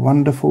people with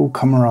wonderful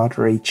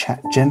camaraderie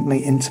chat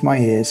gently into my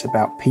ears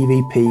about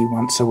PvP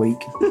once a week.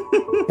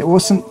 It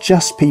wasn't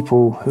just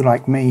people who,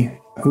 like me,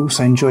 who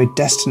also enjoyed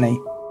Destiny.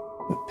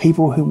 with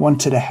people who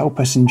wanted to help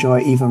us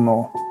enjoy even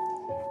more.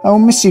 I will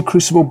miss you,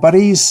 Crucible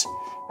buddies.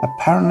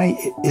 Apparently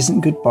it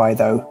isn't goodbye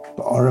though,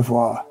 but au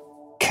revoir.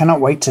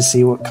 Cannot wait to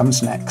see what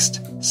comes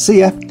next. See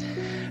ya!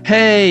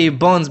 Hey,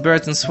 Bones,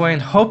 Bert, and Swain.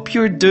 Hope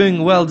you're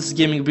doing well this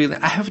gaming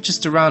breathing. I have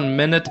just around a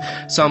minute,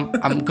 so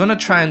I'm gonna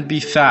try and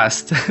be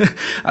fast.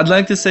 I'd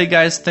like to say,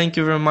 guys, thank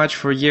you very much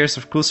for years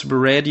of Crucible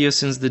Radio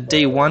since the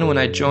day one when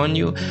I joined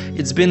you.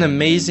 It's been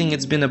amazing.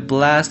 It's been a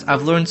blast.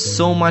 I've learned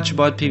so much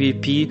about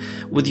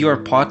PvP with your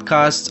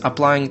podcast,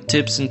 applying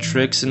tips and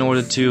tricks in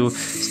order to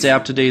stay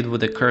up to date with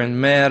the current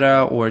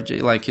meta or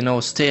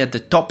stay at the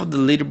top of the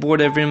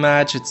leaderboard every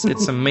match.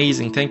 It's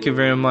amazing. Thank you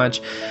very much.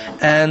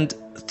 And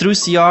through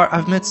CR,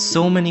 I've met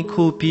so many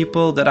cool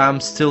people that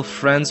I'm still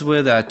friends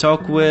with, that I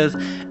talk with,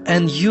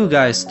 and you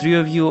guys, 3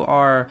 of you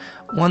are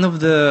one of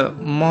the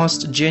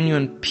most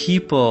genuine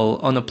people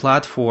on the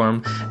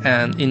platform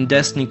and in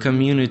Destiny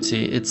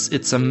community.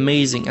 It's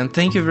amazing, and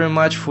thank you very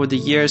much for the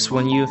years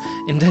when you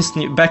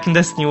back in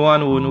Destiny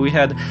 1 when we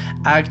had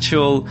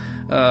actual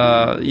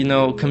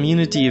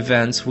community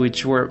events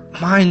which were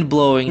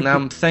mind-blowing, and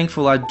I'm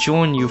thankful I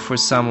joined you for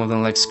some of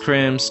them, like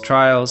scrims,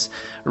 trials,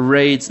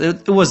 raids.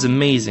 It was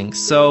amazing.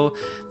 So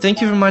thank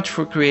you very much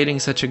for creating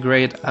such a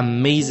great,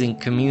 amazing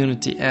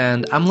community,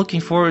 and I'm looking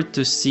forward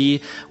to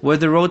see where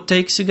the road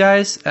takes you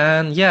guys.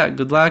 And yeah,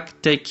 good luck,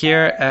 take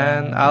care,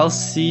 and I'll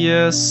see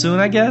you soon,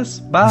 I guess.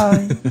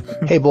 Bye.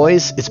 Hey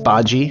boys, it's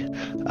Baji.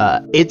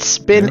 It's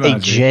been a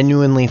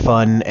genuinely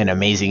fun and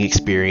amazing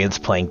experience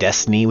playing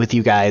Destiny with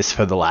you guys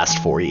for the last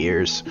 4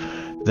 years.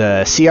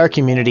 The CR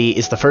community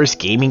is the first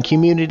gaming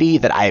community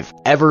that I've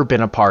ever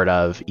been a part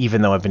of,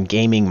 even though I've been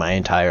gaming my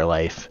entire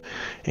life.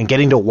 And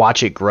getting to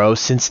watch it grow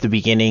since the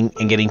beginning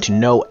and getting to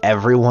know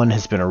everyone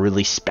has been a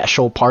really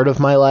special part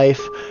of my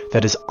life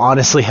that has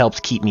honestly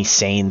helped keep me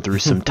sane through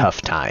some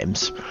tough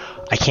times.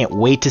 I can't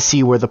wait to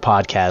see where the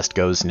podcast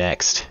goes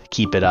next.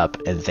 Keep it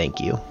up, and thank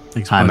you.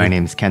 Thanks, Hi, my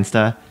name is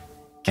Kensta,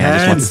 and I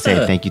just want to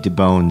say thank you to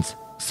Bones,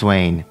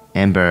 Swain,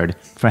 and Bird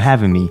for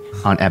having me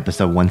on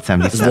episode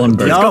 177.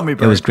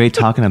 It was great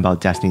talking about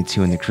Destiny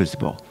 2 and the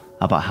Crucible,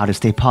 about how to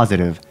stay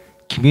positive,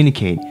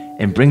 communicate,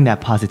 and bring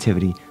that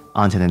positivity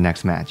onto the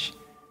next match.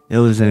 It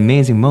was an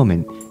amazing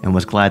moment, and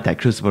was glad that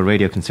Crucible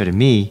Radio considered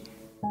me,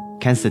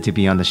 Kensta, to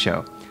be on the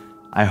show.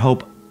 I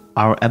hope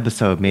our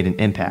episode made an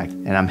impact,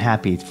 and I'm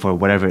happy for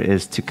whatever it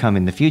is to come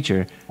in the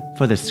future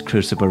for this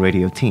Crucible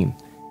Radio team.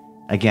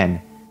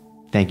 Again,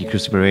 thank you,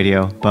 Crucible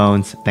Radio.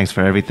 Bones, thanks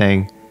for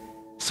everything.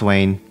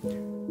 Swain,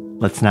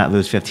 let's not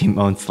lose 15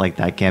 months like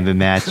that Gambit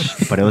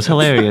match, but it was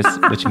hilarious,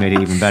 which made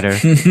it even better.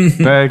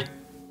 Bird,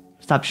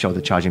 stop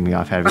shoulder charging me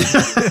off heavy.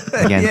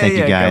 Again, thank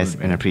you guys,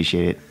 and I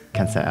appreciate it.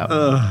 Kensta out.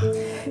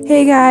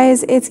 Hey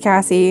guys, it's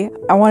Cassie.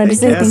 I wanted to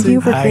say thank you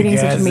for creating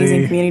such an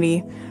amazing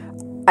community.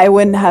 I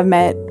wouldn't have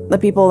met the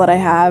people that I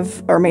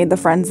have or made the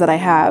friends that I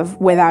have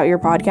without your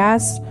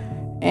podcast,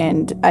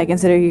 and I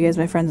consider you guys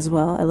my friends as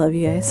well. I love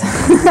you guys.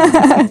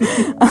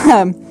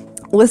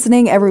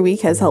 Listening every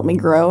week has helped me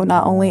grow,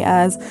 not only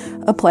as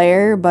a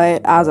player,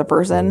 but as a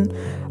person.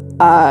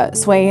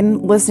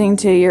 Swain, listening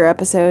to your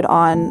episode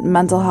on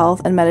mental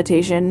health and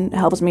meditation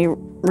helps me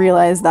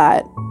realize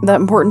that the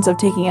importance of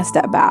taking a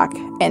step back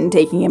and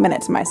taking a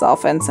minute to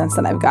myself, and since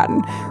then I've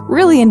gotten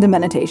really into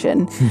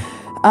meditation.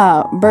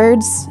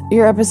 Birds,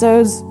 your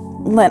episodes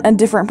lent a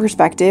different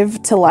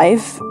perspective to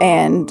life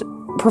and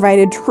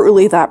provided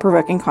truly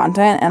thought-provoking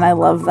content, and I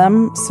love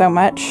them so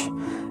much.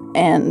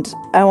 And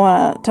I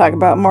want to talk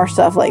about more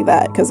stuff like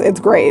that because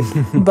it's great.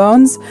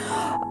 Bones,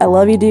 I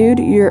love you, dude.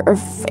 You're a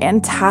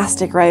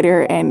fantastic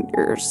writer and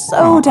you're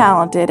so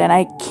talented, and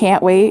I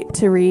can't wait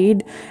to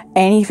read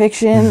any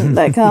fiction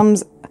that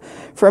comes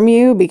from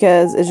you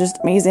because it's just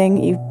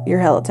amazing. You're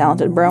hella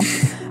talented, bro.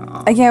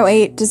 I can't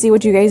wait to see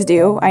what you guys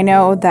do. I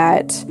know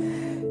that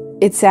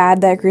it's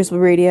sad that Crucible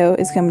Radio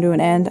is coming to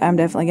an end. I'm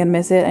definitely going to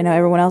miss it. I know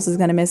everyone else is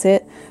going to miss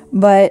it,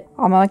 but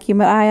I'm going to keep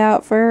an eye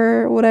out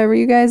for whatever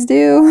you guys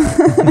do.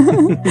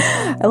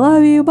 I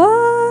love you.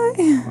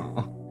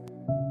 Bye.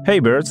 Hey,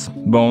 Birds,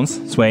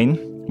 Bones, Swain,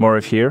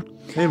 Morif here.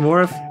 Hey,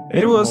 Morif.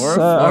 It was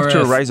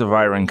after Rise of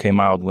Iron came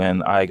out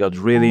when I got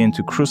really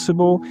into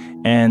Crucible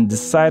and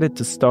decided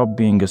to stop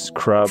being a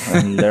scrub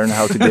and learn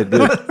how to get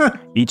good.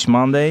 Each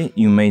Monday,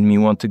 you made me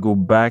want to go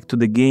back to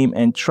the game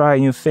and try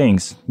new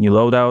things, new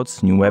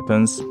loadouts, new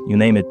weapons, you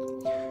name it.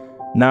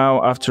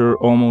 Now, after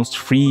almost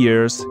 3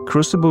 years,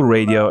 Crucible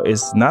Radio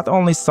is not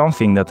only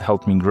something that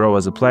helped me grow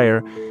as a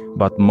player,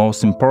 but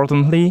most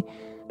importantly,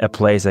 a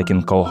place I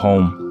can call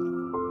home.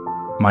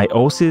 My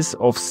oasis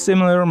of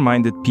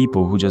similar-minded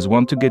people who just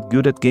want to get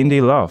good at game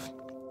they love.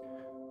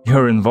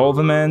 Your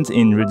involvement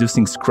in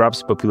reducing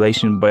Scrub's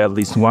population by at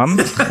least one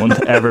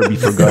won't ever be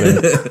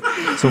forgotten.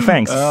 So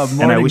thanks,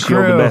 and I wish you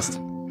all the best.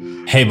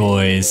 Hey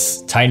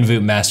boys, Titan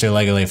Voot Master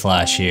Legale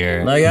Flash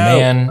here.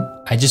 Man,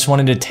 I just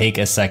wanted to take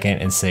a second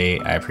and say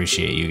I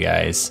appreciate you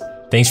guys.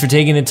 Thanks for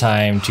taking the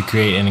time to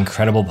create an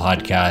incredible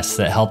podcast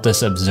that helped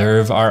us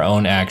observe our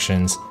own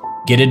actions,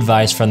 get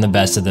advice from the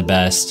best of the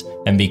best,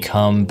 and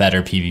become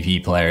better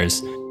PvP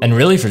players, and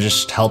really for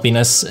just helping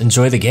us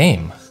enjoy the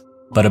game.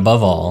 But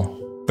above all,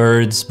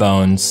 Birds,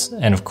 Bones,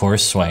 and of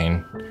course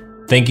Swain,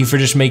 thank you for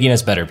just making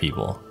us better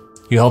people.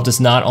 You helped us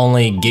not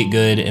only get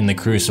good in the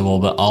Crucible,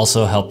 but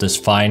also helped us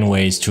find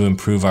ways to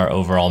improve our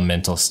overall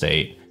mental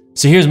state.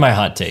 So here's my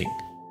hot take.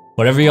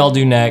 Whatever y'all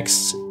do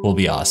next will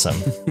be awesome.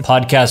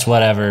 Podcast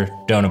whatever,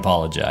 don't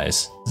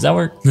apologize. Does that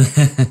work?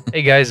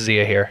 Hey guys,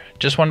 Zia here.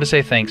 Just wanted to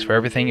say thanks for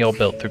everything y'all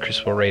built through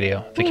Crucible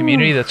Radio. The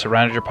community that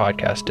surrounded your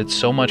podcast did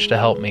so much to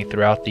help me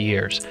throughout the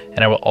years, and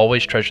I will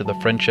always treasure the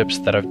friendships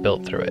that I've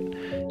built through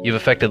it. You've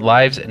affected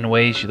lives in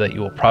ways that you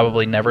will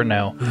probably never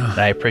know, and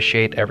I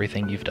appreciate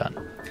everything you've done.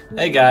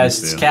 Hey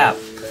guys, it's Cap.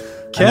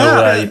 I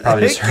know you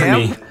probably just heard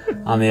me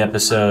on the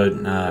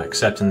episode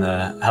accepting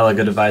the Hella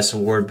Good Advice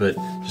Award, but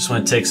just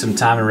want to take some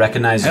time and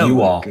recognize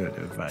you all.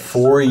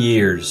 4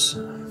 years.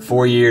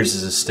 4 years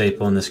is a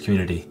staple in this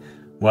community.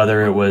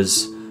 Whether it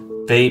was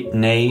Vape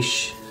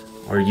Nash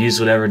or Use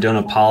Whatever, Don't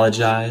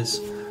Apologize,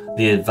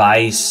 the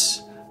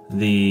advice,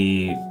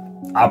 the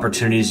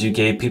opportunities you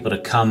gave people to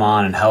come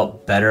on and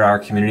help better our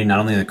community, not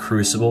only in the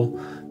Crucible,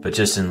 but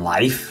just in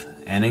life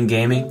and in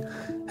gaming,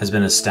 has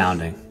been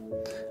astounding.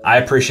 I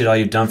appreciate all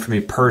you've done for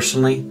me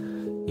personally.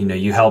 You know,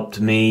 you helped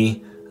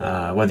me,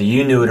 whether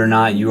you knew it or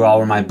not, you all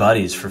were my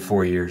buddies for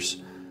 4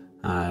 years.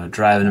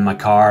 Driving in my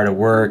car to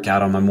work,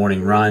 out on my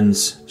morning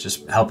runs,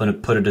 just helping to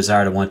put a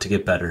desire to want to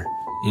get better.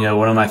 You know,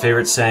 one of my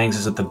favorite sayings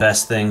is that the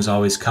best things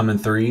always come in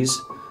threes,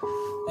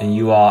 and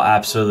you all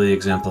absolutely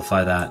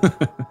exemplify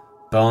that.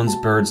 Bones,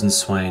 Birds, and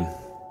Swain.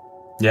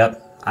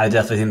 Yep, I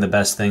definitely think the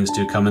best things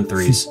do come in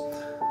threes.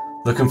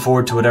 Looking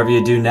forward to whatever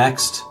you do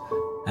next.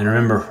 And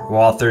remember, we're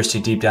all thirsty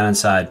deep down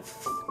inside,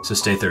 so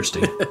stay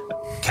thirsty.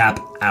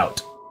 Cap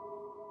out.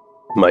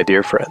 My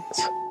dear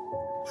friends,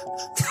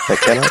 I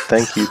cannot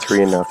thank you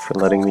three enough for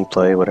letting me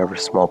play whatever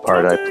small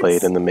part I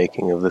played in the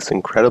making of this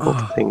incredible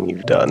thing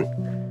you've done.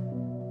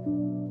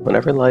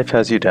 Whenever life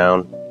has you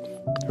down,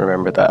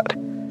 remember that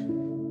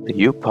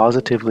you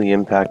positively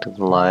impacted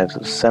the lives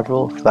of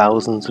several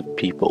thousands of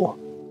people.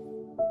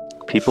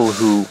 People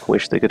who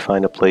wish they could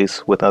find a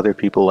place with other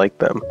people like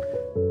them,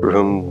 for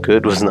whom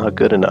good was not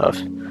good enough.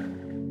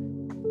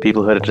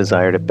 People who had a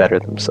desire to better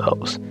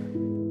themselves.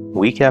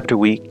 Week after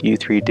week, you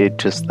three did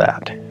just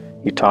that.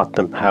 You taught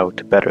them how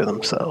to better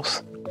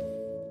themselves.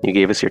 You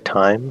gave us your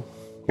time,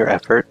 your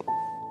effort,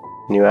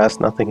 and you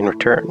asked nothing in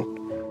return.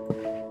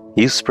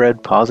 You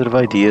spread positive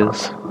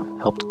ideas,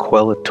 helped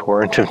quell a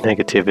torrent of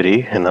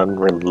negativity, an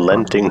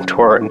unrelenting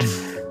torrent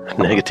of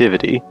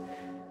negativity,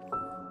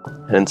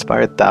 and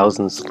inspired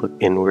thousands to look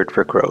inward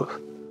for growth,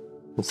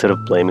 instead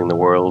of blaming the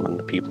world and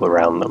the people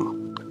around them.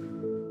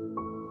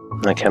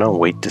 I cannot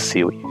wait to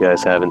see what you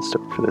guys have in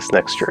store for this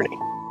next journey.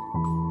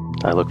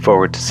 I look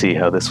forward to see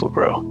how this will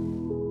grow.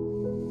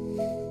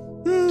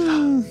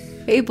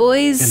 Hey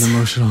boys, and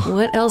emotional.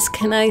 What else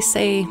can I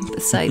say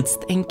besides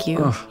thank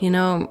you? You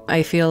know,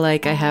 I feel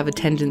like I have a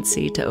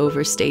tendency to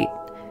overstate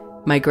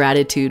my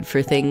gratitude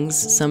for things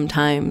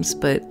sometimes,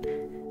 but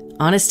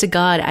honest to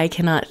God, I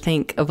cannot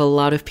think of a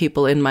lot of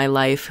people in my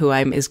life who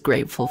I'm as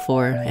grateful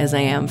for as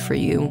I am for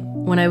you.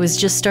 When I was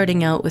just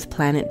starting out with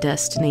Planet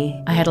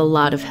Destiny, I had a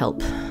lot of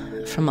help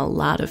from a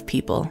lot of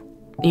people.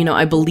 You know,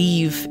 I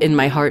believe in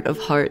my heart of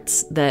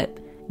hearts that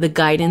the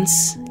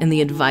guidance and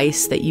the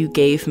advice that you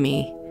gave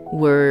me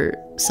were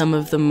some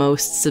of the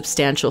most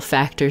substantial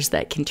factors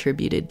that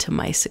contributed to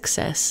my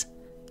success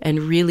and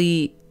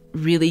really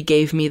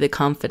gave me the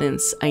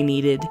confidence I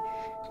needed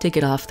to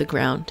get off the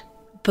ground.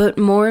 But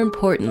more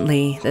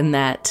importantly than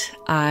that,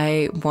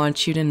 I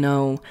want you to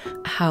know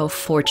how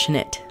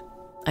fortunate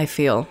I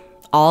feel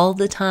all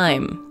the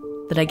time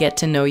that I get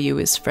to know you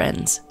as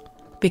friends.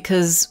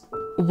 Because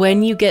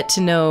when you get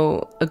to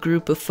know a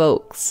group of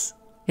folks,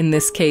 in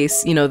this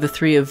case, you know, the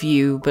three of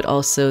you, but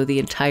also the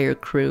entire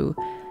crew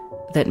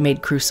that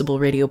made Crucible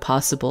Radio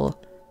possible,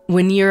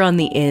 when you're on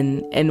the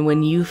in and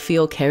when you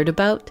feel cared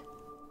about,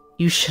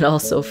 you should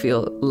also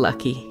feel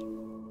lucky,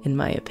 in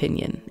my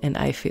opinion. And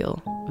I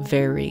feel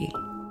very,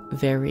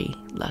 very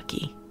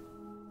lucky.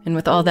 And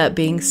with all that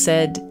being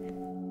said,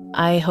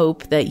 I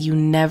hope that you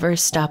never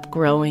stop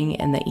growing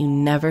and that you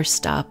never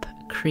stop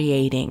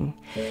creating.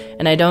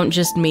 And I don't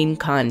just mean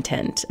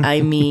content.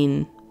 I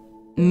mean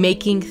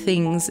making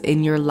things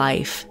in your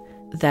life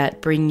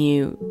that bring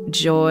you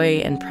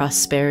joy and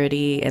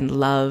prosperity and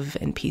love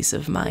and peace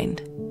of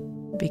mind.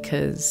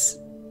 Because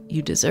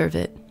you deserve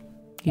it.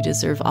 You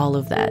deserve all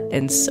of that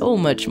and so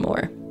much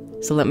more.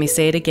 So let me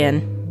say it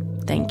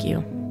again. Thank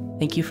you.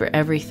 Thank you for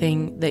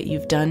everything that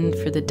you've done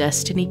for the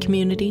Destiny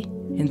community.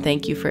 And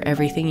thank you for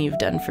everything you've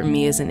done for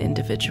me as an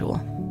individual.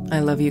 I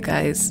love you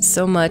guys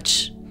so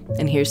much.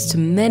 And here's to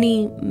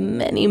many,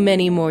 many,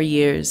 many more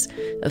years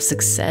of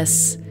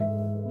success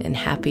and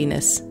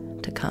happiness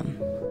to come.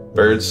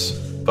 Birds,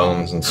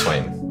 Bones, and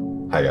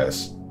Swain. Hi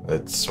guys,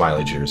 it's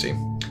Smiley Jersey.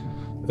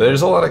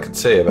 There's a lot I could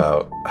say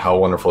about how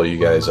wonderful you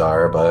guys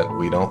are, but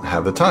we don't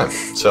have the time.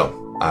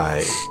 So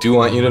I do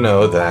want you to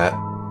know that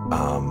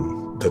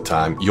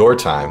your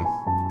time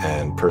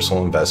and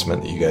personal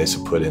investment that you guys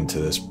have put into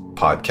this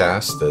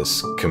podcast,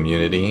 this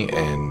community,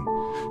 and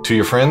to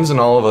your friends and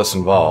all of us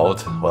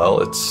involved, well,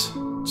 it's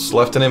It's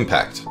left an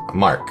impact, a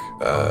mark.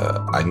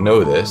 I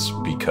know this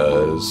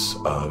because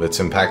of its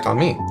impact on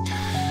me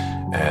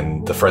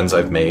and the friends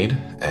I've made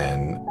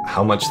and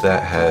how much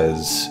that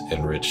has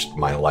enriched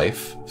my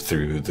life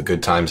through the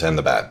good times and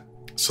the bad.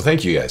 So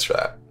thank you guys for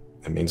that.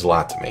 It means a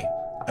lot to me.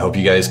 I hope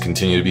you guys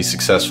continue to be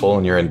successful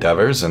in your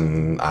endeavors,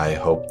 and I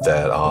hope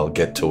that I'll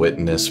get to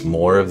witness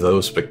more of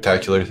those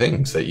spectacular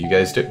things that you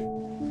guys do.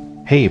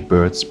 Hey,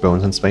 Birds,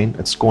 Bones, and Swain,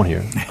 it's Scorn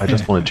here. I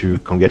just wanted to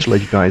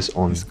congratulate you guys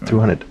on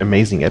 200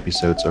 amazing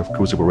episodes of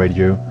Crucible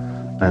Radio,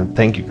 and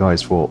thank you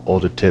guys for all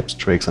the tips,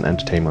 tricks, and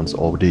entertainments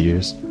over the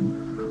years.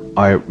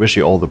 I wish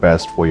you all the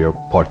best for your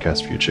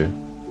podcast future.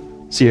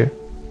 See ya.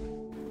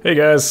 Hey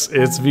guys,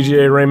 it's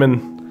VGA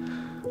Raymond.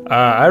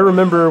 I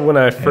remember when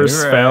I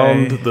first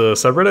found the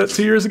subreddit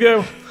 2 years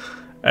ago,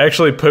 I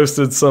actually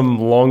posted some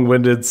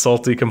long-winded,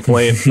 salty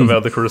complaint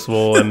about the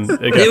Crucible, and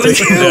it got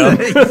taken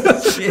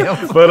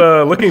down.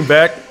 But looking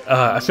back,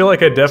 I feel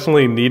like I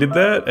definitely needed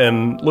that,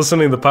 and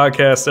listening to the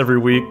podcast every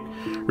week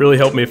really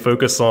helped me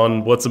focus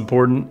on what's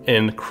important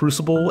in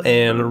Crucible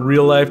and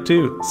real life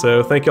too.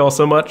 So thank you all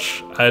so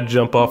much. I'd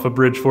jump off a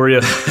bridge for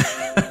you.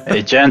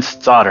 Hey gents,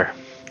 it's Otter.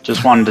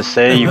 Just wanted to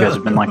say you guys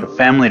have been like a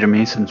family to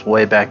me since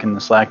way back in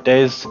the Slack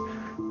days.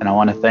 And I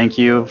want to thank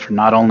you for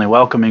not only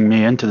welcoming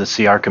me into the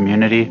CR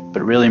community,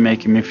 but really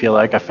making me feel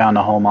like I found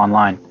a home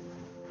online.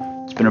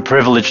 It's been a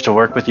privilege to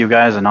work with you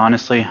guys, and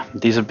honestly,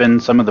 these have been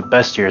some of the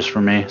best years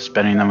for me,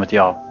 spending them with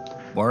y'all.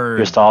 Word.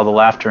 Just all the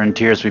laughter and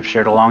tears we've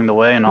shared along the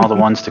way and all the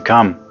ones to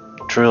come.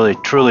 Truly,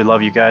 truly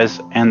love you guys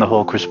and the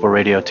whole Crucible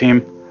Radio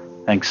team.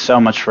 Thanks so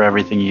much for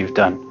everything you've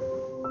done.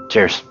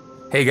 Cheers.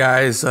 Hey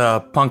guys,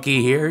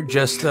 Punky here.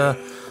 Just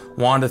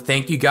wanted to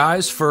thank you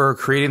guys for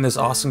creating this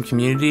awesome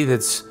community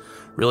that's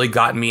really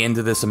gotten me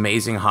into this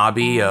amazing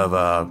hobby of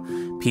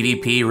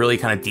PvP, really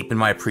kind of deepened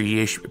my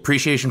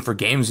appreciation for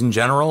games in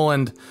general,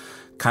 and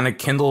kind of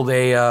kindled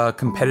a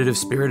competitive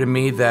spirit in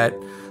me that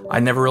I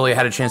never really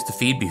had a chance to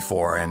feed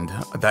before, and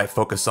that I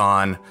focus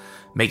on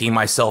making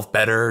myself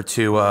better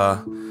to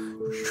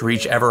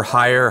reach ever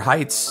higher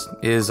heights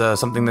is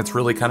something that's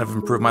really kind of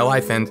improved my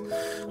life. And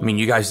I mean,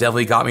 you guys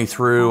definitely got me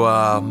through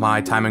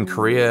my time in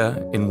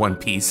Korea in one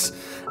piece,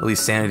 at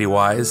least sanity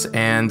wise.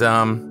 And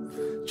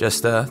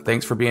just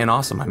thanks for being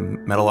awesome. I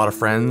met a lot of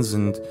friends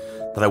and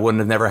that I wouldn't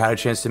have never had a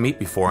chance to meet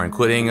before,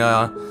 including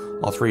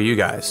all three of you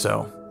guys.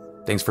 So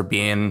thanks for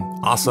being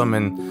awesome,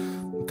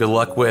 and good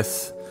luck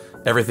with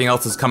everything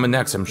else that's coming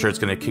next. I'm sure it's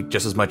going to kick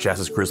just as much ass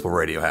as Crucible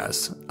Radio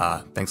has.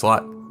 Thanks a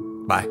lot.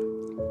 Bye.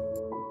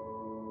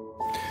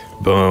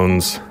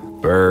 Bones,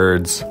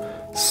 Birds,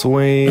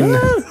 Swain,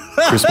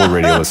 Crucible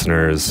Radio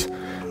listeners,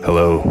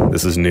 hello,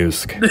 this is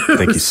Noosk.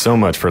 Thank you so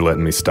much for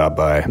letting me stop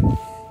by.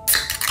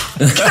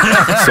 So,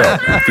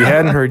 if you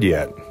hadn't heard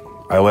yet,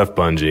 I left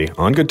Bungie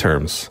on good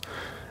terms,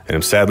 and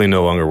am sadly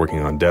no longer working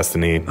on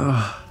Destiny.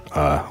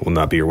 Will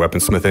not be your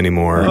weaponsmith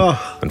anymore.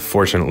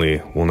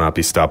 Unfortunately, will not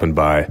be stopping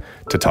by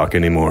to talk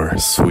anymore.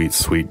 Sweet,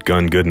 sweet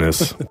gun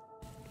goodness.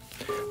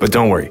 But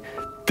don't worry.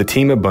 The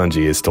team at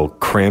Bungie is still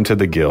crammed to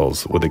the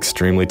gills with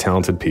extremely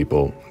talented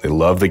people. They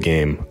love the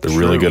game. They're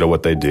really good at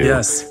what they do.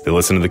 Yes. They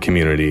listen to the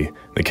community.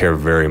 They care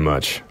very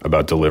much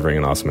about delivering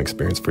an awesome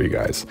experience for you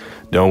guys.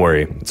 Don't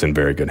worry, it's in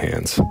very good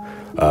hands.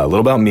 A little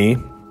about me.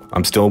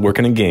 I'm still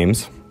working in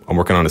games. I'm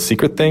working on a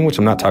secret thing, which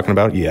I'm not talking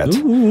about yet.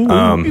 Be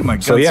my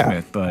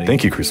gunsmith, buddy.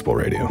 Thank you, Crucible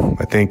Radio.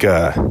 I think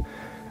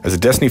as a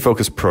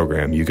Destiny-focused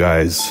program, you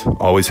guys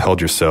always held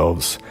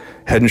yourselves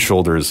head and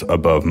shoulders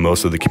above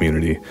most of the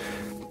community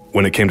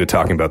when it came to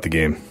talking about the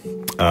game.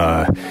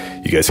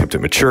 You guys kept it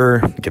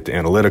mature, you kept it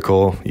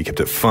analytical, you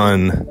kept it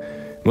fun.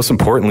 Most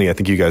importantly, I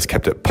think you guys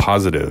kept it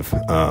positive,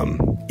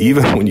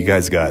 even when you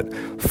guys got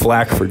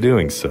flack for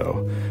doing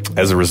so.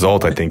 As a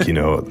result, I think,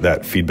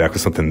 that feedback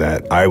was something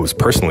that I was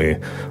personally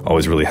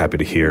always really happy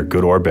to hear,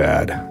 good or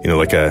bad.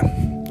 Like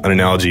an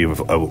analogy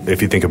of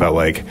if you think about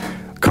like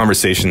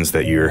conversations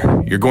that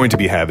you're going to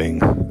be having,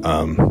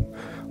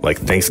 like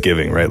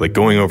Thanksgiving, right? Like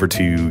going over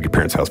to your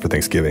parents' house for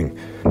Thanksgiving,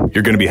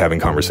 you're going to be having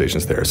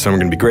conversations there. Some are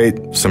going to be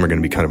great, some are going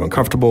to be kind of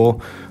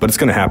uncomfortable, but it's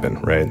going to happen,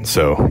 right?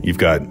 So you've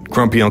got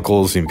grumpy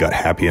uncles, you've got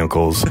happy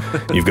uncles,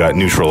 you've got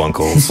neutral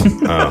uncles.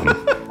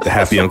 The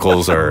happy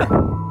uncles are,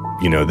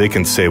 they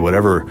can say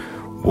whatever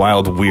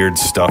wild, weird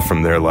stuff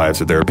from their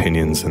lives or their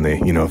opinions, and they,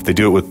 if they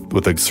do it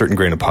with a certain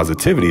grain of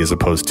positivity, as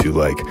opposed to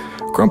like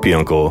grumpy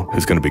uncle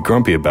who's going to be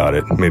grumpy about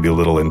it, maybe a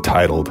little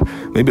entitled,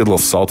 maybe a little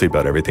salty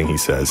about everything he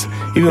says.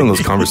 Even though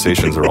those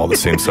conversations are all the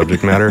same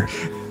subject matter,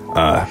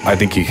 I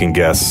think you can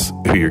guess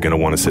who you're going to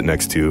want to sit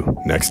next to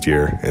next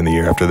year and the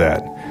year after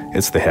that.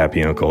 It's the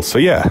happy uncle. So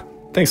yeah,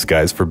 thanks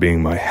guys for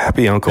being my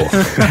happy uncle.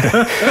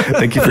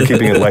 Thank you for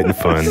keeping it light and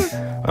fun.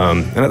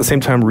 And at the same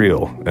time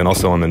real and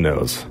also on the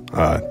nose.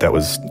 That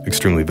was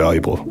extremely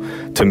valuable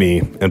to me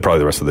and probably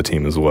the rest of the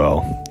team as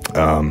well.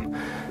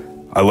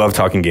 I love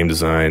talking game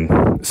design,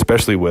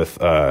 especially with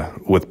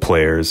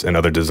players and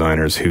other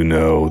designers who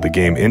know the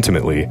game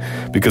intimately,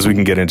 because we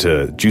can get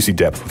into juicy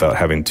depth without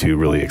having to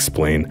really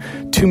explain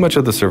too much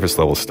of the surface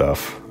level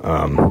stuff.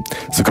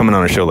 So coming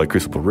on a show like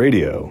Crucible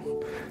Radio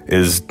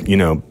is,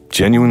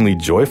 genuinely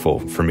joyful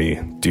for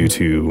me due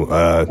to,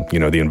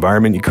 the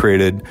environment you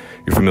created,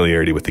 your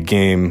familiarity with the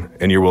game,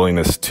 and your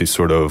willingness to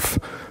sort of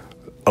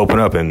open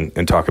up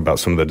and talk about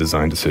some of the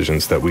design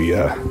decisions that we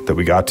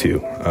got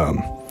to.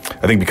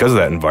 I think because of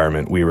that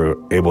environment, we were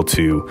able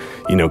to,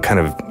 kind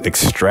of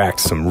extract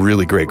some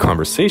really great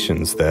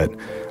conversations that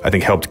I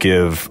think helped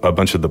give a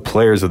bunch of the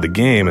players of the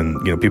game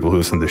and, people who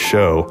listen to the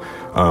show,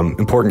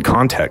 important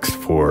context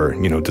for,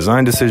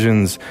 design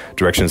decisions,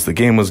 directions the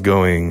game was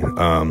going,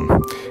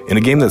 in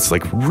a game that's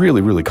like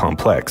really, really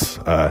complex.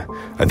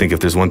 I think if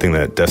there's one thing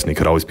that Destiny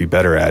could always be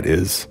better at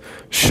is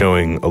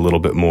showing a little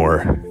bit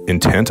more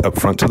intent up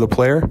front to the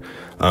player.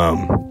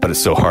 But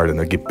it's so hard in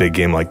a big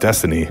game like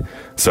Destiny.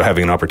 So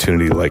having an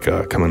opportunity like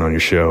coming on your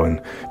show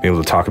and being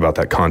able to talk about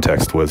that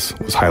context was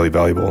highly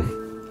valuable.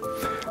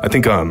 I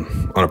think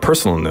on a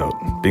personal note,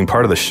 being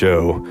part of the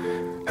show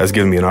has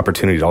given me an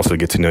opportunity to also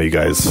get to know you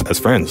guys as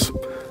friends.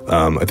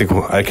 I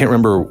can't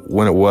remember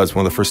when it was,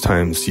 one of the first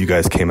times you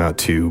guys came out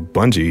to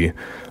Bungie.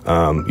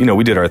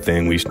 We did our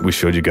thing. We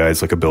showed you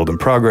guys like a build in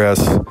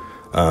progress,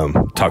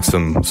 talked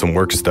some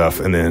work stuff,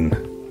 and then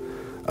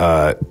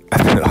I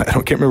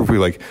can't remember if we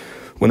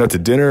went out to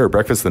dinner or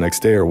breakfast the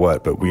next day or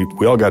what, but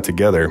we all got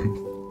together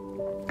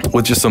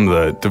with just some of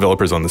the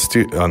developers on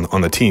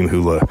the team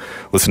who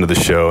listened to the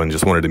show and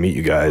just wanted to meet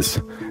you guys.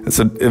 And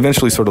so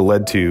eventually sort of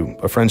led to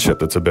a friendship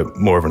that's a bit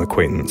more of an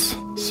acquaintance.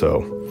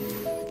 So,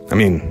 I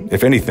mean,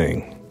 if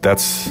anything,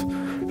 that's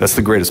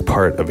the greatest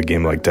part of a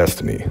game like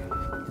Destiny.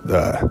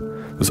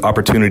 Those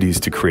opportunities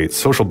to create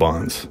social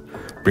bonds,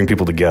 bring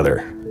people together.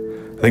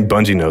 I think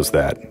Bungie knows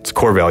that. It's a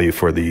core value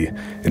for the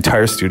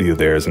entire studio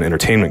there as an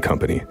entertainment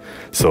company.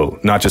 So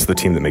not just the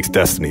team that makes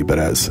Destiny, but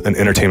as an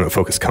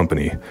entertainment-focused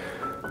company,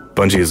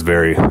 Bungie is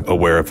very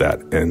aware of that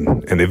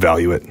and they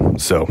value it.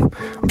 So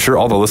I'm sure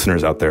all the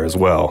listeners out there as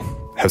well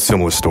have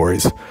similar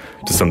stories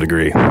to some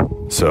degree.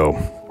 So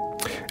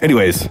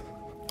anyways,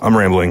 I'm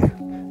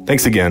rambling.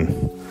 Thanks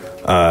again.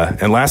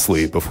 And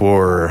lastly,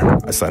 before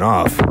I sign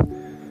off,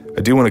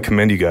 I do want to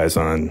commend you guys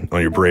on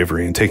your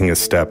bravery and taking a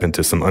step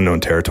into some unknown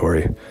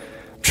territory.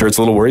 I'm sure it's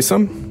a little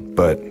worrisome,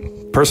 but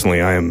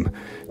personally, I am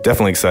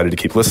definitely excited to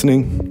keep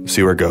listening,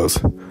 see where it goes.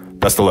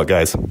 Best of luck,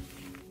 guys.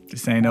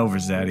 This ain't over,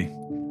 Zaddy.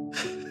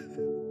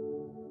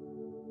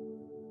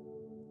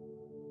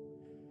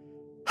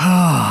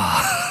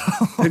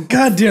 The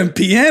goddamn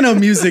piano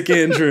music,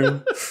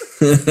 Andrew.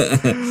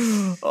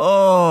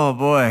 Oh,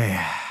 boy.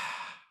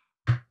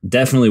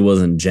 Definitely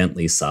wasn't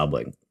gently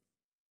sobbing.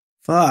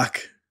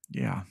 Fuck.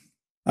 Yeah.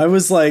 I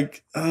was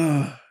like,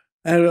 I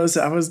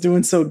was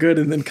doing so good,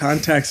 and then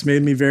Contacts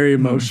made me very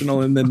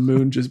emotional, and then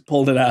Moon just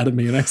pulled it out of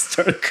me, and I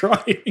started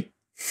crying.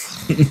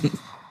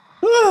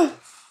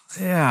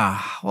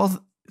 Yeah.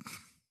 Well,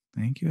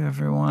 thank you,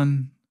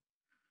 everyone.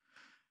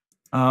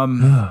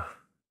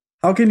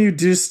 How can you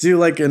just do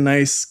like a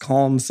nice,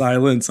 calm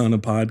silence on a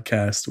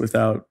podcast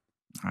without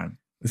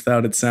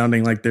it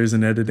sounding like there's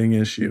an editing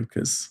issue?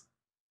 Because,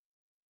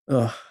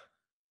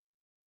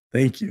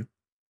 thank you.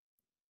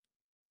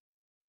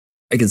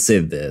 I can say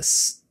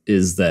this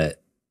is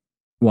that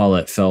while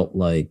it felt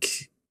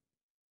like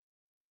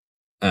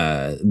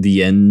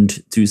the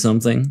end to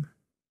something,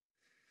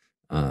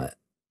 and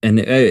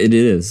it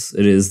is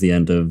the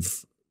end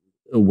of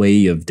a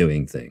way of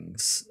doing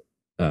things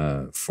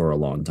for a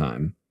long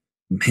time.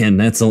 Man,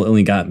 that's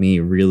only got me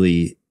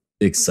really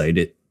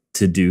excited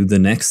to do the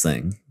next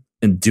thing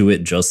and do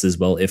it just as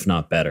well, if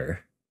not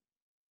better,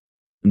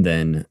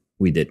 than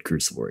we did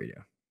Crucible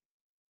Radio.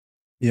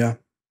 Yeah.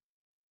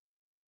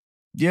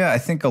 Yeah, I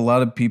think a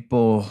lot of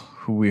people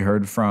who we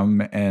heard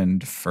from,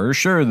 and for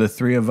sure the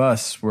three of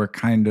us, were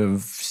kind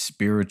of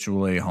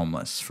spiritually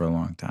homeless for a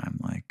long time.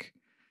 Like,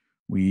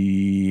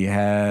 we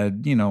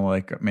had,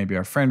 like maybe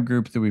our friend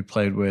group that we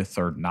played with,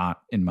 or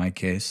not in my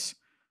case.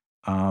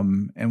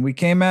 And we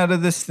came out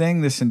of this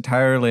thing, this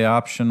entirely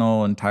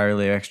optional,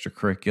 entirely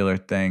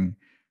extracurricular thing,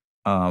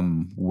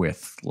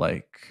 with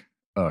like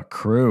a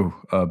crew,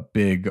 a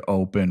big,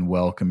 open,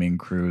 welcoming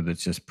crew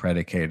that's just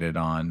predicated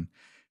on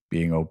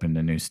being open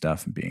to new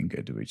stuff and being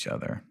good to each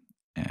other.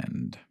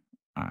 And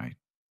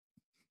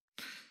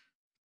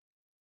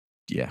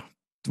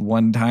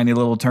one tiny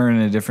little turn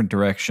in a different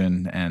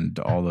direction, and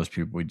all those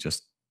people we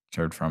just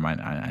heard from,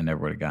 I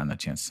never would have gotten a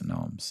chance to know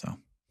them. So.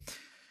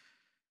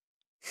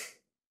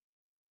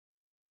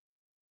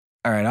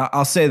 All right,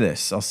 I'll say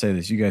this.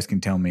 You guys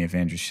can tell me if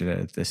Andrew should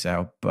edit this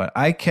out. But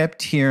I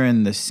kept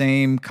hearing the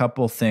same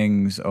couple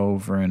things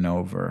over and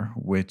over,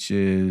 which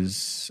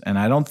is, and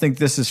I don't think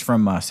this is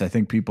from us. I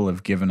think people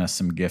have given us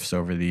some gifts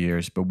over the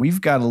years, but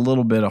we've got a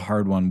little bit of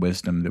hard-won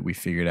wisdom that we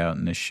figured out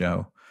in this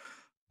show.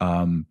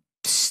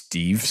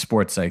 Steve,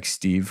 Sports Psych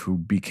Steve, who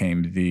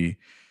became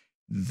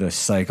the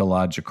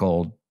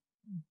psychological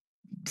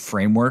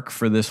framework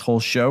for this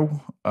whole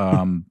show,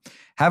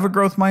 have a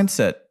growth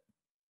mindset.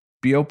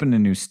 Be open to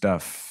new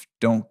stuff.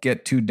 Don't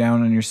get too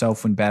down on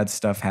yourself when bad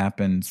stuff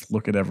happens.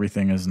 Look at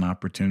everything as an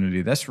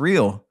opportunity. That's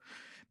real.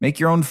 make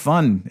your own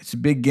fun. It's a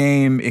big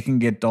game. It can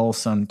get dull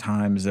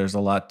sometimes. There's a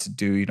lot to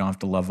do. You don't have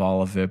to love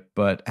all of it,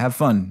 but have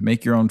fun.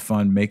 Make your own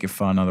fun. Make it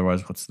fun.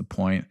 Otherwise, what's the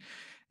point?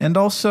 And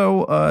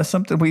also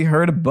something we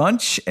heard a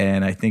bunch,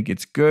 and I think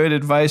it's good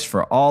advice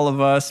for all of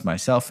us,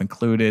 myself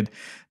included.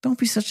 Don't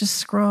be such a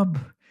scrub.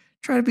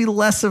 Try to be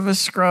less of a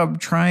scrub.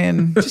 Try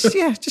and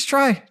just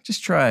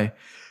try.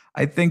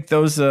 I think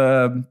those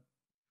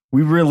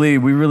we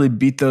really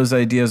beat those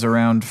ideas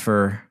around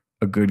for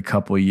a good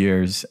couple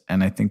years,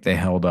 and I think they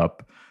held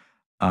up.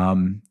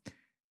 And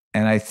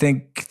I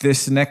think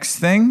this next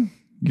thing,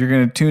 you're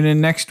going to tune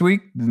in next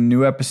week. The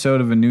new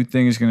episode of a new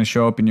thing is going to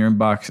show up in your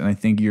inbox, and I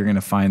think you're going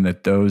to find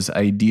that those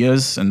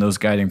ideas and those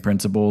guiding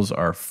principles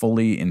are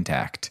fully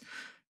intact.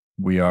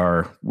 We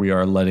are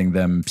letting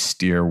them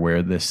steer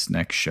where this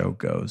next show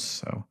goes.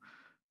 So,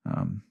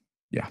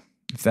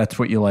 if that's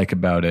what you like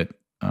about it,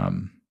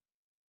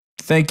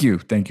 thank you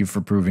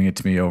for proving it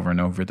to me over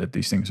and over that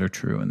these things are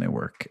true and they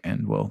work,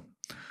 and we'll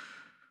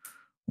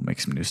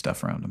make some new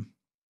stuff around them.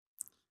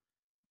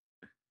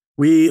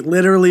 We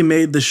literally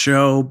made the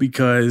show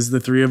because the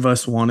three of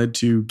us wanted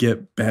to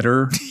get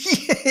better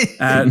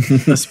at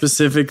a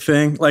specific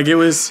thing. Like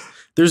there's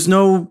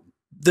no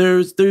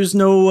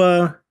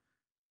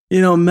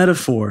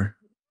metaphor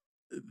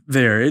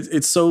there.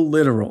 It's so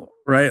literal,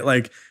 right?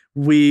 Like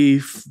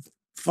we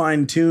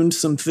fine-tuned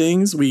some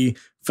things. We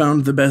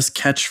found the best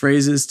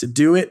catchphrases to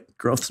do it.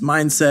 Growth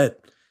mindset,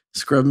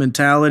 scrub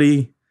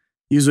mentality,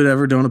 use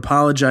whatever, don't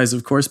apologize,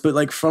 of course. But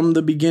like from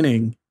the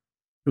beginning,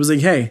 it was like,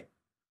 hey,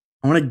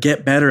 I want to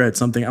get better at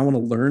something. I want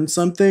to learn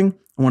something.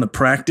 I want to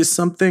practice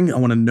something. I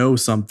want to know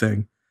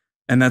something.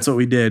 And that's what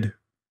we did.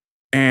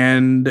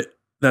 And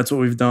that's what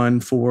we've done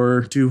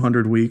for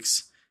 200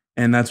 weeks.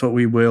 And that's what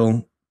we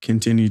will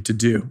continue to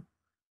do.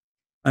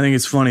 I think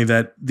it's funny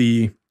that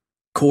the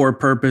core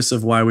purpose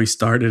of why we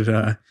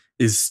started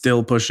is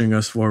still pushing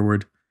us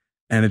forward.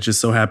 And it just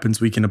so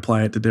happens we can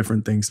apply it to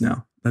different things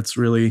now. That's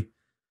really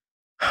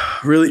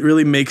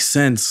makes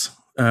sense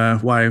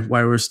why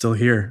we're still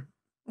here.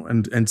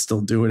 And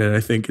still doing it. I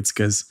think it's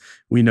because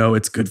we know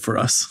it's good for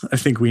us. I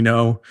think we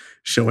know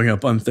showing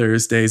up on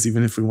Thursdays,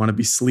 even if we want to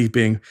be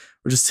sleeping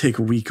or just take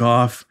a week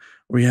off,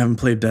 or we haven't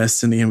played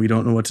Destiny and we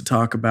don't know what to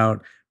talk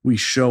about, we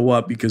show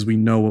up because we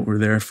know what we're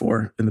there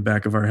for in the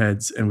back of our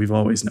heads, and we've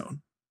always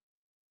known.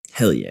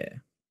 Hell yeah.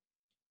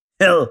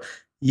 Hell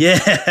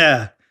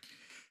yeah.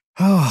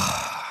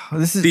 Oh,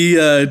 this is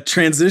the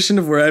transition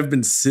of where I've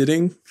been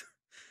sitting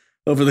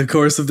over the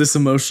course of this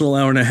emotional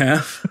hour and a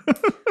half.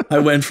 I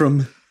went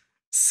from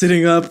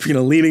sitting up,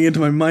 leaning into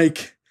my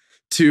mic,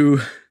 to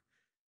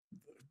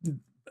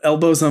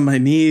elbows on my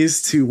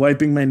knees, to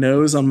wiping my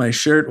nose on my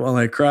shirt while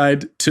I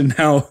cried, to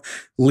now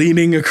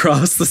leaning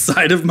across the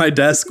side of my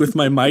desk with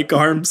my mic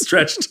arm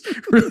stretched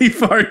really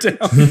far down.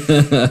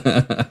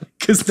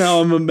 Because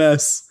now I'm a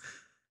mess.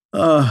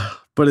 But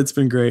it's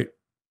been great.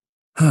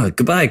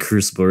 Goodbye,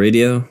 Crucible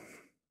Radio.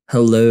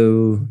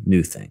 Hello,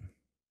 new thing.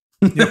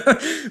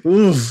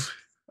 Oof.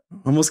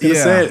 Almost gonna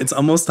say it. It's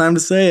almost time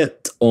to say it.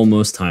 It's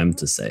almost time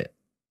to say it.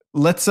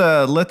 Let's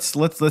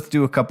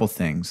do a couple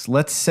things.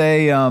 Let's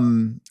say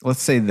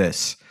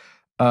this.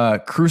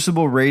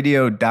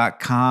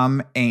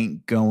 Crucibleradio.com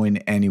ain't going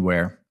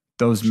anywhere.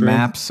 Those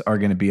maps are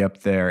going to be up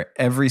there.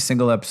 Every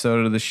single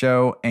episode of the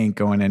show ain't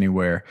going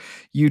anywhere.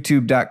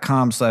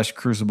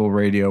 YouTube.com/Crucible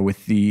Radio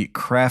with the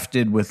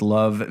crafted with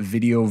love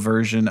video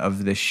version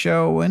of the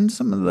show and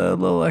some of the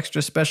little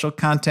extra special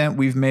content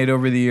we've made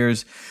over the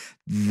years.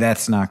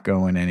 That's not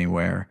going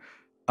anywhere.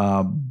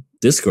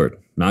 Discord,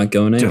 not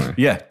going anywhere.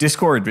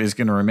 Discord is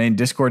going to remain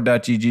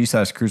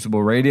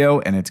discord.gg/Crucible Radio,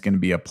 and it's going to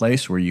be a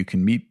place where you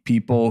can meet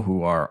people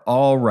who are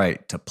all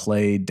right to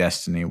play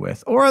Destiny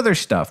with, or other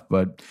stuff,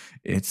 but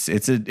it's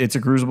a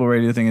Crucible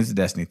Radio thing, it's a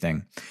Destiny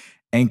thing.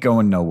 Ain't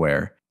going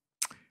nowhere.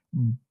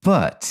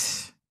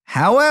 But,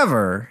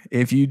 however,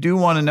 if you do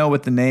want to know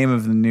what the name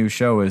of the new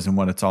show is and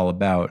what it's all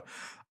about,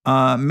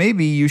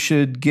 maybe you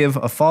should give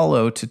a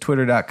follow to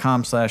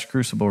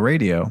twitter.com/Crucible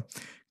Radio,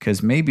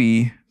 because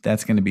maybe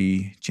that's going to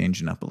be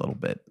changing up a little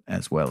bit,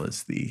 as well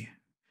as the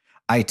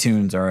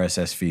iTunes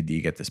RSS feed that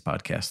you get this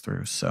podcast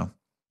through. So,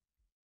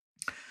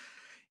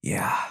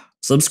 yeah.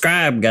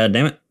 Subscribe,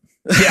 goddammit.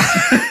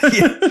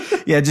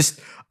 Yeah.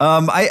 Just,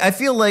 I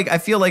feel like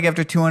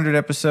after 200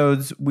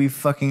 episodes, we've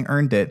fucking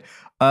earned it.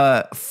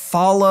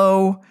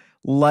 Follow,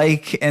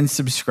 like, and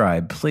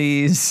subscribe,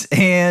 please.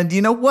 And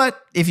you know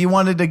what? If you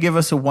wanted to give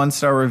us a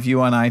 1-star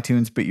review on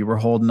iTunes, but you were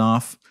holding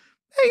off,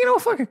 hey,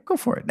 fuck it, go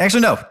for it.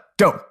 Actually, no.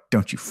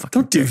 Don't you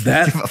fucking do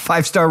that. Give a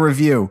 5-star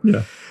review.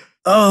 Yeah.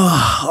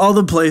 Oh, all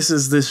the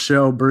places this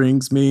show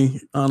brings me,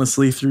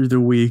 honestly, through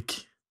the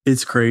week.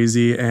 It's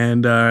crazy.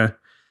 And,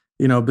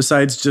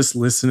 besides just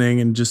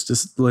listening and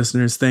just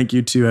listeners, thank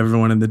you to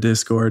everyone in the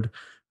Discord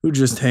who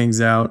just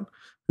hangs out,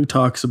 who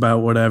talks about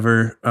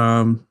whatever.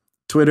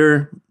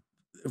 Twitter,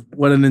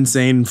 what an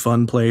insane,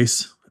 fun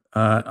place.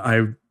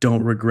 I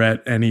don't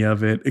regret any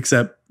of it,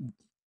 except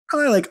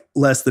probably like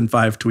less than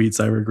 5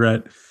 tweets I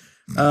regret.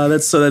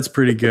 That's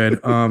pretty good.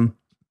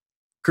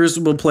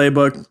 Crucible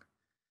Playbook.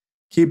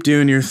 Keep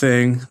doing your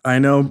thing. I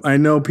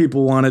know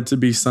people want it to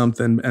be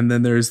something, and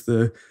then there's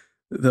the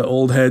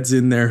old heads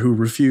in there who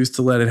refuse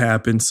to let it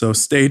happen. So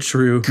stay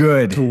true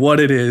to what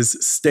it is.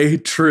 Stay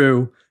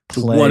true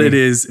to what it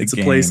is. It's a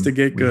place to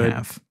get good.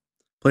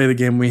 Play the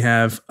game we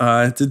have.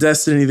 To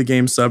Destiny, the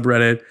game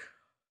subreddit.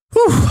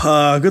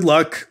 Whew, good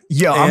luck.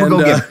 Yeah, I'm going to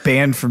go get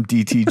banned from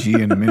DTG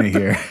in a minute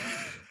here.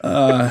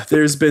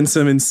 There's been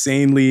some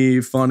insanely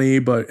funny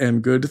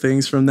and good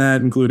things from that,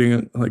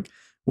 including like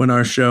when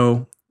our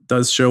show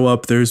does show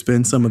up, there's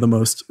been some of the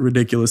most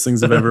ridiculous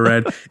things I've ever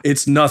read.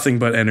 It's nothing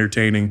but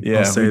entertaining. Yeah,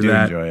 I'll say we do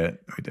that. Enjoy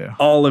it. We do.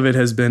 All of it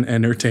has been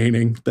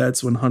entertaining.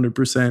 That's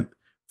 100%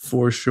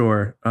 for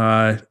sure.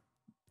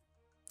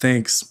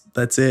 Thanks.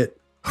 That's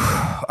it.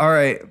 All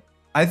right.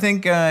 I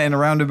think in a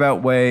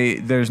roundabout way,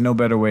 there's no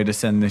better way to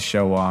send this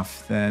show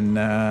off than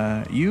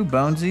you,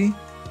 Bonesy,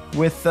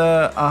 with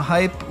a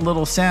hype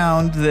little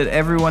sound that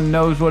everyone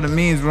knows what it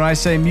means when I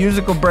say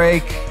musical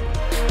break.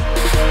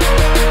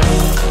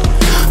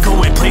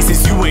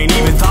 Places you ain't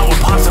even thought were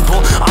possible.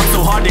 I'm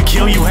so hard to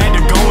kill, you had to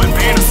go and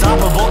be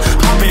unstoppable.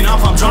 Popping off,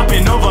 I'm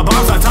dropping over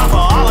bombs on top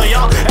of all of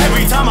y'all.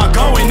 Every time I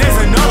go and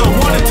there's another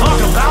one to talk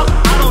about.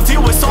 I don't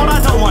deal with salt, I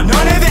don't want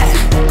none of that.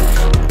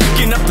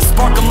 Picking up the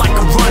spark, I'm like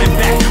a running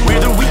back. We're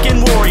the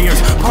weekend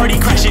warriors,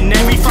 party crashing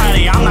every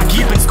Friday. I'm not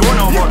keeping score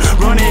no more,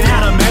 running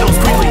out of medals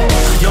quickly.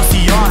 Yo,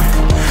 CR,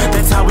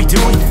 that's how we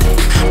do it.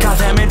 Got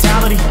that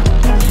mentality,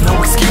 no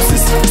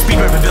excuses.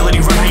 Speed, rap ability,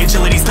 run high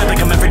agility, step like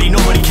I'm efforty.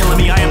 Nobody killing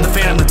me, I am the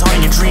fan, I'm the taught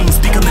in your dreams.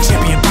 Become the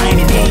champion by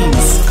any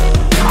means.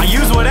 I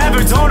use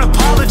whatever, don't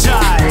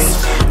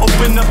apologize.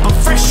 Open up a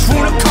fresh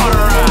wound to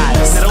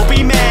cauterize. That'll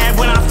be mad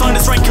when I thunder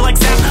strike you like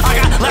Sam. I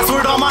got last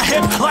word on my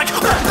hip like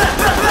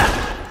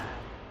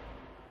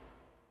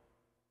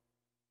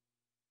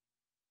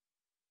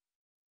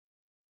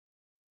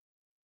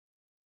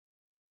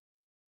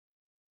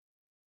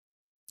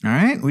All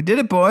right, we did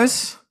it,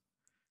 boys.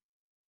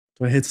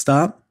 Do I hit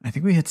stop? I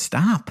think we hit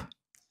stop.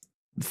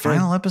 The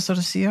final episode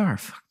of CR.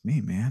 Fuck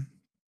me, man.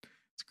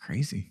 It's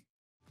crazy.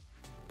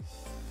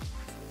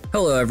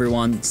 Hello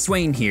everyone,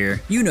 Swain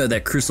here. You know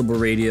that Crucible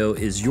Radio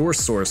is your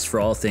source for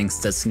all things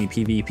Destiny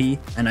PvP,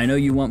 and I know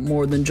you want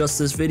more than just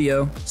this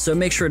video, so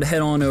make sure to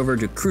head on over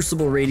to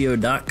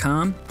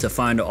crucibleradio.com to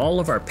find all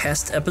of our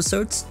past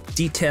episodes,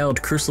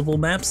 detailed Crucible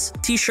maps,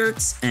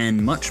 t-shirts,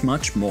 and much,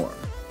 much more.